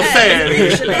spicy glossary.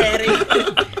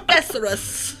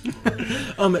 Thesaurus.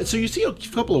 So you see a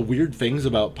couple of weird things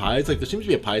about pies. There seems to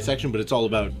be a pie section, but it's all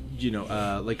about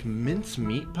mince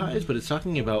meat pies. But it's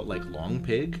talking about long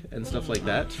pig and stuff like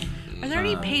that. Are there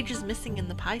any pages missing in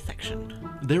the pie section?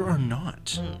 There are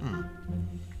not.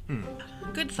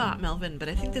 Good thought, Melvin, but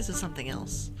I think this is something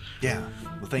else. Yeah,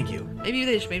 well, thank you. Maybe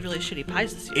they just made really shitty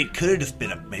pies this year. It could have just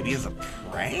been maybe as a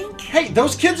prank? Hey,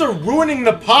 those kids are ruining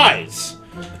the pies.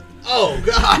 Oh,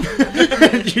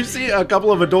 God. You see a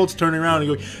couple of adults turning around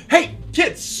and going, "Hey,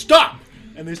 kids, stop!"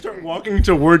 And they start walking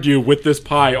toward you with this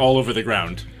pie all over the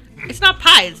ground. It's not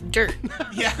pie, it's dirt.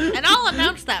 Yeah, And I'll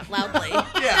announce that loudly.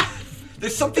 yeah.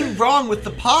 There's something wrong with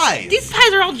the pies. These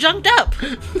pies are all junked up.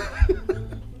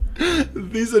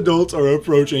 These adults are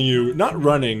approaching you, not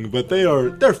running, but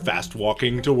they're fast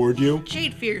walking toward you.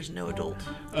 Jade fears no adult.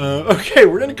 Okay,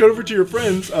 we're gonna go over to your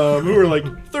friends who are like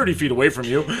 30 feet away from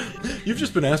you. You've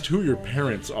just been asked who your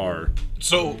parents are.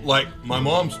 So, like, my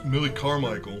mom's Millie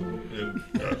Carmichael, and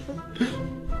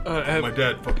my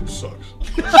dad fucking sucks.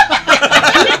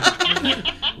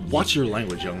 Watch your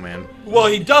language, young man. Well,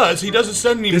 he does. He doesn't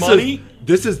send any money.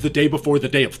 This is the day before the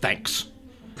day of thanks.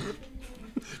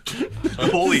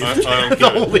 Holy. I don't The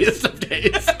get it. holiest of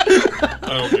days. I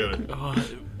don't get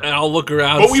it. And I'll look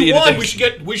around. But we see won.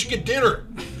 if We should get dinner.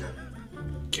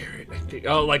 Garrett, I think.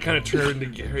 I'll like kind of turn to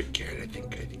Garrett. Garrett, I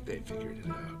think they figured it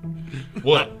out.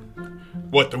 What?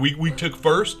 What? That we took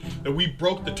first? That we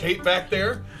broke the tape back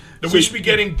there? That we should be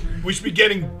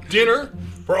getting dinner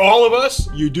for all of us?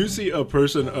 You do see a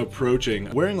person approaching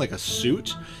wearing like a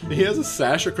suit. He has a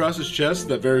sash across his chest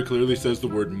that very clearly says the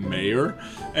word mayor,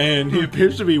 and he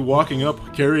appears to be walking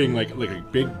up carrying like a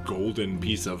big golden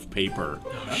piece of paper.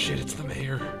 Oh shit! It's the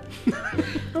mayor.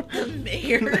 The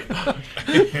mayor.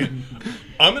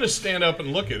 I'm gonna stand up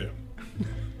and look at him.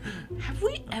 Have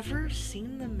we ever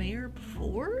seen the mayor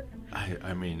before?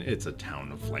 I mean, it's a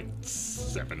town of like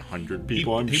 700 He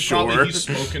people, I'm probably sure. he's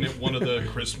smoking at one of the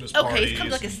Christmas Okay, parties. he's come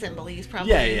like a symbol. He's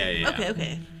probably. Yeah.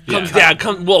 Okay.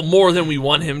 Comes well more than we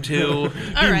want him to.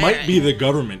 He might be the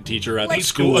government teacher at the Like-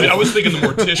 school. I was thinking the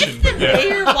mortician, but yeah.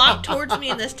 Mayor walked towards me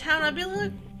in this town, I'd be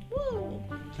like, whoa.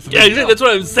 Yeah, exactly, that's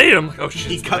what I'm saying. I'm like, oh shit!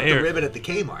 He it's cut the mayor. the ribbon at the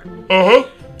Kmart. Uh-huh.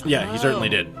 Yeah, he certainly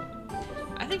did.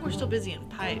 I think we're still busy in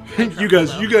pipe. You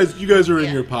guys are in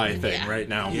Yeah. your pie thing Yeah. right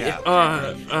now. Yeah.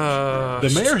 The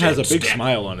mayor has a big stand-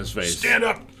 smile on his face. Stand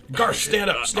up. Garth, stand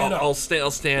up. Stand up. I'll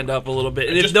stand up a little bit,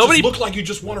 and if Just nobody look like you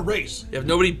just won a race. if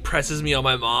nobody presses me on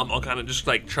my mom, I'll kind of just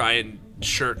like try and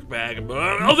shirk back and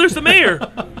oh, there's the mayor.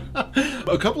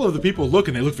 A couple of the people look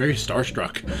and they look very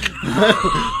starstruck.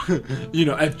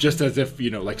 Just as if,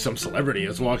 like some celebrity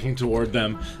is walking toward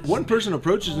them. One person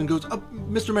approaches and goes,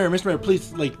 Mr. Mayor,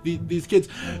 please, like, these kids.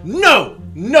 No,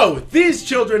 these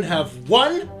children have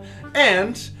won,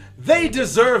 and they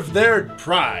deserve their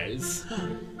prize.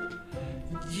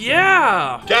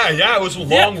 Yeah. Yeah, it was a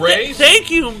long race.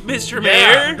 Thank you, Mr. Yeah,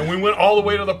 Mayor. and we went all the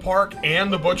way to the park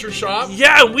and the butcher shop.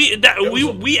 Yeah, we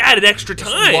added extra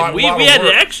time. lot We of added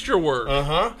work. extra work.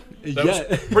 Uh-huh. That Yeah.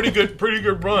 was pretty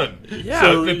good run. Yeah.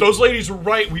 So- If those ladies were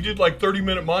right, we did like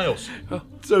 30-minute miles.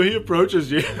 So he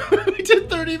approaches you. We did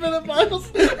 30-minute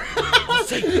miles.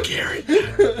 Say, Garrett,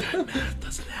 that math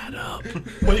doesn't add up.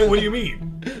 What do you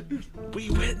mean? We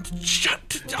went.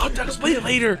 I'll explain it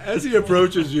later. As he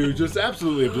approaches you, just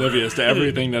absolutely oblivious to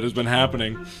everything that has been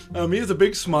happening, he has a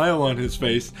big smile on his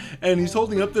face, and he's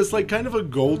holding up this like kind of a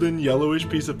golden yellowish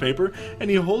piece of paper, and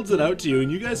he holds it out to you,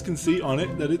 and you guys can see on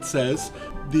it that it says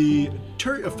the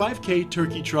 5K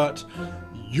Turkey Trot.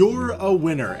 You're a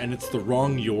winner, and it's the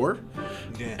wrong "your,"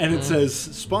 and it says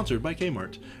sponsored by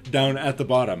Kmart down at the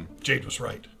bottom. Jade was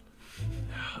right.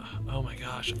 Oh my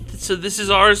gosh. So this is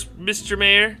ours, Mr.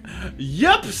 Mayor?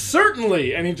 Yep,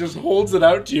 certainly. And he just holds it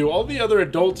out to you. All the other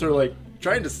adults are like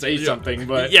trying to say something,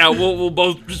 but Yeah, we'll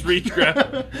both just reach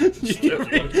grab. And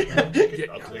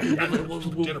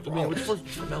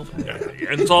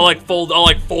so I'll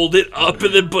fold it up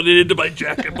and then put it into my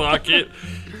jacket pocket.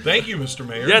 Thank you, Mr.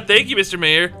 Mayor. Yeah, thank you, Mr.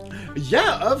 Mayor.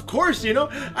 Yeah, of course.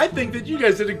 I think that you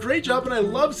guys did a great job, and I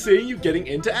love seeing you getting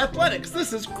into athletics.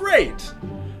 This is great.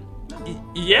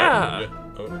 Yeah.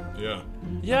 Yeah.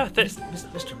 Yeah,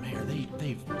 Mr. Mayor,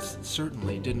 they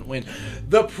certainly didn't win.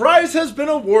 The prize has been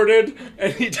awarded,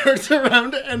 and he turns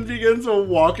around and begins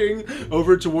walking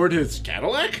over toward his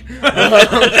Cadillac.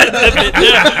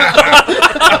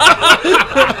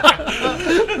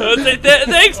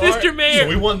 Thanks, Mr. Mayor. So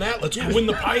we won that. Let's go win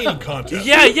the pie eating contest.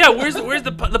 Yeah. Where's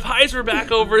the pies were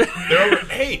back over? They're over.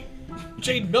 Hey,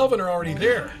 Jade and Melvin are already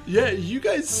there. Yeah, you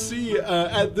guys see,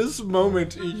 at this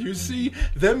moment, you see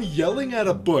them yelling at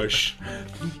a bush.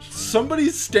 Somebody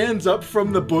stands up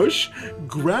from the bush,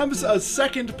 grabs a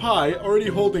second pie, already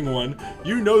holding one.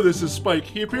 You know this is Spike.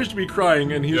 He appears to be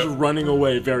crying, and he's Yep. running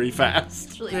away very fast.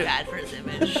 It's really bad for his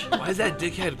image. Why is that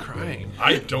dickhead crying?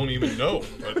 I don't even know,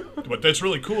 but that's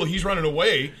really cool. He's running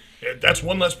away. That's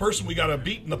one less person we got to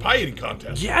beat in the pie eating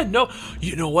contest. Yeah, no.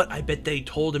 You know what? I bet they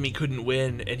told him he couldn't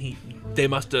win, and they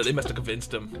must have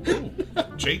convinced him.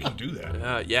 Jade can do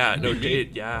that. Yeah, no,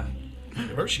 Jade, yeah.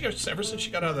 Ever since she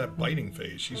got out of that biting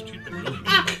phase, she's been really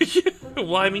mean.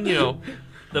 Well, I mean,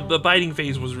 The biting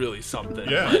phase was really something.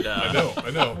 Yeah, but, I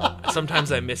know.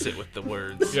 Sometimes I miss it with the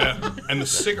words. Yeah, and the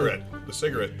cigarette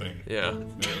thing. Yeah.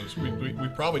 We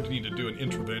probably need to do an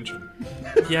intervention.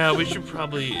 Yeah, we should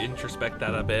probably introspect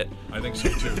that a bit. I think so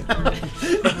too.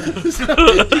 You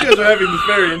guys are having this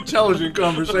very intelligent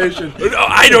conversation. No,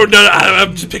 I don't know.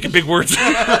 I'm just picking big words.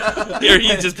 Here,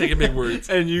 he's just picking big words.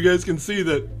 And you guys can see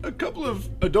that a couple of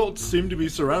adults seem to be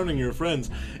surrounding your friends.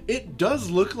 It does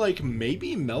look like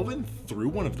maybe Melvin threw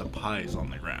one of the pies on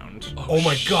the ground. Oh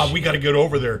my God, we got to get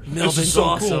over there. This Melvin's is so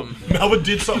awesome. Cool. Melvin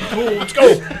did something cool. Let's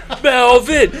go.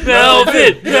 Melvin.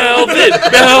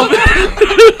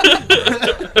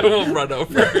 We'll run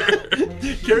over.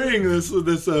 Carrying this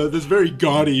very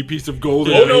gaudy piece of gold.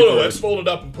 Oh no, that's folded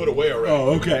up and put away already. Oh,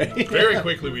 okay. Very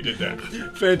quickly we did that.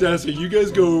 Fantastic. You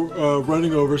guys go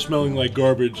running over, smelling like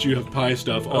garbage. You have pie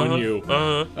stuff on you.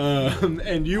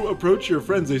 And you approach your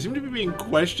friends. They seem to be being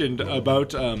questioned about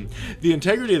the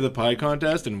integrity of the pie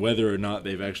contest and whether or not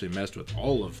they've actually messed with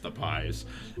all of the pies,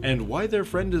 and why their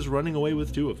friend is running away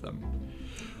with 2 of them.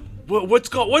 What's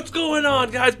going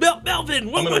on, guys?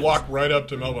 Melvin. I'm gonna walk right up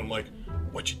to Melvin. I'm like,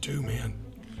 "What you do, man?"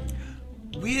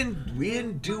 We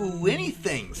didn't do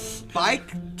anything.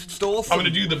 Spike stole some. I'm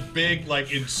gonna do the big,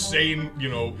 like, insane,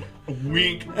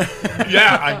 wink.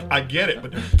 Yeah, I get it,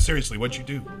 but seriously, what you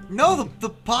do? No, the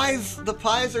pies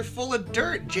are full of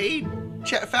dirt. Jade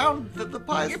found that the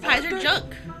pies. Your pies are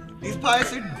junk. These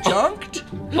pies are junked.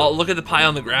 Oh, look at the pie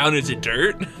on the ground. Is it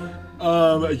dirt?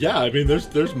 Yeah, I mean,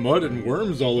 there's mud and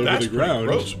worms all over That's the ground.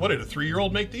 pretty gross. What did a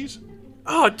 3-year-old make these?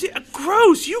 Oh,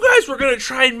 gross! You guys were gonna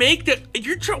try and make the.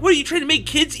 What are you trying to make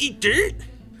kids eat dirt?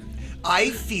 I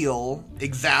feel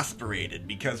exasperated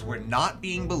because we're not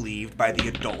being believed by the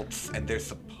adults, and they're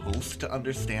supposed to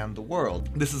understand the world.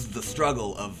 This is the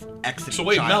struggle of exiting. So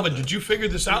wait, childhood. Melvin, did you figure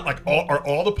this out? Like, are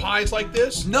all the pies like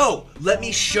this? No, let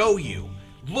me show you.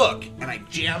 Look, and I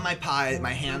jam my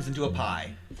hands into a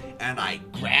pie, and I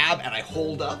grab and I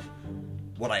hold up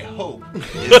what I hope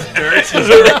is dirt, and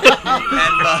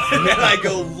I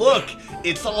go, look,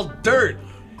 it's all dirt.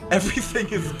 Everything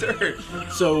is dirt.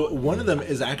 So one of them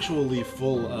is actually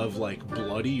full of like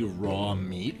bloody raw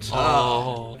meat.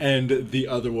 Oh. And the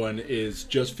other one is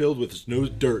just filled with no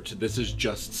dirt. This is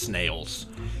just snails.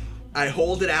 I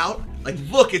hold it out, like,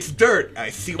 look, it's dirt. I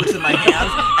see what's in my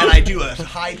hands, and I do a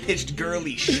high-pitched,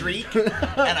 girly shriek, and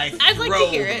I throw I'd like to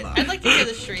hear it. them up. I'd like to hear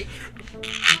the shriek.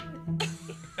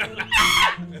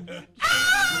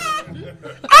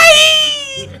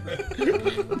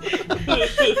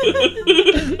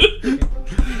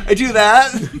 I do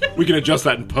that. We can adjust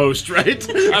that in post, right?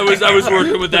 I was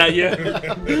working with that. Yeah.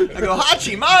 I go,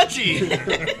 hachi machi.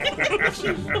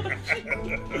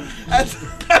 That's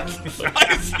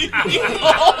spicy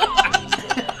meatball.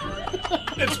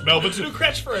 It's Melvin's new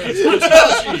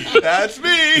catchphrase. That's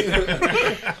me.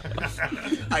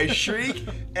 I shriek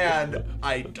and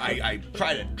I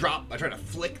try to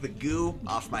flick the goo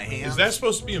off my hands. Is that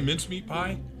supposed to be a mincemeat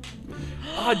pie?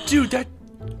 Oh, dude, that.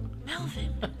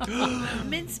 Melvin.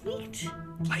 Mincemeat.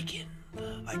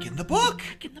 like in the book?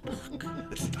 In the book.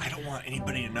 I don't want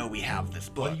anybody to know we have this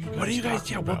book. What are you guys?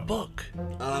 Yeah, what book?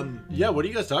 Yeah, what are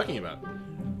you guys talking about?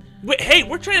 Wait, hey,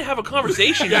 we're trying to have a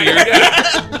conversation here.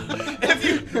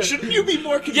 Shouldn't you be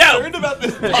more concerned about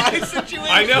this pie situation?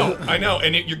 I know.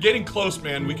 And you're getting close,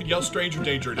 man. We could yell stranger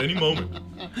danger at any moment.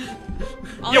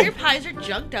 All your pies are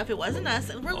junked up. It wasn't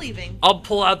us, and we're leaving. I'll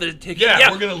pull out the ticket.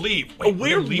 Yeah, we're gonna leave. Wait,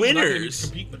 We're gonna leave? We're not gonna winners.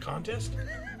 compete in the contest?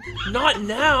 Not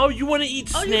now. You want to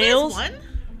eat Oh, snails? you guys won?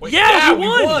 Wait, Yeah, we we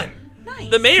won. Nice.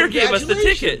 The mayor gave us the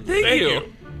ticket. Thank Thank you.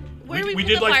 you. Where do We pick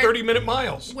did up like our- 30-minute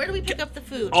miles. Where do we pick up the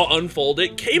food? I'll unfold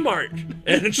it. Kmart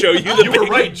and show you the. You were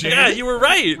right, Jamie. Yeah, you were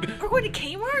right. We're going to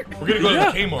Kmart? We're gonna go to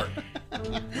the Kmart.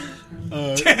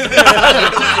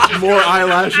 More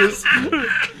eyelashes.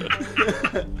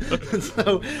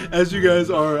 So, as you guys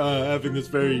are having this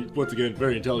once again,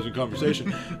 very intelligent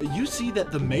conversation, you see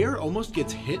that the mayor almost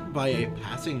gets hit by a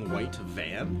passing white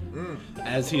van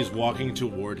as he's walking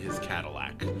toward his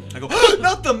Cadillac. I go,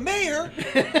 not the mayor.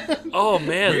 Oh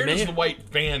man, Where the does the mayor, white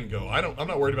van go? I'm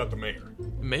not worried about the mayor.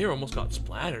 mayor almost got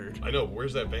splattered. I know, but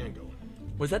where's that van going?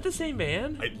 Was that the same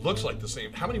van? It looks like the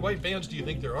same. How many white vans do you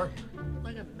think there are here?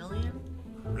 Like a million?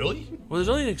 Really? Well, there's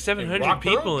only like 700 Rockborough?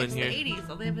 people in It's here. the 80s.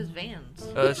 All they have is vans.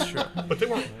 Oh, that's true. But they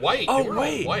weren't white. Oh they were all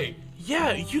wait, white.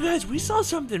 yeah, you guys, we saw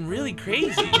something really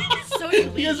crazy. So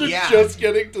did we. You guys are Yeah. just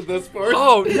getting to this part.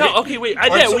 Oh no, okay, wait, I All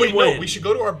right, bet so we wait, win. no, we should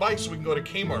go to our bikes so we can go to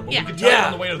Kmart. But Yeah. we can tell you Yeah.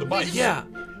 on the way to the bikes. Yeah,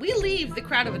 We leave the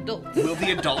crowd of adults. Will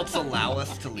the adults allow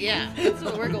us to leave? Yeah, that's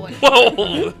what we're going.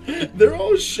 Whoa! They're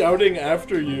all shouting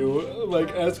after you, like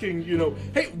asking,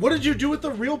 hey, what did you do with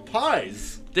the real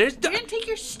pies? There's We're gonna take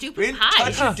your We stupid didn't pie.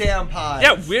 touch your damn pies.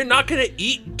 yeah, we're not gonna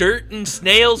eat dirt and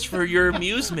snails for your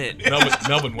amusement.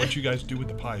 Melvin, what'd you guys do with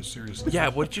the pies? Seriously. Yeah,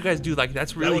 what did you guys do? Like,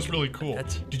 that's really That was really cool.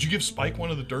 That's, Did you give Spike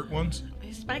one of the dirt ones?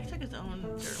 Spike took his own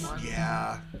dirt one.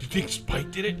 Yeah. Do you think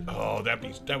Spike did it? Oh, that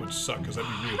would suck because that'd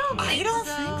be really cool. I don't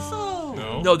think so.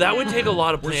 No. no, that would take a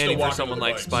lot of We're still planning for walking someone to the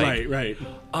like bikes. Spike. Right.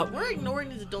 We're ignoring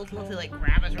these adults unless they like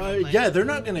grab us or something. Yeah, they're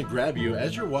not going to grab you.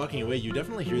 As you're walking away, you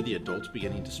definitely hear the adults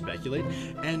beginning to speculate,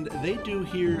 and they do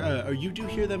hear, or you do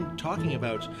hear them talking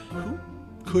about who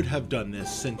could have done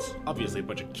this, since obviously a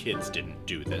bunch of kids didn't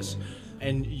do this,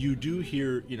 and you do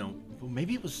hear, well,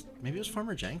 maybe it was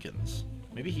Farmer Jenkins.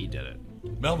 Maybe he did it.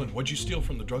 Melvin, what'd you steal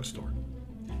from the drugstore?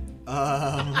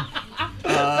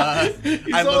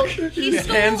 His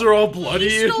hands are all bloody.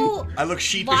 He stole I look lots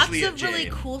sheepishly at of Jade. really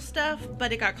cool stuff,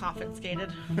 but it got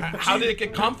confiscated. How did it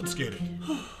get confiscated?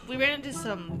 We ran into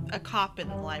a cop in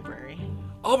the library.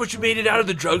 Oh, but you made it out of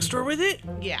the drugstore with it?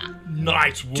 Yeah.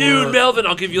 Nice work. Dude, Melvin,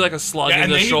 I'll give you like a slug in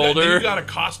and the then shoulder. You got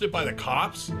accosted by the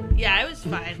cops? Yeah, I was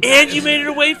fine. And you made it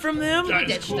away from them? That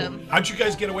is ditched cool. him. How'd you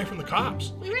guys get away from the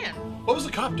cops? We ran. What was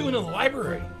the cop doing in the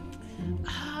library?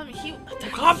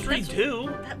 Cops read too.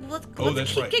 Let's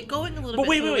that's keep right. it going a little But bit.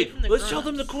 wait, so wait, from wait. the Let's tell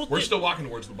them the grown-ups. cool We're thing. still walking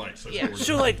towards the bikes. That's Yeah. what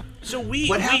we're So we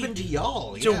What we- happened to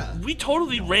y'all? So Yeah. we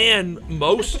totally ran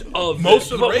most of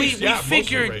Most of the but race, we yeah, most of the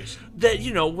figured race. that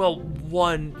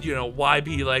one, why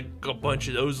be like a bunch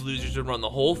of those losers and run the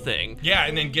whole thing? Yeah,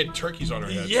 and then get turkeys on our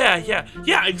heads.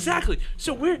 Yeah, exactly.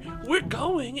 So we're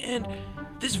going, and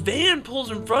this van pulls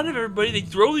in front of everybody. They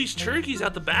throw these turkeys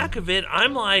out the back of it.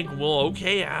 I'm like, well,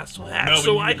 okay, asshole. Melvin,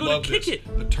 So you I would go love to kick this.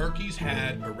 it. The turkeys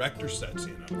had erector sets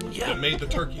in them Yeah. that made the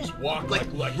turkeys walk like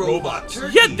robot robots.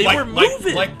 turkeys. Yeah, they were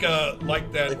moving. Like that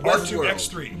Like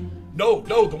R2X3. No,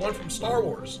 the one from Star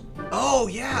Wars. Oh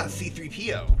yeah,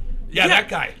 C-3PO. Yeah, that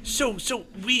guy. So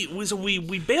we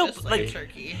bailed Just like like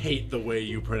turkey. Hate the way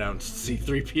you pronounce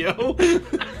C-3PO.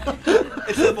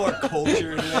 It's a more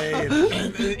cultured way.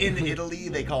 In Italy,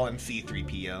 they call him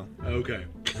C-3PO. Okay.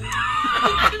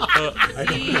 I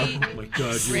don't know. Oh my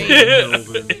god, you Great. are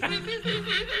Melvin.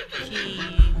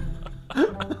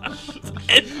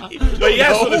 But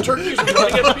yeah, so the turkeys were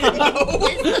running at people.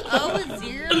 Is the O a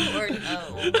 0 or an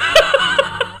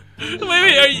O?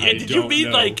 Wait, did you don't mean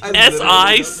know. like I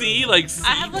literally SIC, like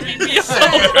I have like a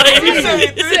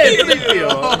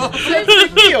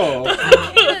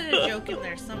C-3PO. a joke in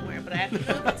there somewhere, but I have to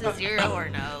know if it's a 0 or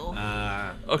no.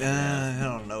 Okay. I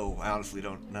don't know. I honestly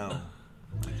don't know.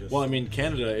 Well, I mean,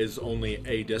 Canada is only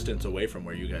a distance away from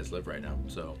where you guys live right now,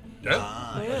 so.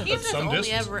 Yeah. Canada's some only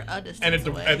distance. ever a distance And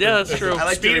away. Yeah, that's true. I like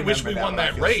to speed at which we remember won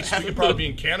that that when I feel race, sad. we could probably be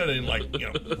in Canada in like,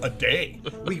 a day.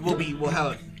 We'll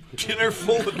have dinner's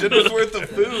worth of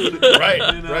food.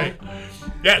 Right.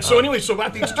 Yeah, so anyway, so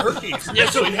about these turkeys. Yeah,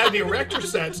 so he had the erector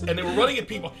sets and they were running at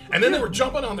people and then they were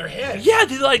jumping on their heads. Yeah,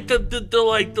 they like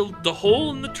the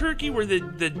hole in the turkey where the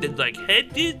like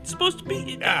head is supposed to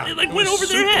be. Yeah, It like it went was over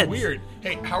their super heads. Weird.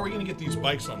 Hey, how are we gonna get these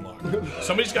bikes unlocked?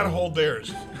 Somebody's got to hold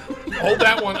theirs. Hold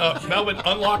that one up, Melvin.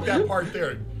 Unlock that part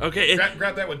there. Okay.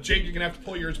 Grab that one, Jake. You're gonna have to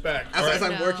pull yours back. As, All right. as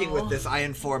I'm working No. with this, I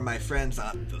inform my friends.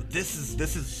 This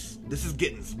is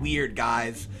getting weird,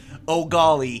 guys. Oh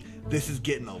golly, this is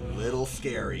getting a little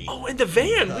scary. Oh, and the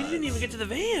van. We didn't even get to the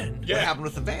van. Yeah. What happened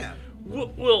with the van?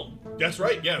 Well, That's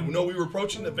right. Yeah. No, we were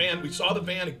approaching the van. We saw the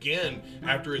van again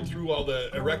after it threw all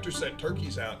the erector set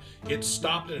turkeys out. It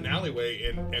stopped in an alleyway,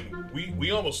 and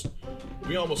we almost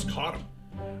caught him.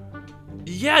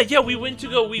 yeah, we went to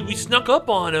go. We snuck up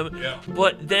on him. Yeah.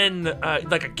 But then,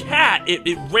 like a cat,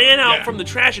 it ran out Yeah. from the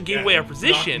trash and gave Yeah. away our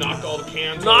position. Knocked all the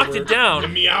cans. Knocked over, it down.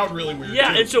 And meowed really weird.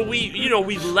 Yeah, too. and so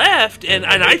we left, and they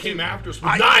I came after us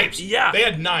with knives. Yeah, They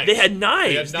had knives. They had knives.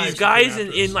 They had knives These guys coming in,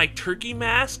 after us. like turkey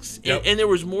masks, Yep. and there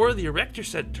was more of the erector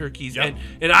set turkeys, Yep.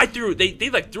 and I threw they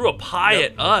like threw a pie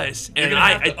Yep. at us, You're and gonna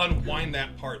have I to unwind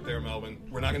that part there, Melvin.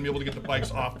 We're not gonna be able to get the bikes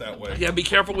off that way. yeah, be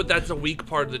careful with that's a weak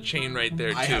part of the chain right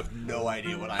there I too. have no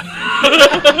idea what I'm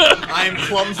doing. I'm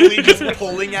clumsily just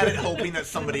pulling at it, hoping that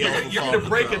somebody else will You're follow gonna the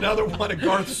break throw. another one of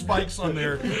Garth's spikes on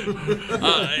there.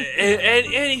 And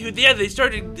anywho, yeah, they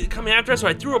started coming after us. So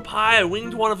I threw a pie, I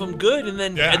winged one of them good, and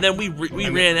then Yeah. we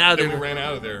ran out of Then there. we ran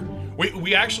out of there.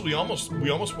 We actually almost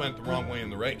went the wrong way in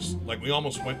the race. Like we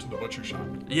almost went to the butcher shop.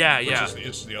 Yeah, Which yeah. is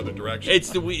it's the other direction. It's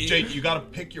the we. Jake, you got to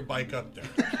pick your bike up there.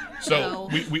 So No.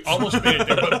 we almost made it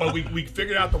there, but we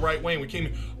figured out the right way and we came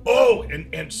in. Oh,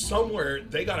 and somewhere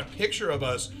they got a picture of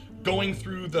us going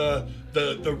through the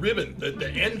ribbon, the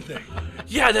end thing.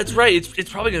 Yeah, that's right. It's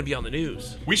probably gonna be on the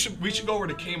news. We should go over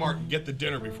to Kmart and get the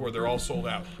dinner before they're all sold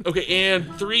out. Okay,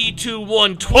 and 3, 2,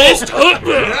 1, twist.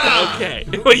 Okay.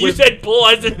 Well, you said pull,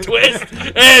 I said twist,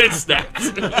 and it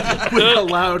snaps. With a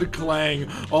loud clang,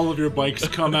 all of your bikes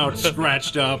come out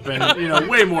scratched up and,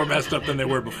 way more messed up than they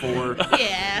were before.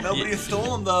 Yeah. Nobody has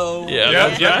stolen though. Yeah, Yeah,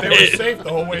 that's yeah, they were right. safe the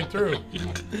whole way through.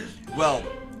 Well,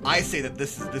 I say that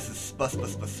this is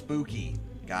spooky,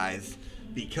 guys,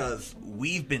 because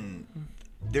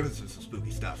there was some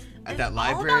spooky stuff at that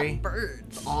library. All about birds.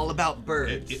 It's all about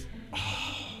birds.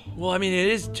 Well, I mean, it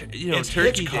is It's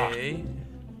Turkey Hitchcock. Day.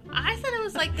 I thought it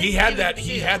was like He had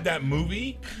Thanksgiving, that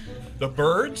movie, The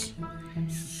Birds.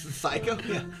 Psycho?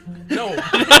 Yeah. No,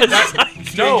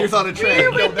 Strangers on a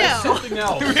Train. no, that's No. something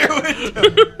else.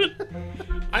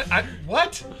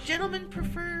 What? Gentlemen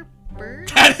prefer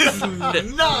birds. That is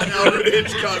not Alfred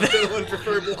Hitchcock. Gentlemen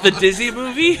prefer blonde. The Disney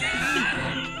movie?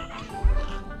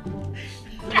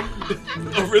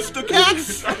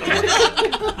 Aristocats.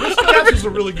 That was a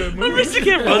really good movie.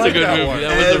 Aristocats was a like good that movie. one.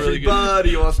 That was a really good movie.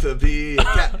 Everybody wants to be a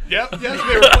cat. Yep, yes,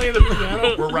 they were playing the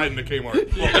piano. We're riding to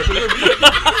Kmart.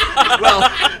 Well,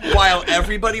 while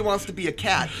everybody wants to be a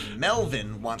cat,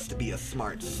 Melvin wants to be a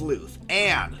smart sleuth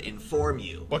and inform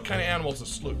you. What kind of animal's a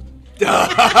sleuth? They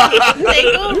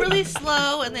go really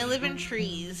slow and they live in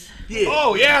trees. Yeah.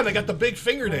 Oh yeah, they got the big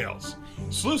fingernails.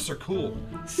 Sleuths are cool.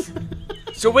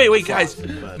 So wait, guys.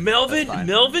 But Melvin that's fine.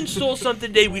 Melvin stole something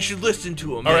today. We should listen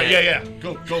to him. All right, man. yeah.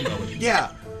 Go, Melody.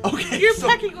 Yeah. Okay. Your so,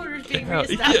 pecking order's being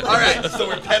reestablished. all right. So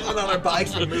we're pedaling on our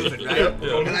bikes. We're moving, right?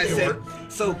 Yeah. And I said,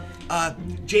 so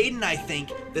Jade and I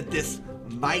think that this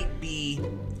might be.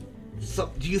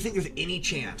 So, do you think there's any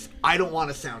chance? I don't want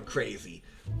to sound crazy,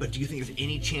 but do you think there's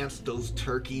any chance those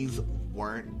turkeys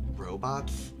weren't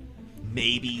robots?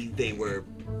 Maybe they were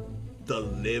the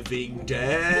living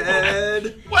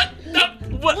dead. What? No.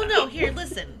 What? Well, no, here,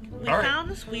 listen. We All right. found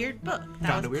this weird book that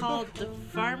Found a was weird called The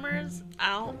Farmer's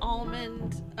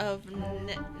Almond of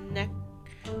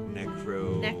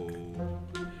Necro.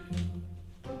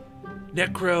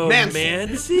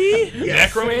 Necromancy?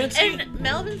 Yes. Necromancy? And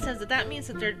Melvin says that means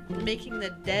that they're making the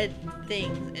dead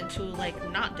things into,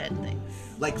 like, not dead things.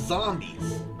 Like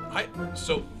zombies.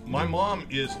 So my mom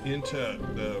is into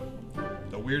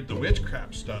the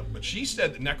witchcraft stuff, but she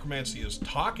said that necromancy is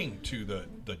talking to the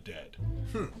dead.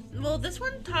 Well, this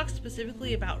one talks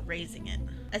specifically about raising it.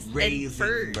 And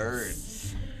Raising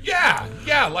birds. Yeah,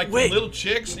 like Wait. little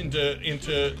chicks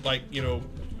into like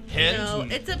hens. No,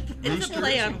 and it's a roosters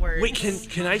play on and- words. Wait,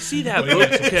 can I see that Wait, book?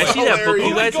 Can I see that book hilarious. you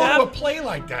Who would guys go to a have? play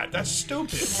like that? That's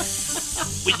stupid.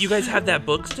 Wait, you guys have that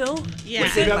book still? Yeah.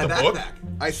 It's in got my the book? backpack.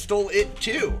 I stole it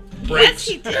too. Yes,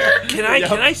 he did. Can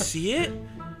I see it?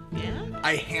 Yeah.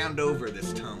 I hand over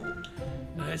this tome.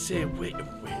 I say, wait.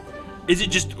 Is it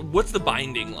just what's the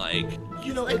binding like?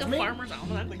 Like a farmer's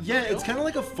almanac. Like Yeah, real. it's kind of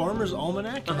like a farmer's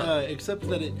almanac, except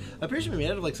that it appears to be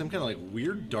made out of like some kind of like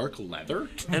weird dark leather.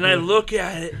 And I look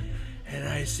at it and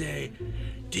I say,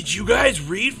 "Did you guys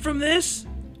read from this?"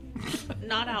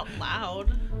 Not out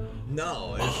loud.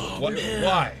 No.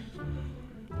 Why?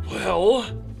 Well,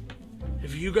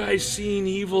 have you guys seen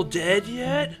Evil Dead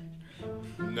yet?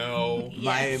 No.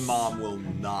 My Yes. mom will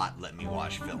not let me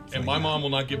watch films. And my mom will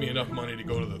not give me enough money to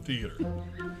go to the theater.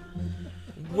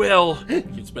 Well, You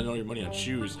can spend all your money on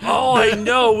shoes. all I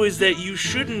know is that you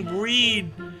shouldn't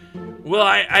read. Well,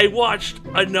 I watched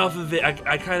enough of it.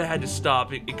 I kind of had to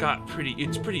stop. It got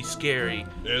it's pretty scary.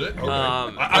 Is it? Okay.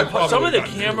 I probably some of the got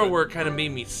into camera it. work kind of made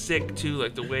me sick too,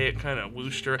 like the way it kind of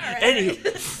whooshed her. right.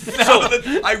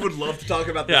 Anywho, I would love to talk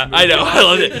about this yeah, movie. I know, I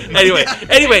love it.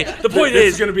 Anyway, the point This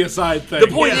is is, going to be a side thing. the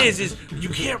point is you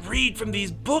can't read from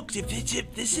these books if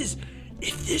this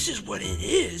is what it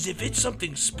is. If it's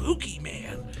something spooky,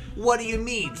 man. What do you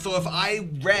mean? So if I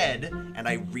read and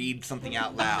I read something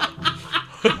out loud,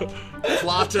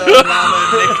 Plata Rama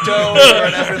Nicto, or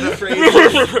whatever the phrase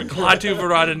is, Klaatu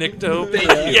Verata Nikto. Thank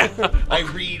you. Yeah. I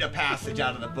read a passage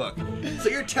out of the book. So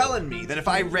you're telling me that if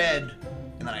I read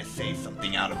and then I say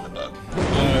something out of the book,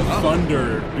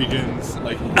 Thunder begins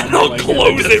like. I'll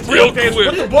close it real Okay, put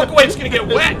quick. the book away. It's gonna get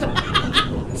wet.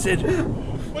 I said,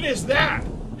 What is that?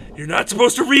 you're not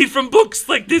supposed to read from books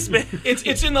like this, man.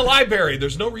 It's in the library.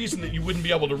 There's no reason that you wouldn't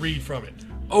be able to read from it.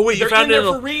 Oh wait, you They're in found it there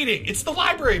in for a... reading. It's the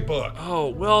library book. Oh,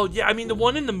 well, yeah, I mean, the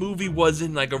one in the movie was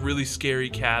in, like, a really scary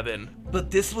cabin.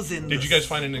 but this was in. Did you guys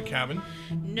find it in a cabin?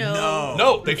 No.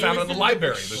 No, they It found it was in the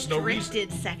library. There's no reason.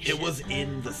 restricted section. It was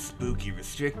in the spooky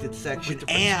restricted section, the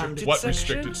and restricted What section?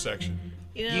 restricted section?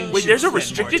 You know, You Wait, should there's a spend more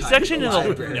restricted time section in in the the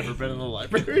library. Never been in the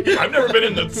library. I've never been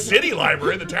in the city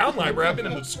library, the town library. I've been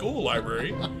in the school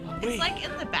library. it's like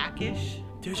in the backish.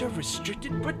 There's a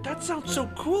restricted, but that sounds so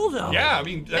cool though. Yeah, I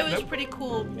mean, It was pretty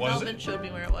cool. Was Melvin it? showed me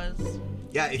where it was.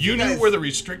 Yeah, if you knew guys, where the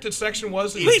restricted section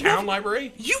was in the Wait, town what?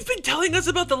 library? You've been telling us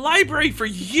about the library for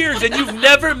years, and you've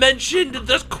never mentioned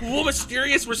the cool,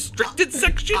 mysterious, restricted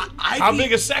section. How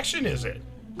big a section is it?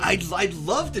 I'd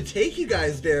love to take you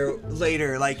guys there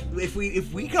later. Like if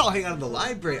we could all hang out in the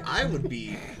library, I would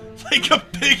be like a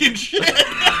pig in shit.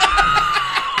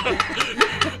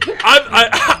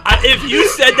 If you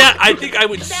said that, I think I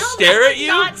would stare at you.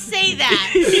 Not say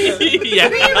that. Yeah.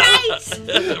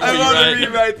 Rewrite. I want to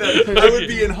rewrite that. I would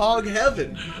be in hog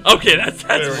heaven. Okay, that's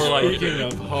There we more go. like it. Speaking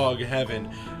of hog heaven,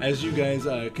 as you guys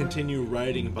continue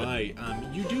riding by,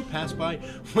 you do pass by.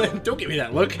 Don't give me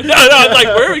that look. No, I'm like,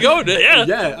 where are we going? Yeah.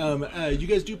 Yeah, you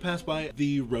guys do pass by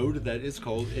the road that is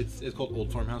called it's called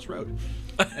Old Farmhouse Road.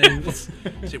 And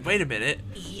Say, wait a minute.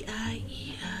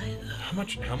 How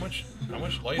much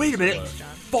light? Wait a is minute. it?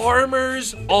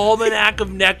 Farmer's Almanac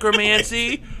of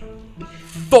Necromancy.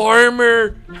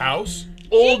 Farmer House?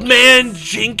 Old Man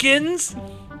Jenkins.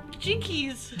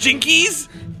 Jinkies. Jinkies.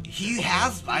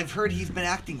 I've heard he's been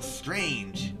acting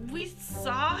strange. We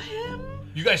saw him.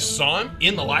 You guys saw him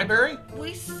in the library?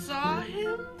 We saw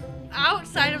him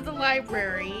outside of the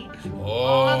library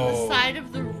Oh. on the side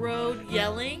of the road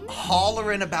yelling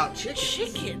Hollering about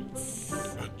chickens. chickens.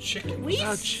 A chicken. We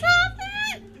saw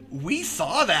that. We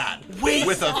saw that Wait.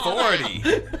 with authority.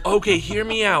 Okay, hear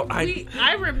me out.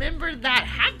 I remember that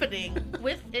happening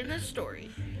in the story.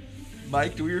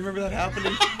 Mike, do we remember that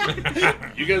happening?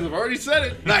 you guys have already said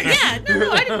it. Nice. Yeah,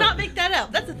 no, I did not make that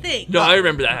up. That's a thing. No, I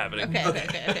remember that happening.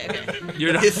 Okay.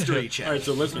 You're not. History check. All right,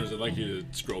 so listeners, I'd like you to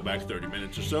scroll back 30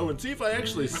 minutes or so and see if I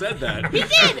actually said that. We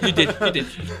did. You did. You did.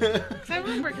 'Cause I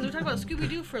remember because we were talking about Scooby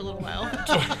Doo for a little while.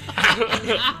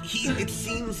 It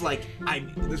seems like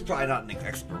there's probably not an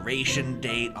expiration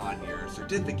date on your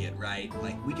certificate, right?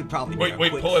 Like we could probably make a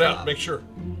Wait, quick pull it out. stop. Make sure.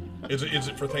 Is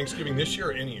it for Thanksgiving this year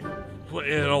or any year?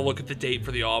 And I'll look at the date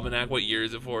for the almanac. What year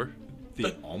is it for?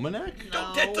 The almanac?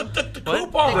 No. The What?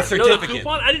 coupon. The No, the certificate.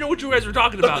 coupon? I didn't know what you guys were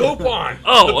talking The about. coupon.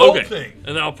 Oh, the gold okay. thing.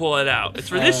 And then I'll pull it out. It's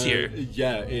for this year.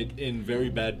 Yeah, it in very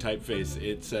bad typeface.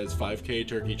 It says 5K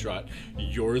Turkey Trot.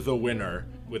 You're the winner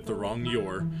with the wrong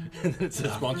 "your," and then it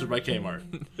says sponsored by Kmart.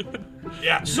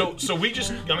 Yeah. So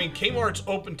Kmart's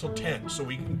open till 10, so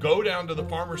we can go down to the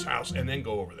farmer's house and then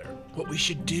go over there. What we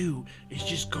should do is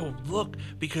just go look,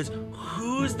 because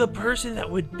who's the person that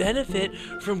would benefit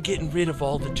from getting rid of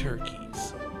all the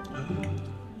turkeys?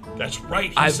 That's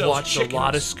right. He I've sells watched a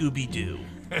lot of chickens. Scooby-Doo.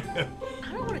 I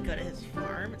don't want to go to his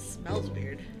farm. It smells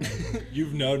weird.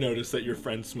 You've now noticed that your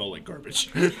friends smell like garbage.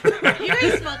 You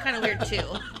guys smell kind of weird too.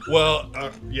 Well,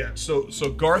 yeah. So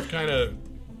Garth kind of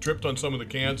tripped on some of the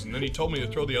cans, and then he told me to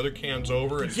throw the other cans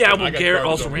over. And Yeah, I well, got Garrett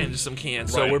garbage also over. ran into some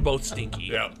cans, so Right. we're both stinky.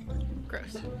 Yeah.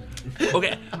 Gross.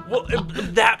 Okay, well,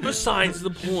 that besides the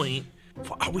point,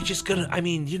 are we just gonna,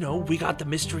 we got the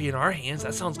mystery in our hands.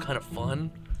 That sounds kind of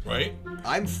fun. Right.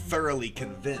 I'm thoroughly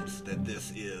convinced that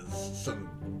this is some.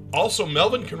 Also,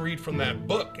 Melvin can read from that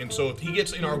book, and so if he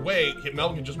gets in our way,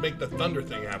 Melvin can just make the thunder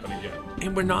thing happen again.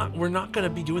 And we're not gonna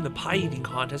be doing the pie eating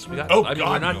contest. Oh we're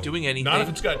God, not no. doing anything. Not if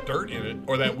it's got dirt in it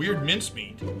or that weird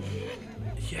mincemeat.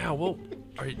 Yeah, well,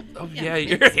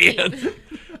 your hand.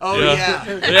 Oh Yeah.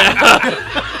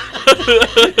 yeah.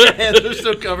 Hands are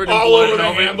so covered in All blood. over the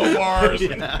Melvin.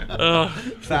 handlebars.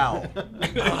 Foul.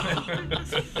 Yeah, this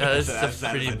That stuff's is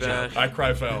pretty a bad. I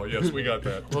cry foul. Yes, we got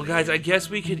that. Well, guys, I guess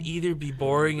we could either be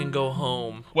boring and go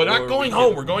home. We're or not we going could-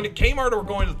 home. We're going to Kmart or we're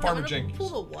going to the I'm Farmer gonna Jenkins.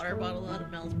 pull the water bottle out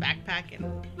of Mel's backpack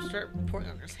and start pouring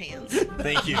on his hands.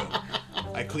 Thank you.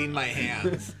 I cleaned my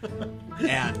hands.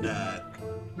 And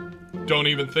Don't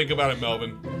even think about it,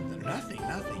 Melvin. nothing.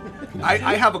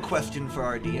 I have a question for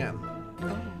our DM.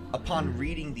 Upon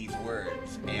reading these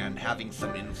words and having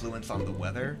some influence on the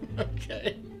weather,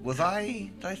 Okay. did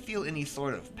I feel any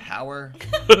sort of power?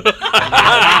 Would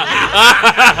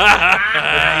I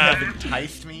have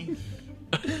enticed me?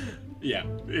 Yeah.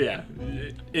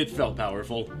 It felt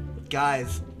powerful.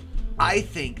 Guys, I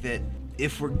think that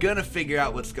if we're gonna figure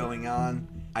out what's going on,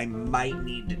 I might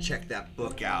need to check that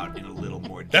book out in a little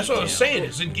more detail. That's what I was saying.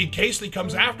 Is in case he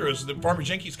comes after us, the Farmer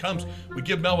Jenkins comes, we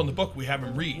give Melvin the book, we have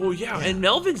him read. Well, yeah, and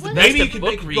Melvin's the best Maybe he at could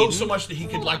book make it reading. go so much that he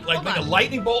could like Hold make a on.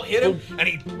 lightning bolt hit him and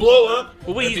he'd blow up.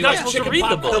 Well, wait, It'd he's be not like supposed to chicken read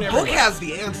the popcorn book. The book everywhere. has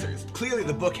the answers. Clearly,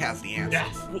 the book has the answers.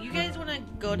 Yeah. You guys want to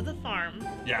go to the farm,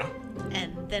 Yeah.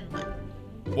 and then what?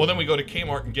 Well, then we go to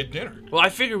Kmart and get dinner. Well, I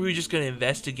figured we were just gonna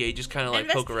investigate, just kind of like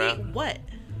poke Investigate around. what?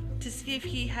 to see if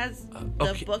he has the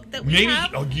Okay. book that we Maybe.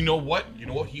 have. You know what? You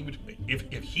know what he would.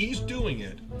 If he's doing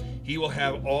it, he will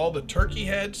have all the turkey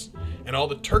heads and all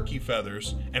the turkey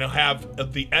feathers, and he'll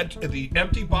have the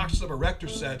empty boxes of erector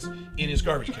sets in his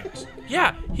garbage cans.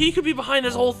 Yeah, he could be behind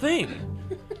this whole thing.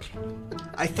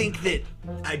 I think that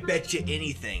I bet you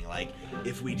anything. Like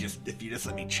if you just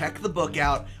let me check the book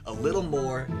out a little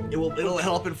more, it'll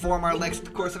help inform our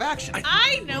next course of action.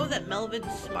 I know that Melvin's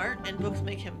smart and books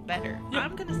make him better.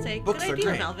 I'm gonna say, Books good are idea,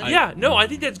 great. Melvin. Yeah, no, I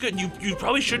think that's good. You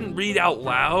probably shouldn't read out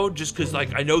loud just because,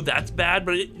 like, I know that's bad,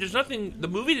 but there's nothing. The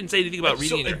movie didn't say anything about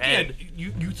reading in your head.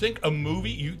 You think a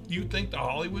movie? You think the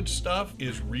Hollywood stuff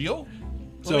is real?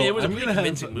 So I mean, it was a I'm pretty gonna have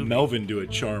convincing movie. Melvin do a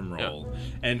charm roll.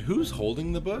 And who's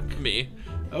holding the book? Me.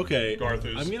 Okay, Garth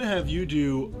is. I'm gonna have you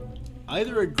do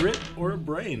either a grit or a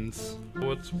brains.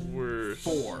 What's worse?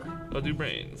 4. I'll do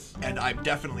brains. And I'm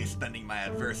definitely spending my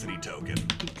adversity token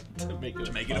To make it,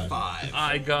 to make it a 5.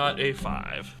 I got a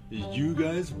 5. You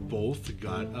guys both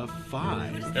got a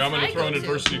 5. Yeah, I'm gonna I throw an go to.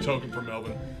 adversity token for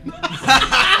Melvin.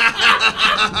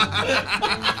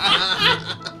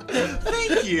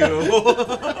 Thank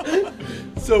you.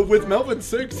 So with Melvin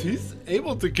 6, he's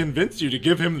able to convince you to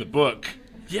give him the book.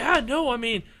 Yeah, no, I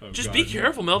mean, just be God.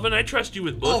 careful, Melvin. I trust you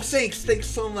with Oh, books. thanks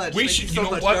so much. We Thank should. you You so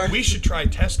know much, what? Garth. We should try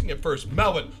testing it first.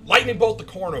 Melvin, lightning bolt the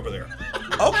corn over there.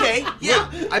 Okay, yeah,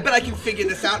 I bet I can figure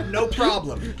this out, no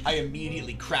problem. I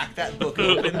immediately crack that book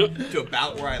open to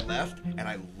about where I left, and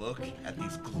I look at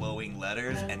these glowing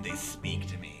letters, and they speak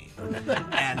to me.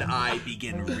 And I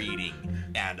begin reading,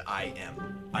 and I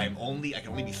can only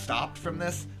be stopped from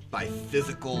this by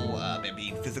by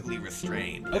being physically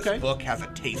restrained. This Okay. book has a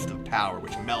taste of power,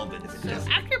 which Melvin is just.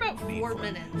 After about 4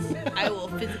 minutes, I will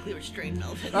physically restrain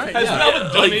Melvin. All right, Has yeah. Melvin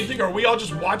done like- anything? Or are we all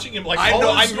just watching him? Like I'm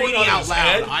all this reading going on in out his loud.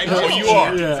 head? I'm Oh, reading you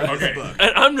are. Yeah. from this Okay. book.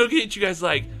 And I'm looking at you guys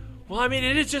like, well, I mean,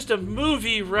 it is just a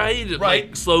movie, right? And, Right.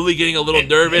 Like, slowly getting a little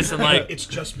nervous and like, It's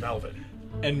just Melvin.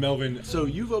 And Melvin, so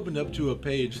you've opened up to a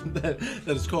page that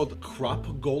is called Crop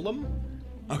Golem.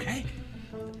 Okay.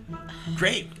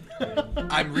 Great.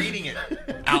 I'm reading it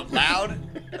out loud.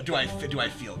 Do I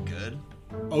feel good?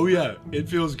 Oh yeah, it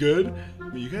feels good.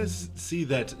 But you guys see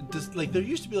that just like there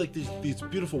used to be like these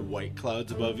beautiful white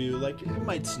clouds above you, like it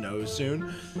might snow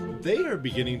soon. They are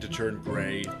beginning to turn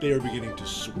gray. They are beginning to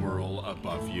swirl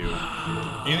above you.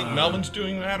 You think Melvin's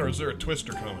doing that, or is there a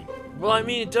twister coming? well, I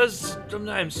mean, it does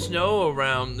sometimes snow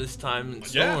around this time in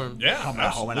Yeah, storm. yeah,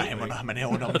 absolutely.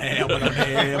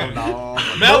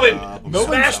 Melvin,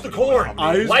 smash the corn.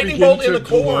 Eyes Lightning begin bolt in to the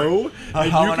corn. glow,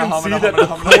 and you can see that the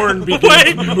corn begins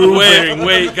Wait, moving.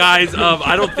 wait, guys.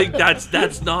 I don't think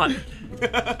that's not.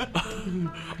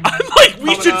 I'm like,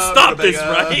 we should stop this,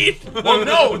 right? Well,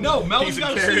 no. Melvin's Piece of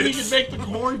got to see if he carrots. can make the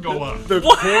corn go up. The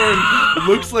corn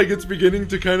looks like it's beginning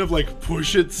to kind of like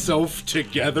push itself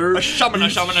together. Shamana,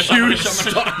 These shamana, huge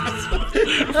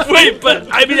shamana, stalks, Wait, but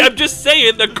I mean, I'm just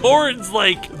saying the corn's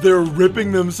like. they're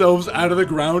ripping themselves out of the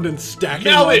ground and stacking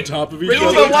Melvin, on top of each do the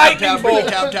other. lightning bolt.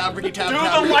 Do Do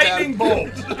the lightning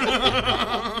bolt.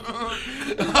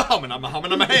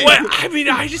 What? I mean,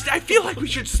 I feel like we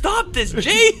should stop this,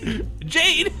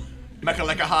 Jade. Mecca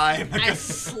like a high. I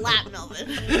slap Melvin.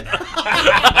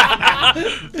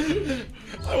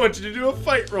 I want you to do a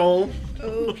fight roll.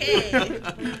 Okay.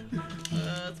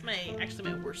 It's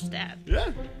actually my worst stat.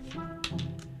 Yeah.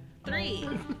 3.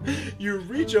 You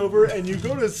reach over and you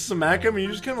go to smack him and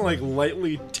you just kind of like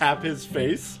lightly tap his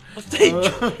face. Hey,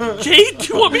 Jade, do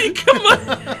you want me to come on?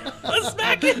 Let's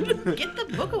smack it. Get the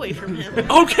book away from him.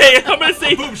 Okay, I'm gonna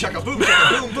say, Boom shaka, boom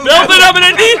shaka, boom boom. Melvin,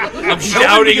 I'm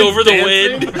shouting begins over the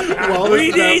dancing wind. while We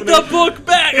it's need happening. the book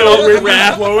back. The Oh, wind is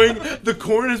crap. blowing. The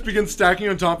corn has begun stacking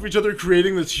on top of each other,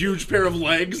 creating this huge pair of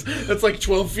legs that's like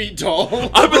 12 feet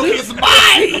tall. I'm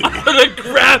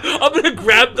gonna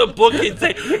grab the book and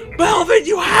say, Melvin,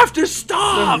 you have to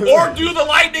stop. Or do the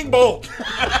lightning bolt.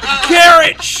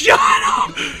 Garrett, shut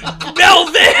up.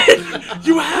 Melvin,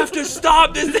 you have to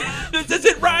stop. This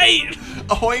isn't right.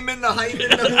 Ahoyman,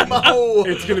 ahayman, maho.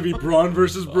 It's gonna be brawn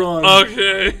versus brawn.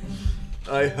 Okay.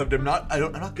 I'm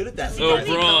not good at that. Oh,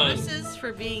 Any Braun. bonuses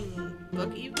for being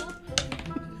book evil?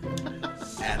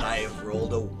 And I have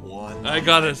rolled a 1. I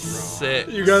got a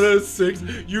 6. You got a 6.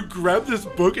 You grab this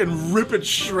book and rip it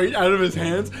straight out of his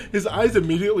hands. His eyes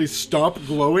immediately stop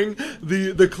glowing.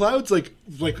 The clouds like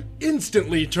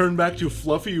instantly turn back to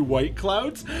fluffy white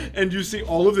clouds, and you see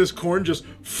all of this corn just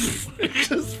it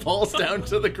just falls down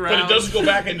to the But ground. it doesn't go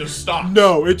back into stock.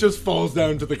 No, it just falls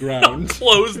down to the ground.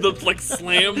 Close the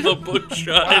slam the book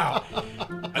shut. Wow.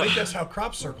 I think that's how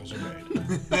crop circles are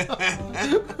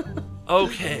made.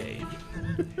 Okay.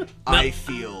 I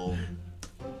feel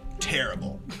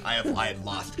terrible. I had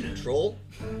lost control.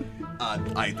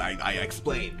 I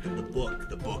explained that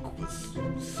the book was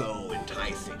so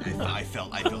enticing. I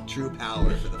felt true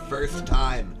power for the first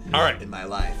time All right. in my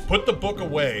life. Put the book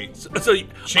away. So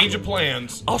Change of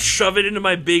plans. I'll shove it into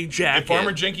my big jacket. If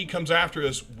Farmer Jenky comes after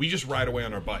us, we just ride away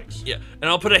on our bikes. Yeah, and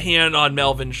I'll put a hand on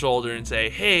Melvin's shoulder and say,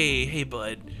 "Hey,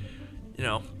 bud, you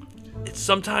know, it's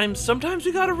sometimes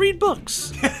we gotta read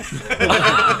books."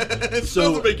 So,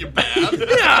 Doesn't make you bad.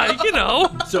 Yeah, you know.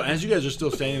 so as you guys are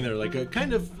still standing there, like a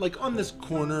kind of like on this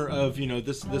corner of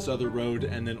this other road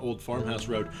and then Old Farmhouse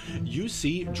Road, you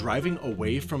see driving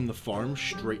away from the farm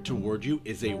straight toward you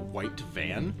is a white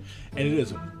van, and it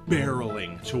is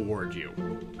barreling toward you.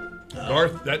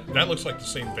 Garth, that looks like the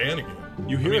same van again.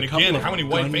 You hear a couple again, of how many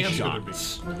white vans could there be?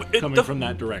 gunshots It- coming the- from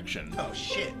that direction. Oh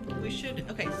shit! We should.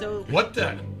 Okay, so What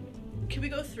the? can we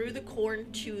go through the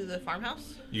corn to the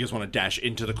farmhouse? You guys want to dash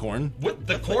into the corn? What?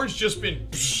 The corn's just been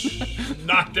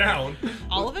knocked down.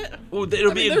 All of it? Well,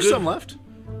 it'll be a there's good. some left.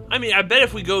 I mean, I bet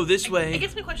if we go this I way,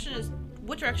 guess my question is,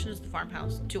 what direction is the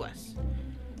farmhouse to us?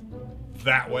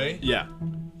 That way. Yeah.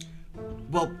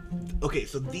 Well, okay,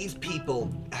 so these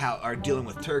people are dealing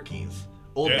with turkeys.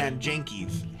 Old Yeah. man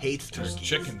Jenkins hates turkeys.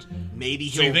 chickens. Maybe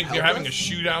he'll So you think help they're having a us?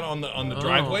 shootout on the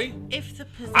driveway? If the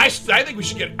I possessed, think we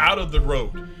should get out of the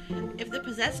road. if the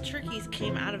possessed turkeys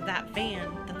came out of that van,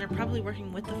 then they're probably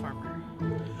working with the farmer.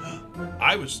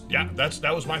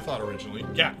 That was my thought originally.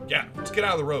 Yeah, let's get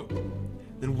out of the road.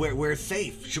 Then where's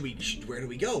safe? Where do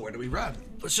we go? Where do we run?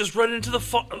 let's just run into the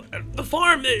farm.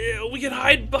 We can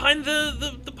hide behind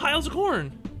the piles of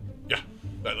corn. Yeah,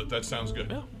 that sounds good.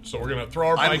 Yeah. So we're gonna throw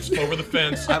our bikes over the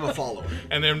fence I'm a follower.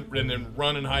 and then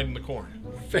run and hide in the corn.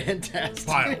 Fantastic.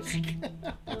 Piles.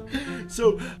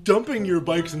 So, dumping your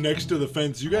bikes next to the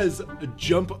fence, you guys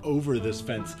jump over this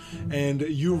fence and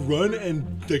you run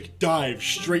and like dive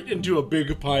straight into a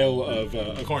big pile of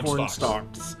Corn corn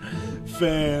stalks. stalks.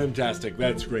 Fantastic.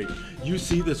 That's great. You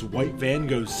see this white van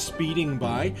go speeding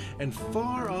by, and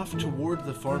far off toward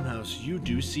the farmhouse, you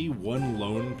do see one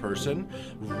lone person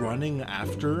running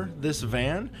after this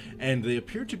van, and they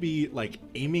appear to be like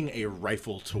aiming a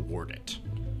rifle toward it.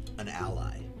 An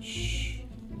ally.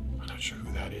 I'm not sure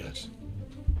who that is.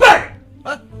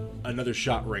 Another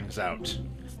shot rings out.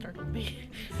 Startled me.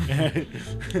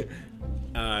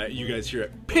 You guys hear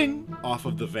it ping off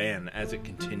of the van as it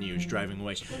continues driving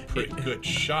away. Pretty good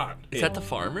shot. Is that the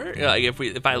farmer? Yeah, like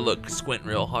if I squint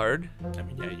real hard. I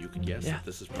mean, yeah, you could guess Yeah. that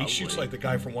this is He probably... shoots like the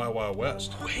guy from Wild Wild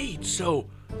West. Wait, so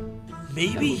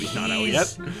maybe movie's not out yet.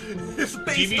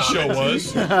 TV show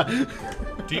was.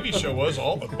 TV show was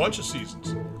a bunch of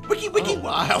seasons. Wiki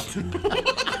wild.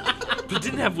 But it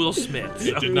didn't have Will Smith.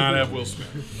 It did not have Will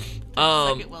Smith.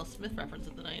 Second Will Smith reference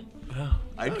of the night.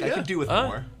 I could do with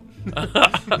more.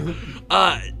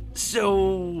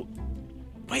 So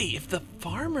wait, if the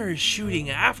farmer is shooting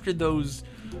after those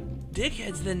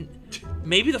dickheads, then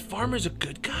maybe the farmer's a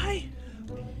good guy?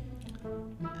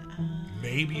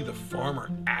 Maybe the farmer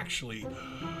actually.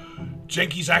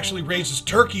 Jenkins actually raises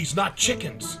turkeys, not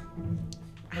chickens.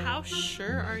 How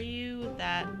sure are you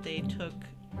that they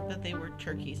were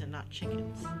turkeys and not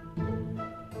chickens?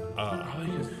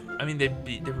 I mean, they were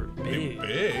They big. were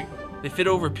big. They fit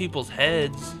over people's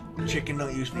heads. Chicken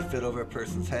don't usually fit over a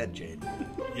person's head, Jade.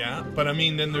 Yeah, but I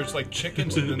mean, then there's like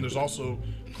chickens, and then there's also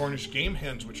Cornish game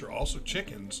hens, which are also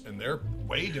chickens, and they're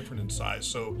way different in size.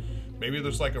 So maybe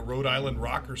there's like a Rhode Island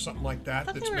rock or something like that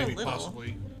thought that's they were maybe little.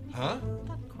 possibly. Huh? I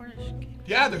thought Cornish game.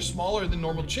 Yeah, they're smaller than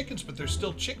normal chickens, but they're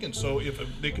still chickens. So if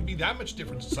they could be that much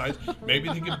different in size, maybe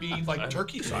they could be like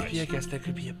turkey size. Yeah, I guess that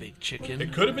could be a big chicken.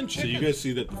 It could have been So chickens. you guys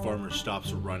see that the farmer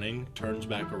stops running, turns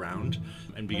back around,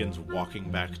 and begins walking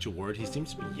back toward. He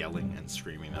seems to be yelling and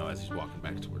screaming though as he's walking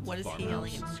back towards What the is he farmhouse.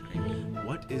 yelling and screaming?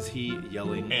 What is he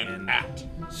yelling And at.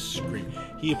 screaming?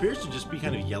 He appears to just be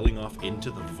kind of yelling off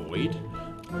into the void,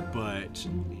 but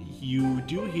you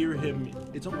do hear him.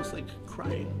 It's almost like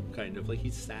crying, kind of like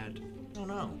he's sad. I don't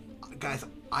know. Guys,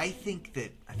 I think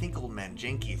Old Man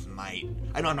Jenkins might.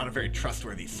 I know I'm not a very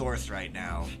trustworthy source right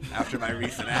now after my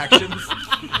recent actions,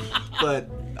 but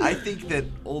I think that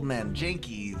Old Man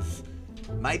Jenkins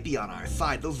might be on our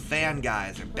side. Those van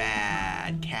guys are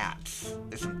bad cats.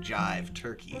 They're some jive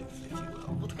turkeys, if you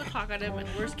will. Let's go talk at him. In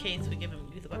worst case, we give him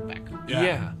the book back.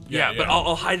 Yeah, but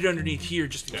I'll hide it underneath here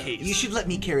just in case. You should let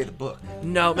me carry the book.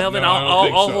 No, Melvin, No, I don't I'll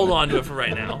think so. hold on to it for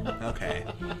right now. Okay.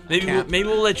 Maybe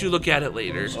we'll let you look at it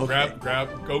later. Go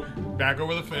back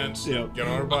over the fence. Yep. Get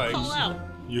on our bikes. Call out.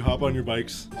 You hop on your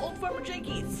bikes. Old Farmer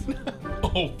Jenkins.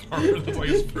 Old Farmer, that's like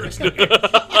his first name.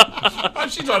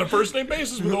 She's on a first name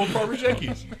basis with Old Farmer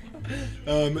Jenkins.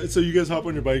 So you guys hop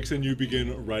on your bikes and you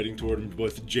begin riding toward him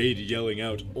with Jade yelling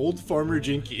out, "Old Farmer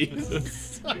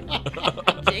Jinkies."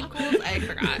 Jinkles? I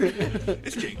forgot.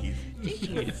 It's Jinkies.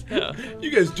 Yeah. You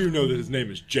guys do know that his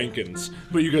name is Jenkins,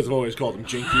 but you guys have always called him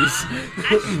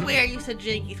Jinkies. I swear you said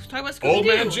Jinkies. We're talking about Scooby-Doo. Old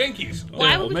Man Jinkies. Why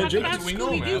Yeah, would Old we Man talk Jinkies. about We know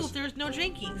him Scooby-Doo as. if there's no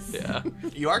Jinkies? Yeah.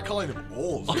 You are calling him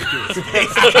old.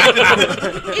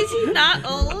 Is he not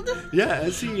old? Yeah,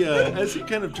 as he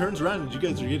kind of turns around and you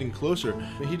guys are getting closer,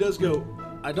 he does go,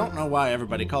 "I don't know why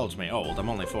everybody calls me old. I'm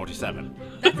only 47.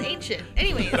 That's ancient.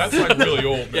 Anyways, That's like really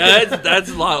old. Yeah,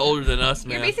 that's a lot older than us,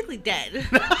 you're man. basically dead.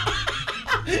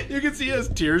 You can see his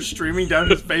tears streaming down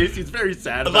his face. He's very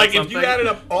sad about Like, if something. you added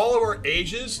up all of our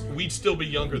ages, we'd still be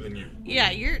younger than you. Yeah,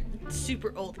 you're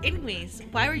super old. Anyways,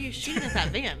 why were you shooting at that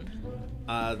van?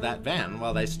 That van,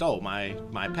 well, they stole my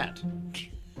pet.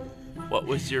 What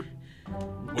was your...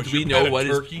 Would Do we know what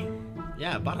is... turkey?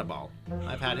 Yeah, Butterball.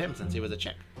 I've had him since he was a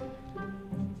chick.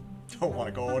 Don't want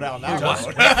to go down that What?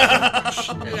 road. I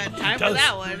got time for does.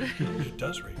 that one. He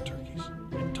does raise turkeys.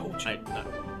 I told you.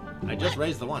 I just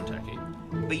raised the one turkey.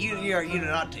 But you're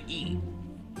not to eat.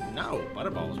 No,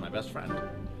 Butterball was my best friend.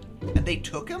 And they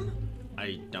took him?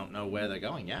 I don't know where they're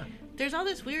going, yeah. There's all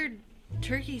this weird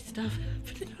turkey stuff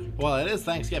happening. Well, it is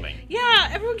Thanksgiving. Yeah,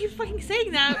 everyone keeps fucking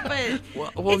saying that,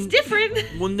 but Well, it's different.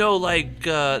 Well, no, like,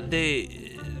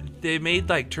 they made,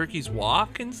 like, turkeys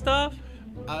walk and stuff?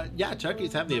 Yeah,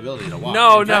 turkeys have the ability to walk.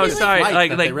 No, In fact, no, it's sorry, flight like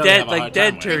that they dead, really have a hard like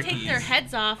dead time with. They take their turkeys.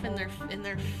 heads off and their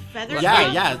feathers. Yeah,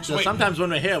 off. yeah. So Wait. sometimes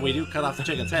when we're here, we do cut off the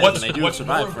chicken's heads, and they do What's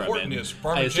more survive for a important bit. is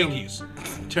Farmer I assume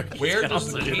Jinkies. turkeys Where can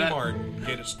does the also do that. Kmart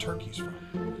get its turkeys from?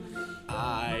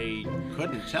 I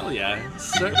couldn't tell you.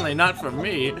 Certainly not from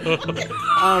me.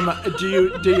 Do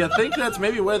you think that's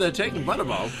maybe where they're taking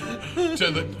Butterball?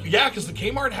 Yeah, because the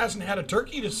Kmart hasn't had a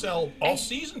turkey to sell all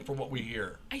season, from what we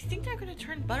hear. I think they're gonna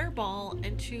turn Butterball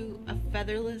into a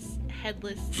featherless,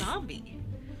 headless zombie.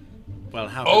 Well,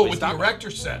 how? Oh, could we with the stop it?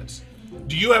 erector sets.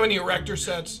 Do you have any erector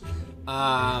sets?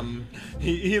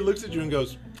 He looks at you and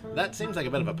goes, "That seems like a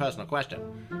bit of a personal question."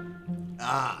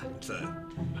 Ah, it's a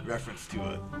reference to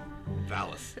a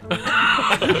phallus.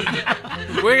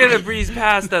 We're gonna breeze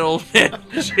past that old man,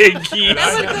 Jinkies.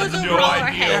 That one I goes have over no all our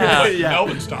idea heads. what Yeah.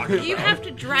 Melvin's talking about. You have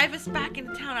to drive us back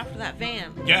into town after that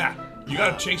van. Yeah, you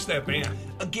gotta chase that van.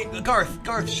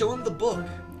 Garth, show him the book.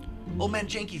 Old Man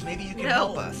Jinkies, maybe you can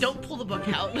help us. Don't pull the book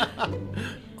out.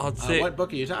 I'll say... What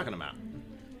book are you talking about?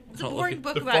 It's a Oh, boring okay.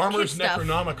 book The about kid Farmer's stuff.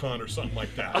 Necronomicon or something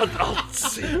like that. I'll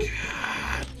say...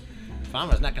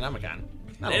 Farmer's Necronomicon.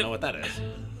 I don't know what that is.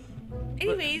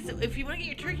 Anyways, if you want to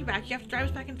get your turkey back, you have to drive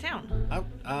us back into town. Oh,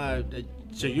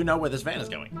 so you know where this van is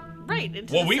going? Right.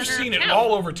 Into Well, the we've center of seen it town.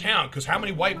 all over town, because how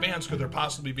many white vans could there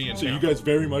possibly be in So town? you guys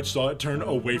very much saw it turn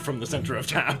away from the center of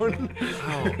town.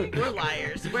 We're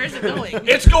liars. Where's it going?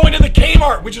 It's going to the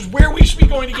Kmart, which is where we should be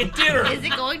going to get dinner. Is it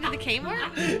going to the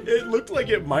Kmart? It looked like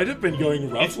it might have been going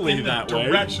roughly in the that way.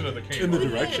 direction of the Kmart. In the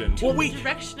direction. To the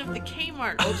direction of the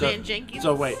Kmart, old man Jenkins.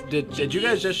 So wait, did you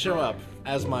guys just show up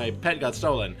as my pet got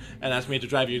stolen and asked me to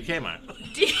drive you to Kmart?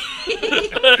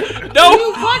 No!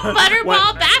 You want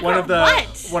Butterball back one or of the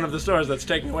what? one of the stores that's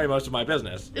taking away most of my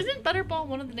business. Isn't Butterball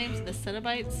one of the names of the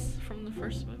Cenobites from the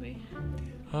first movie?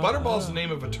 Butterball's the name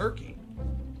of a turkey.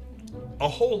 A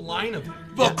whole line of them.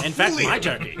 In fact, my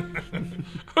turkey.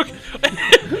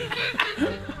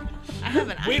 I have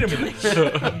an Wait a idea. minute.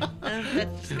 That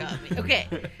just got me. Okay.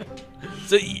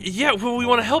 So, yeah, well, we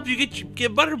want to help you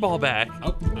get Butterball back.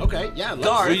 Oh, okay, yeah.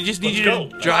 Garth, We just need let's you go.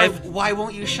 to drive... Why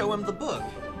won't you show him the book?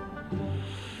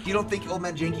 You don't think Old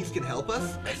Man Jinkies can help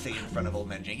us? I say in front of Old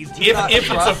Man Jinkies. Do you not If it's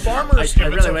a trust- farmer's, I if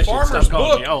really it's a wish you'd farmer's stop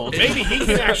calling me book, old. maybe he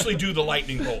can actually do the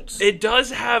lightning bolts. It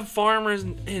does have farmers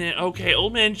in it. Okay,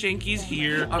 old man Jinkies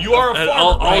here. You are a And farmer,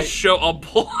 I'll right? I'll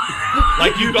pull...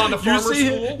 Like you've gone to farmer's see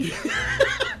school?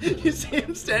 You see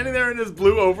him standing there in his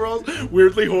blue overalls,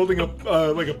 weirdly holding a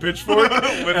like a pitchfork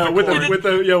with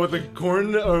a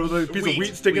corn or with a piece of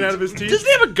wheat sticking out of his teeth. Does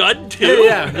he have a gun, too?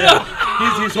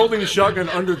 Yeah. He's holding a shotgun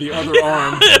under the other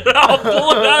arm. I'll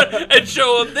pull it out and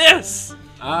show him this.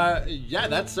 Yeah,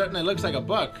 that certainly looks like a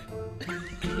book.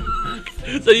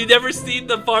 So you never seen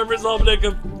the Farmer's Almanac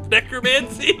of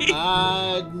Necromancy?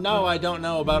 No, I don't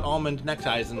know about almond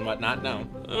neckties and whatnot. No.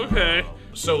 Okay.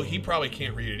 So he probably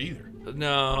can't read it either.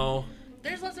 No.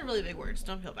 There's lots of really big words.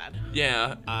 Don't feel bad.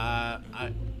 Yeah.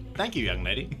 Thank you, young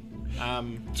lady.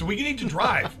 So we need to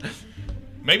drive.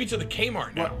 Maybe to the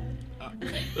Kmart now.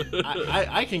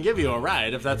 I can give you a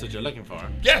ride if that's what you're looking for.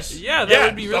 Yes. Yeah, that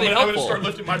would be really I'm gonna helpful. start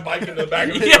lifting my bike into the back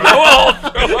of the Yeah, truck.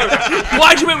 well,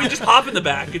 why'd you make me just hop in the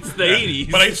back? It's the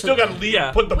 80s. But I still got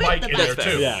to put the With bike the in bike. there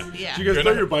That's too. Yeah. Yeah. So you guys Good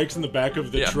throw enough. your bikes in the back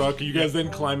of the Yeah. truck. You guys then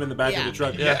climb in the back of the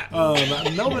truck. Yeah.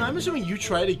 Melvin, I'm assuming you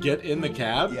try to get in the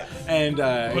cab, Yes. and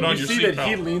Put on you your see that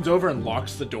he seatbelt. leans over and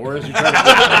locks the door as you try to.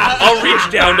 I'll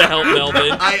reach down to help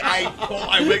Melvin.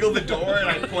 I wiggle the door and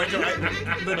I point to.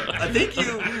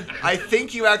 I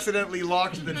think you accidentally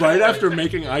locked the door. Right after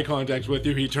making eye contact with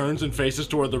you, he turns and faces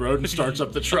toward the road and starts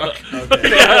up the truck.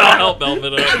 Yeah, I'll help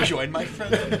Melvin up. Join my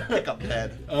friend. Pick up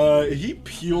head. He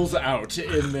peels out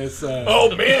in this.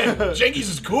 Oh man, Jenkins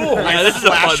is cool. Yeah, this is a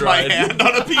Flash fun my ride. hand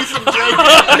on a piece of Jenkins.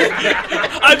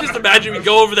 I just imagine we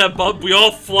go over that bump, we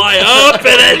all fly up,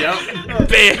 and then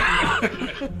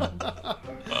bam.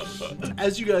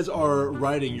 As you guys are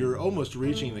riding, you're almost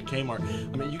reaching the Kmart.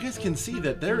 I mean, you guys can see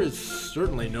that there is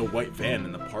certainly no white van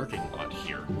in the parking lot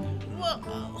here. Well,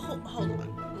 hold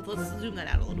on. Let's zoom that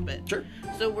out a little bit. Sure.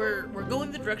 So we're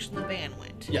going the direction the van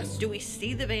went. Yes. Do we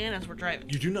see the van as we're driving?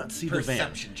 You do not see the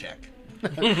Perception check.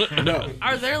 van. No.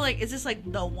 Are there is this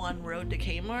like the one road to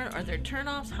Kmart? Are there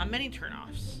turnoffs? How many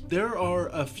turnoffs? There are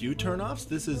a few turnoffs.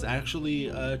 This is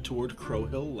actually toward Crow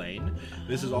Hill Lane.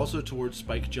 This is also toward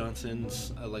Spike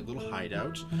Johnson's little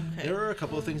hideout. Okay. There are a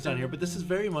couple of things down here, but this is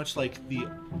very much like the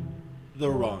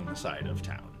wrong side of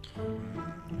town.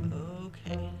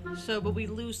 Okay. So, but we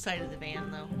lose sight of the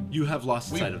van though. You have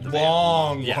lost We sight of the van.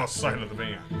 long Yeah. lost sight of the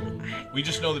van. We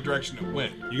just know the direction it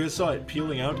went. You guys saw it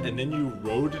peeling out, and then you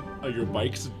rode your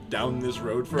bikes down this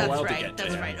road for a That's while to right. get to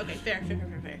That's it. right. Okay. Fair.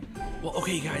 Well,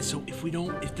 okay, guys, so if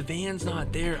the van's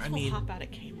not there, I We'll mean, hop out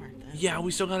at Kmart then. yeah,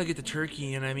 we still gotta get the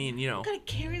turkey, and I mean, Gotta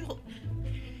carry the whole.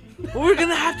 we're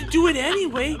gonna have to do it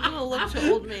anyway. I'm gonna look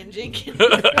to old man Jenkins.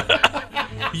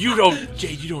 Jade, you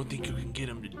don't think you can get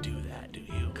him to do that, do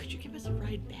you? Could you give us a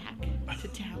ride back to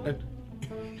town?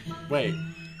 Wait,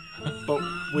 but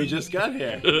we just got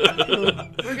here.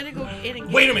 We're gonna go in and get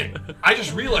Wait a minute. I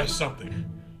just realized something.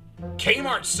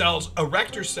 Kmart sells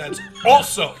erector sets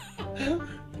also.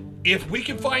 If we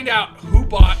can find out who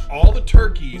bought all the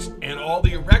turkeys and all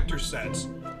the erector sets,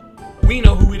 we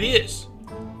know who it is.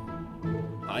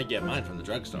 I get mine from the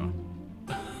drugstore.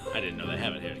 I didn't know they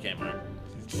have it here at Kmart.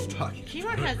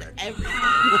 Kmart has everything.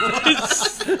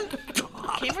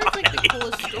 Kmart's like the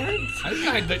coolest store.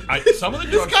 Some of the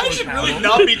This guy drugstores should have really them.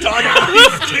 not be talking about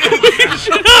these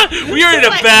kids. We are in a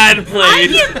bad I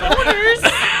place. get boners.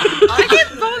 I get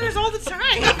boners all the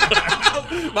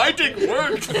time. My dick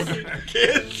works,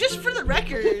 kid. Just for the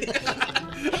record.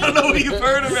 I don't know what you've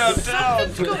heard around town.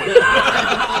 What's going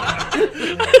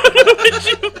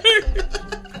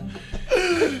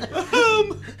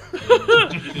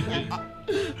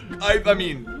I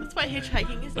mean, That's why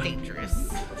hitchhiking is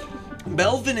dangerous.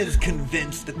 Melvin is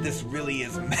convinced that this really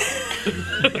is I'm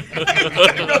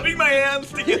rubbing my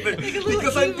hands together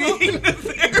because I'm being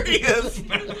nefarious.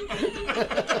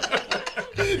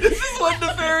 This is what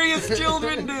nefarious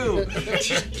children do.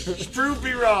 Prove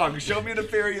me wrong. Show me a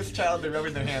nefarious child. They're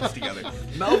rubbing their hands together.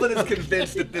 Melvin is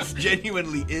convinced that this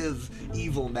genuinely is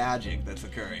evil magic that's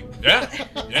occurring. Yeah.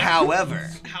 However,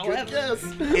 However,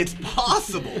 it's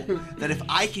possible that if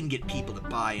I can get people to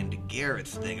buy into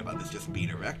Garrett's thing about this just being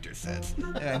erector sets,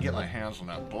 and I can get my hands on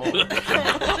that ball. You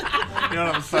know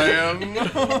what I'm saying?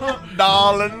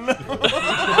 Darling.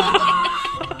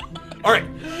 All right.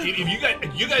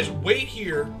 If you guys wait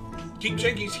here, keep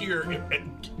Jenkins here,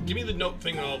 and give me the note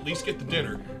thing, and I'll at least get the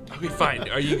dinner. Okay, fine.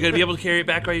 Are you gonna be able to carry it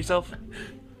back by yourself?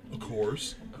 Of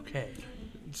course. Okay.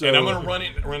 So And I'm gonna run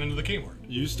into the Kmart.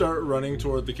 You start running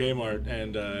toward the Kmart,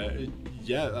 and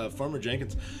Farmer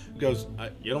Jenkins goes,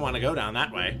 "You don't want to go down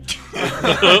that way."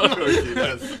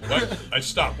 What? I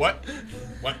stopped. What?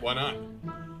 Why not?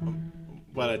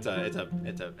 Well, it's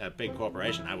a big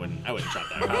corporation. I wouldn't shop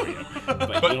there if I were you.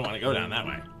 But you don't want to go down that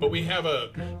way. But we have a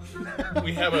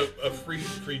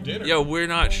free dinner. Yeah, we're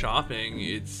not shopping.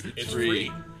 It's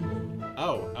free.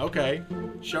 Oh, okay,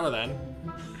 sure then.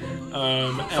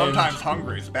 And Sometimes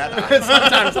hungry is bad.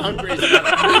 sometimes hungry.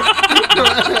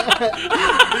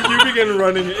 You begin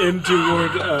running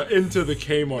into the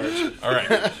Kmart. All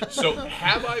right. So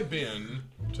have I been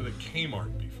to the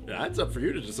Kmart before? That's up for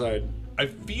you to decide. I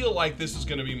feel like this is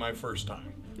going to be my first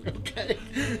time. Okay.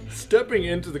 Stepping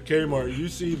into the Kmart, you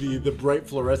see the bright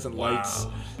fluorescent lights.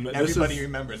 This Everybody is-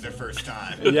 remembers their first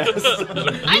time. Yes. There's a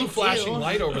I blue do. flashing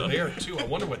light over there too. I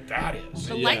wonder what that is.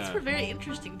 The Yeah. lights were very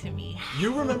interesting to me.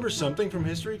 You remember something from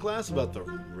history class about the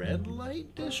red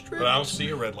light district? But I don't see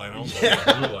a red light. I don't see a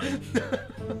blue light.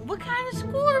 What kind of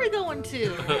school are we going to?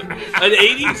 An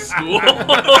 80s school.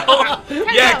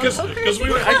 Yeah, because we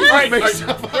were. make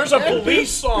There's a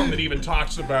police song that even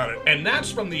talks about it, and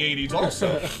that's from the '80s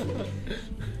also.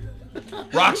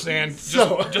 Roxanne,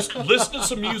 just listen to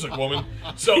some music, woman.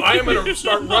 So I am going to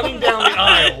start running down the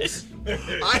aisles,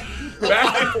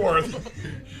 back and forth,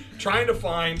 trying to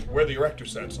find where the erector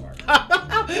sets are.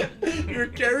 You're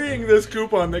carrying this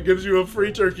coupon that gives you a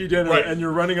free turkey dinner, Right. and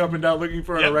you're running up and down looking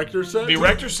for an Yep. erector set? The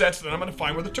erector sets, then I'm going to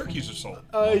find where the turkeys are sold.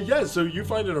 Yeah, so you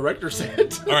find an erector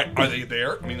set. All right, are they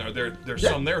there? I mean, are there's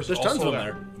Yeah, some there? there's all tons of sold them out?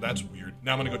 there. That's weird.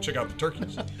 Now I'm going to go check out the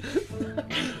turkeys.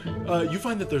 You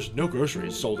find that there's no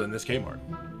groceries sold in this Kmart.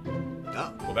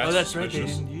 Oh. Well, that's Oh, that's right. They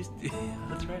suspicious. didn't use.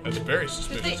 That's right. That's very Did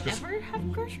they suspicious. 'Cause ever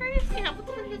have groceries? Yeah, what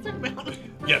the fuck are you talking about?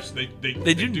 yes, they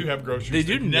do have groceries. They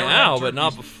do They've never now, had but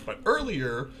not turkeys. before. But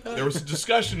earlier, there was a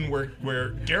discussion where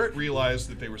Garrett realized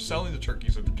that they were selling the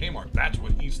turkeys at the Kmart. That's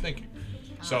what he's thinking.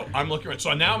 So I'm looking at.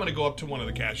 So now I'm going to go up to one of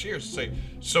the cashiers and say,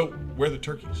 "So where are the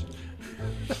turkeys?"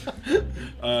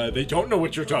 They don't know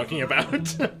what you're talking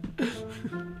about.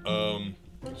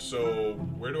 So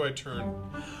where do I turn?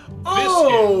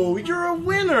 Oh, you're a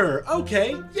winner.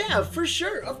 Okay, yeah, for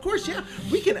sure. Of course, yeah.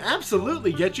 We can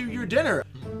absolutely get you your dinner.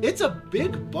 It's a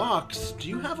big box. Do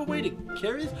you have a way to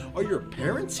carry this? Are your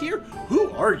parents here?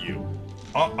 Who are you?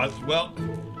 Well,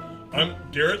 I'm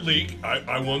Garrett Leak.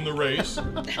 I won the race.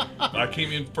 I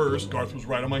came in first. Garth was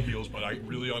right on my heels, but I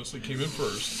really honestly came in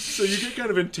first. So you get kind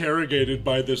of interrogated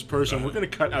by this person. We're going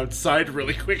to cut outside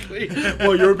really quickly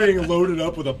while you're being loaded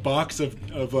up with a box of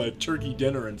turkey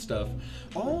dinner and stuff.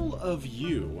 All of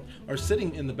you are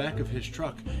sitting in the back of his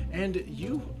truck, and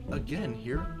you, again,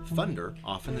 hear thunder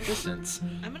off in the distance.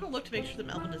 I'm gonna look to make sure that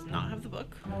Melvin does not have the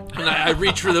book. And I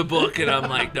reach for the book, and I'm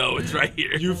like, no, it's right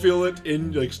here. You feel it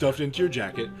stuffed into your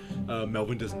jacket.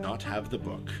 Melvin does not have the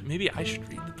book. Maybe I should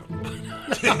read the book.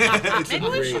 It's a Maybe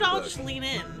we great should all book. just lean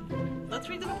in. Let's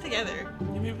read the book together.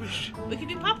 Maybe we should. We can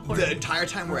do popcorn. The entire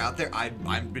time we're out there,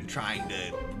 I've been trying to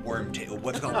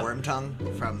what's it called, worm tongue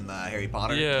from Harry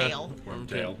Potter. Yeah. Tail.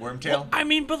 Wormtail. Wormtail. I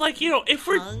mean, but like, you know, if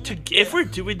we're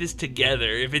doing this together,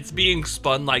 if it's being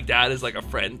spun like that as like a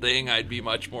friend thing, I'd be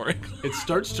much more It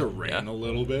starts to rain a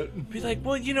little bit. be like,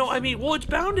 well, you know, I mean, well, it's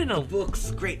bound in a Books,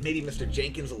 great. Maybe Mr.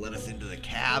 Jenkins will let us into the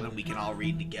cab and we can all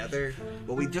read together.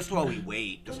 But while we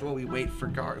wait for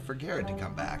Garrett to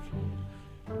come back.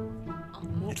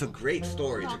 It's a great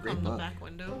story. It's a Knock great on the book. back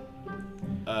window.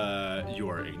 You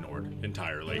are ignored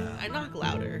entirely. I knock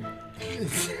louder.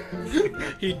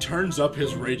 He turns up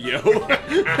his radio.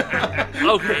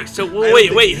 Okay, so I well, don't wait,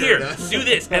 think wait, he here, heard us. do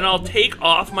this, and I'll take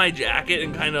off my jacket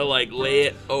and kind of like lay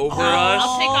it over I'll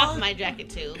us, take off my jacket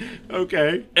too.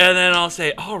 Okay. and then I'll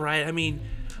say, all right, I mean,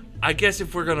 I guess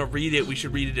if we're gonna read it, we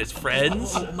should read it as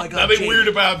friends. Oh my god. Nothing Jake. weird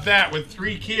about that with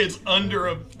 3 kids under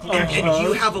a. And do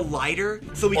you have a lighter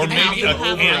so we Or can maybe have a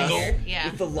them candle. over Yeah.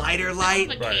 with the lighter Have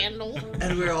light, a Right. candle.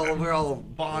 and we're all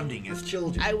bonding as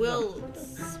children. I will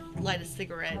light a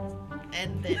cigarette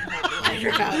and then hold the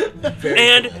lighter out. Very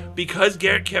And cool. because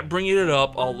Garrett kept bringing it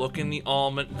up, I'll look in the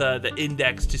the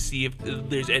index to see if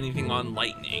there's anything on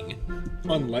lightning.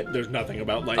 There's nothing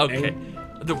about lightning. Okay,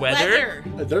 the weather.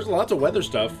 Weather. There's lots of weather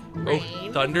stuff.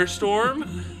 Rain.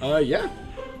 Thunderstorm. Yeah.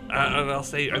 And I'll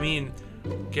say, I mean,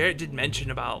 Garrett did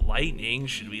mention about lightning.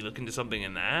 Should we look into something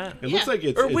in that? It looks Yeah. like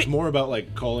it's Or wait. more about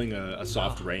like calling a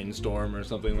soft rainstorm or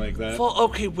something like that. Well,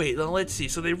 okay, wait. Now let's see.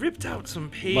 So they ripped out some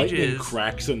Lightning pages.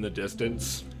 cracks in the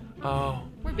distance. Oh.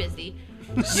 We're busy.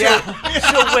 Yeah.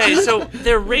 So wait. So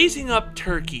they're raising up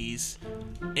turkeys,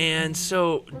 and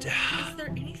so Is there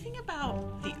anything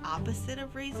about the opposite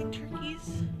of raising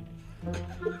turkeys?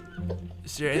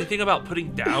 is there anything about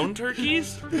putting down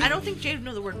turkeys? I don't think Jade would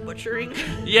know the word butchering.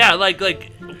 Yeah, like,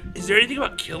 is there anything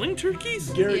about killing turkeys?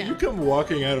 Garrett, Yeah. you come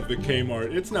walking out of the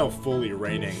Kmart. It's now fully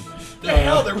raining. The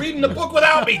hell, they're reading the book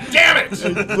without me. Damn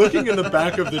it! Looking in the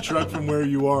back of the truck from where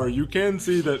you are, you can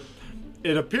see that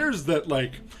it appears that,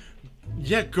 like,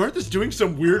 yeah, Garth is doing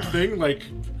some weird thing, like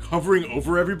hovering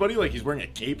over everybody, like he's wearing a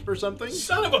cape or something.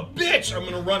 Son of a bitch! I'm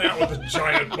gonna run out with a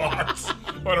giant box.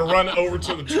 I'm gonna run over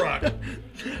to the truck.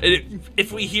 And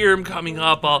if we hear him coming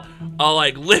up, I'll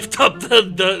like lift up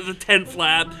the tent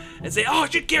flap and say, "Oh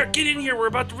shit, Garrett, get in here. We're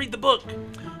about to read the book."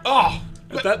 Oh,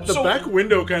 The so- back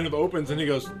window kind of opens and he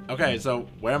goes, "Okay, so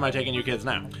where am I taking you kids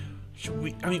now?"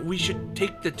 we should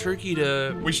take the turkey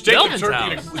to We should take Melvin's the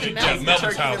turkey house. to Take Melvin's the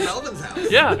turkey house. to Melvin's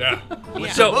house. Yeah. Yeah.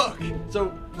 With So- the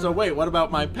book. So wait, what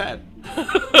about my pet?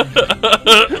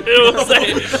 It'll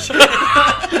say,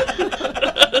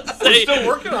 We're still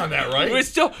working on that, right?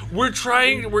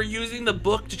 we're using the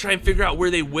book to try and figure out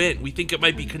where they went. We think it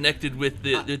might be connected with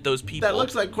those people. That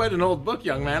looks like quite an old book,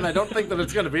 young man. I don't think that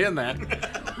it's going to be in that.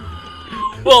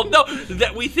 Well, no,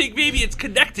 that we think maybe it's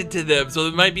connected to them, so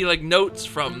there might be like notes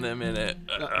from them in it.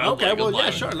 Okay, well, yeah,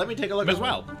 Good sure. Let me take a look as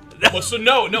well. Well, so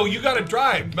no, you got to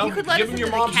drive. Mel, You could let give us him your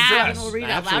into the mom's cab and address. we'll read out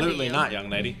loud to Absolutely you. not, young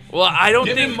lady. Well, I don't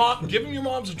Give think him your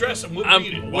mom's address and we'll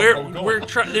read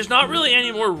it. there's not really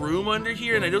any more room under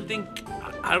here, and I don't think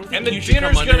And the you should come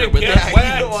dinner's under gonna it with get us. Yeah,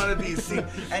 wet. you don't want to be seen.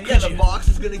 And yeah, the box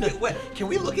is going to get wet. Can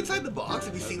we look inside the box?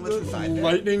 Have we seen what's inside there?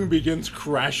 Lightning begins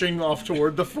crashing off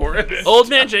toward the forest. Old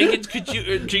man Jenkins, could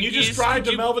you? Can you just drive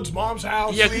to Melvin's mom's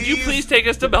house? Yeah, could you please? please take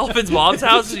us to Melvin's mom's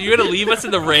house? You're gonna leave us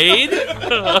in the rain?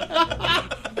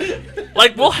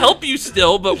 Like, we'll help you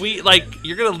still, but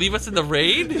you're gonna leave us in the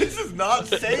rain? This is not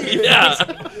safe. Yeah.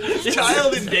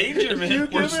 Child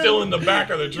endangerment. We're still in the back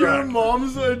of the Your truck.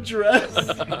 mom's address.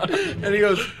 And he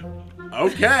goes,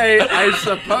 okay, I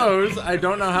suppose. I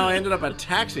don't know how I ended up a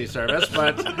taxi service,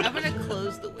 but I'm gonna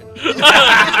close the window.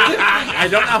 I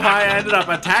don't know how I ended up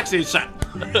a taxi service.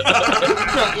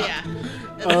 Yeah.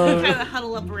 And then we kind of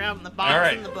huddle up around the box All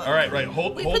right, and the book. all right.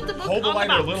 Hold We put the book the on the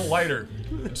lighter a box. little lighter.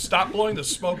 Stop blowing the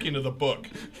smoke into the book.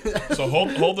 So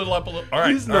hold it up a little. All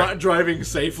right. He's all not right. driving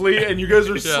safely, and you guys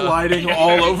are sliding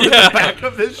all over the back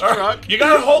of this truck. You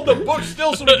gotta hold the book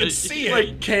still so we can see it.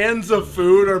 Like cans of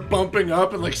food are bumping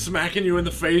up and like smacking you in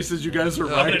the face as you guys are I'm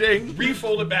gonna riding.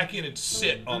 refold it back in and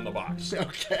sit on the box.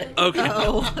 Okay. Okay.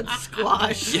 Oh, it's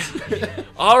squash.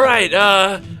 All right.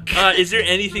 Is there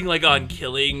anything like on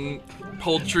killing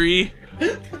poultry?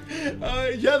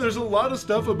 Yeah, there's a lot of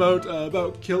stuff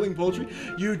about killing poultry.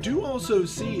 You do also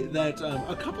see that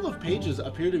a couple of pages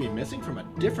appear to be missing from a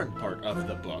different part of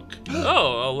the book.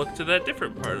 Oh, I'll look to that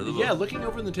different part of the book. Yeah, looking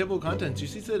over in the table of contents, you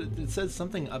see that it says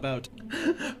something about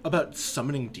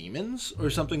summoning demons or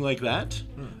something like that.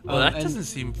 Well, that and- doesn't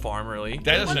seem farmerly.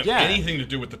 That doesn't have Yeah. anything to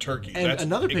do with the turkey. And That's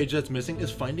another page that's missing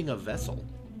is finding a vessel.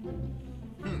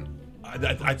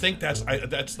 I think that's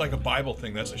like a Bible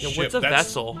thing. That's a ship. what's a That's-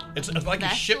 vessel? It's like a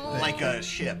ship Vessel? thing. Like a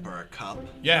ship or a cup.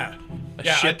 Yeah.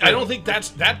 ship I don't think that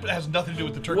has nothing to do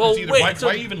with the turkeys Well, either. wait, why so-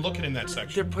 are you even looking in that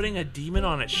section? They're putting a demon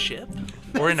on a ship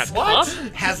or in a What?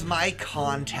 cup? Has my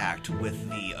contact with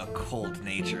the occult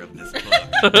nature of this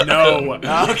book. No.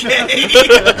 Okay.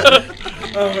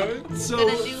 So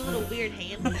Gonna do little weird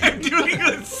hand things. I'm doing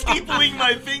this, stapling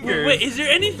my fingers. Wait, is there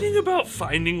anything about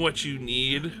finding what you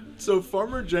need? So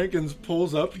Farmer Jenkins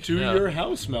pulls up to Yeah. your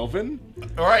house, Melvin.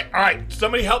 All right.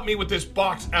 Somebody help me with this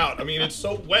box out. I mean, it's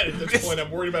so wet at this point.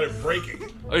 I'm worried about it breaking.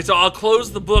 Okay, so I'll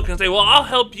close the book and say, well, I'll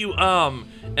help you, and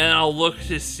I'll look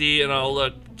to see, and I'll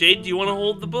look. Jade, do you want to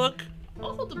hold the book?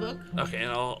 I'll hold the book. Okay,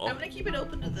 and I'll I'm gonna keep it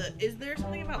open to the. Is there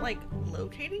something about like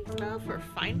locating stuff or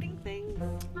finding things?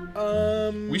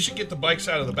 We should get the bikes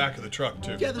out of the back of the truck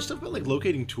too. Yeah, there's stuff about like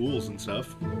locating tools and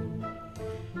stuff.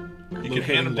 You can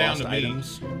hand them down to me.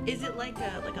 Is it like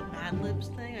a Mad Libs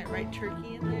thing? I write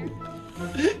turkey in there.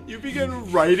 You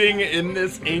begin writing in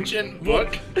this ancient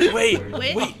book. wait.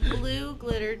 With blue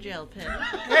glitter gel pen.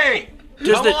 Hey,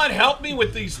 Does come the- on, help me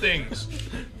with these things.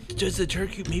 Does the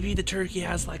turkey? Maybe the turkey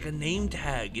has like a name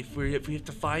tag. If we have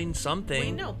to find something.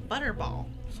 Wait, no, Butterball.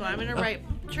 So I'm gonna write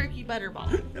turkey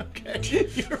Butterball, Okay.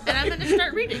 and I'm gonna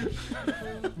start reading.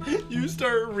 You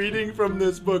start reading from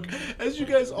this book. As you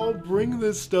guys all bring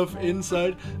this stuff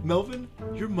inside, Melvin,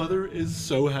 your mother is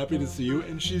so happy to see you,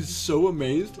 and she's so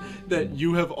amazed that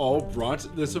you have all brought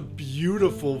this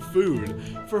beautiful food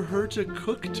for her to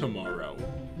cook tomorrow.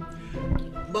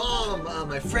 Mom,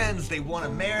 my friends, they won a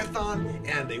marathon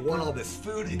and they won all this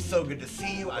food. It's so good to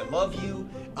see you. I love you.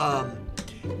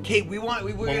 Kate, we're When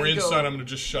we're gonna inside, go. I'm gonna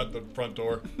just shut the front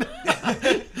door.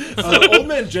 Old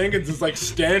Man Jenkins is like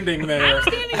standing there I'm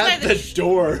standing at by the the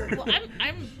door. Well,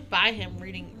 I'm by him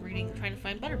reading, trying to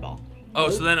find Butterball. Oh,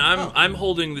 so then I'm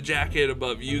holding the jacket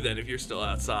above you then if you're still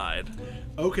outside.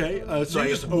 Okay, so I you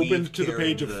guess just we've opened to the carried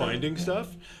page of the- finding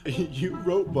stuff. You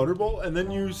wrote Butterball, and then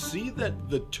you see that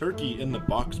the turkey in the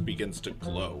box begins to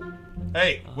glow.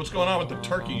 Hey, what's going on with the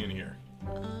turkey in here?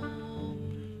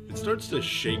 It starts to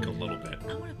shake a little bit.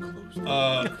 I want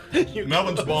to close You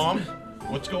Melvin's close- mom,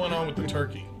 what's going on with the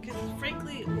turkey? because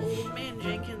frankly, Old Man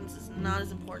Jenkins is not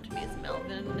as important to me as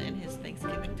Melvin and his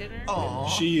Thanksgiving dinner. Aw.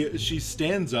 She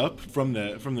stands up from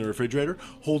the refrigerator,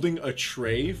 holding a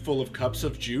tray full of cups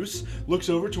of juice. Looks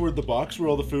over toward the box where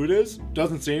all the food is.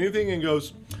 Doesn't say anything and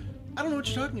goes, "I don't know what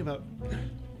you're talking about."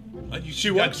 She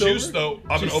got walks juice, over, though.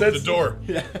 I'm she going to open the says- door.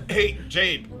 Yeah. Hey,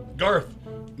 Jade, Garth,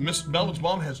 Miss Melvin's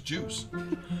mom has juice.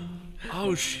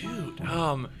 Oh shoot.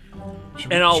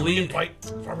 Should And I'll should we lean- invite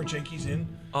Farmer Jenkins in?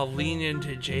 I'll lean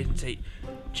into Jade and say,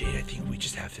 Jade, I think we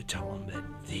just have to tell him that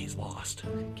he's lost.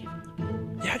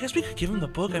 Yeah, I guess we could give him the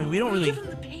book. I mean, we don't really. Give him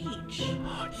the page.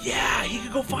 Yeah, he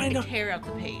could go find him. Tear out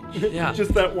the page. Yeah.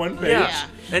 Just that one page. Yeah.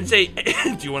 And say,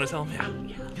 do you want to tell him?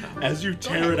 Yeah. As you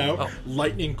tear it out, Oh.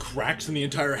 lightning cracks and the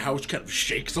entire house kind of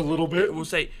shakes a little bit. We'll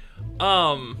say,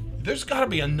 There's got to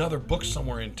be another book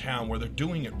somewhere in town where they're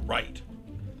doing it right.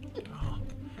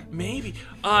 maybe.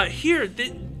 Here,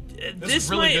 this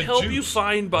really might good help you juice.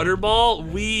 find Butterball.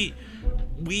 We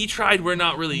tried. We're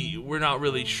not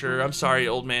really sure. I'm sorry,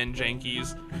 old man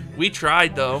Jenkins. We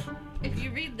tried though. If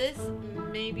you read this,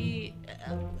 maybe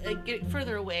get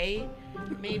further away.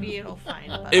 Maybe it'll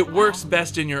find. It works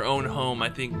best in your own home. I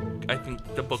think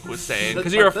the book was saying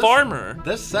because But you're a this- farmer.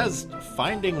 This says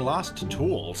finding lost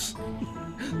tools.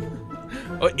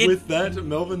 It- With that,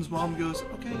 Melvin's mom goes,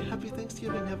 "Okay, happy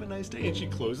Thanksgiving, have a nice day," and she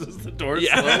closes the door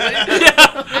Yeah.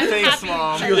 slowly. Thanks,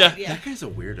 Mom. She goes, Yeah. That guy's a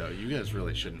weirdo. You guys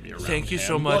really shouldn't be around Thank you him."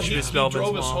 so Well, much, he Miss Melvin's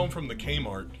drove us mom. home from the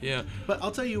Kmart. Yeah. But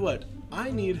I'll tell you what,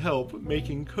 I need help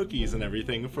making cookies and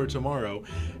everything for tomorrow.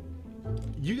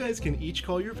 You guys can each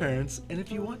call your parents, and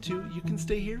if you want to, you can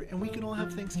stay here and we can all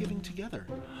have Thanksgiving together.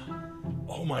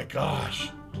 Oh my gosh.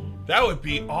 That would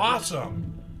be awesome.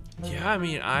 Yeah, I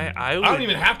mean, I would. I don't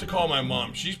even have to call my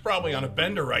mom. She's probably on a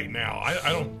bender right now.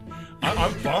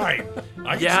 I'm fine.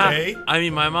 I can Yeah, stay. I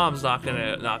mean, my mom's not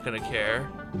gonna care.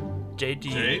 Jade,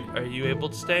 Jade? are you able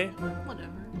to stay?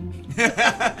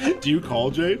 Whatever. Do you call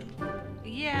Jade?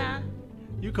 Yeah.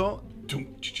 You call? Dum,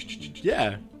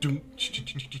 Yeah. dum.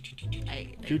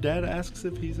 Your dad asks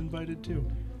if he's invited too.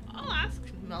 I'll ask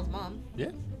Mel's mom. Yeah.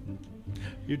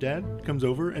 Your dad comes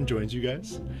over and joins you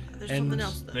guys. There's And- something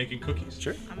else though. Making cookies.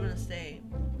 Sure. I'm gonna say,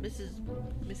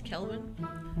 Miss Kelvin.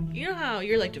 You know how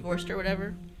you're like divorced or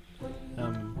whatever?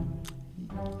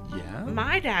 Yeah.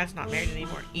 My dad's not married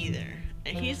anymore either.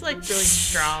 And he's like really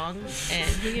strong and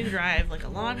he can drive like a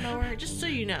lawnmower, just so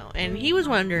you know. And he was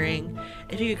wondering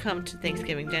if he could come to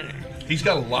Thanksgiving dinner. He's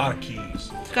got a lot of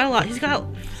keys. He's got a lot. She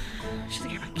doesn't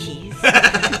care about keys.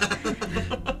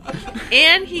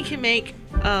 And he can make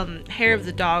hair of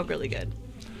the dog really good.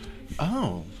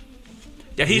 Oh.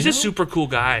 Yeah, he's You a know- super cool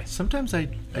guy. Sometimes I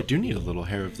do need a little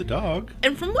hair of the dog.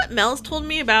 And from what Mel's told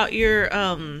me about your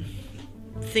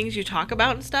things you talk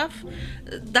about and stuff,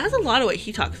 that's a lot of what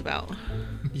he talks about.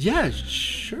 Yeah,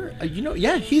 sure.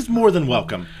 Yeah, he's more than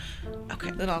welcome.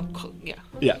 Okay, then yeah.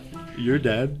 Yeah. Your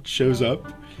dad shows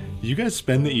up. You guys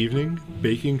spend the evening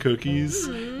baking cookies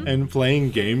and playing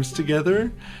games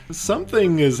together.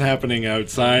 Something is happening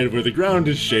outside where the ground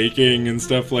is shaking and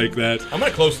stuff like that. I'm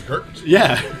gonna close the curtains.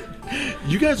 Yeah.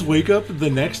 You guys wake up the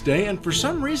next day and for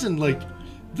some reason, like,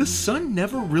 the sun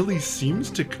never really seems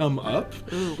to come up.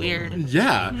 Ooh, weird.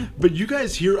 Yeah, but you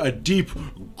guys hear a deep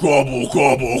gobble,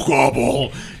 gobble,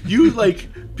 gobble. You, like,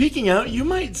 peeking out, you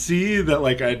might see that,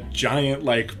 like, a giant,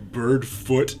 like, bird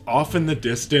foot off in the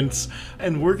distance.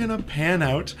 And we're gonna pan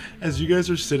out as you guys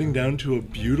are sitting down to a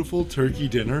beautiful turkey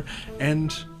dinner,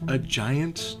 and a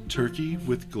giant turkey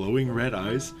with glowing red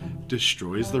eyes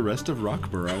destroys the rest of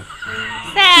Rockborough.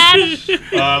 Sad.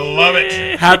 I love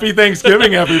it. Happy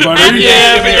Thanksgiving, everybody! Thanksgiving!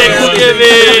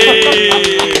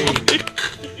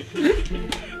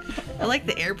 I like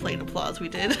the airplane applause we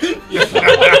did. We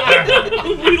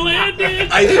landed.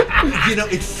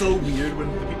 It's so weird when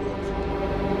the people.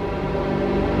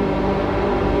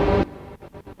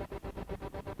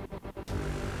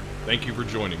 Thank you for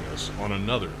joining us on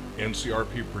another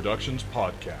NCRP Productions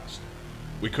podcast.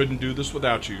 We couldn't do this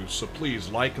without you, so please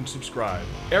like and subscribe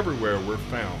everywhere we're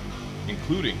found,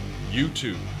 including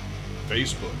YouTube,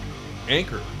 Facebook,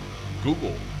 Anchor,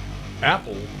 Google,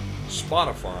 Apple,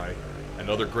 Spotify, and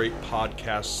other great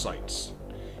podcast sites.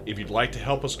 If you'd like to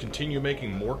help us continue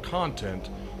making more content,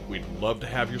 we'd love to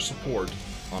have your support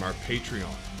on our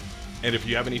Patreon. And if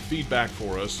you have any feedback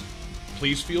for us,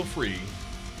 please feel free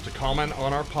to comment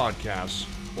on our podcasts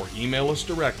or email us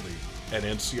directly at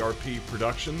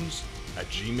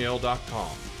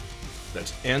ncrpproductions@gmail.com.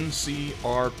 That's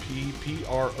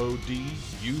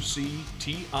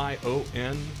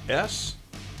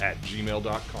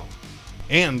ncrpproductions@gmail.com.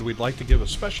 And we'd like to give a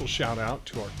special shout out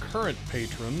to our current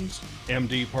patrons,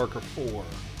 MD Parker 4,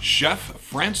 Chef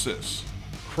Francis,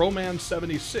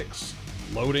 Crowman76,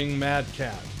 Loading Mad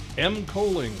Cat, M.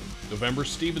 Coling, November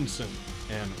Stevenson,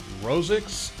 and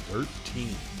Rosix13.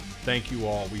 Thank you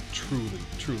all. We truly,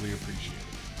 truly appreciate it.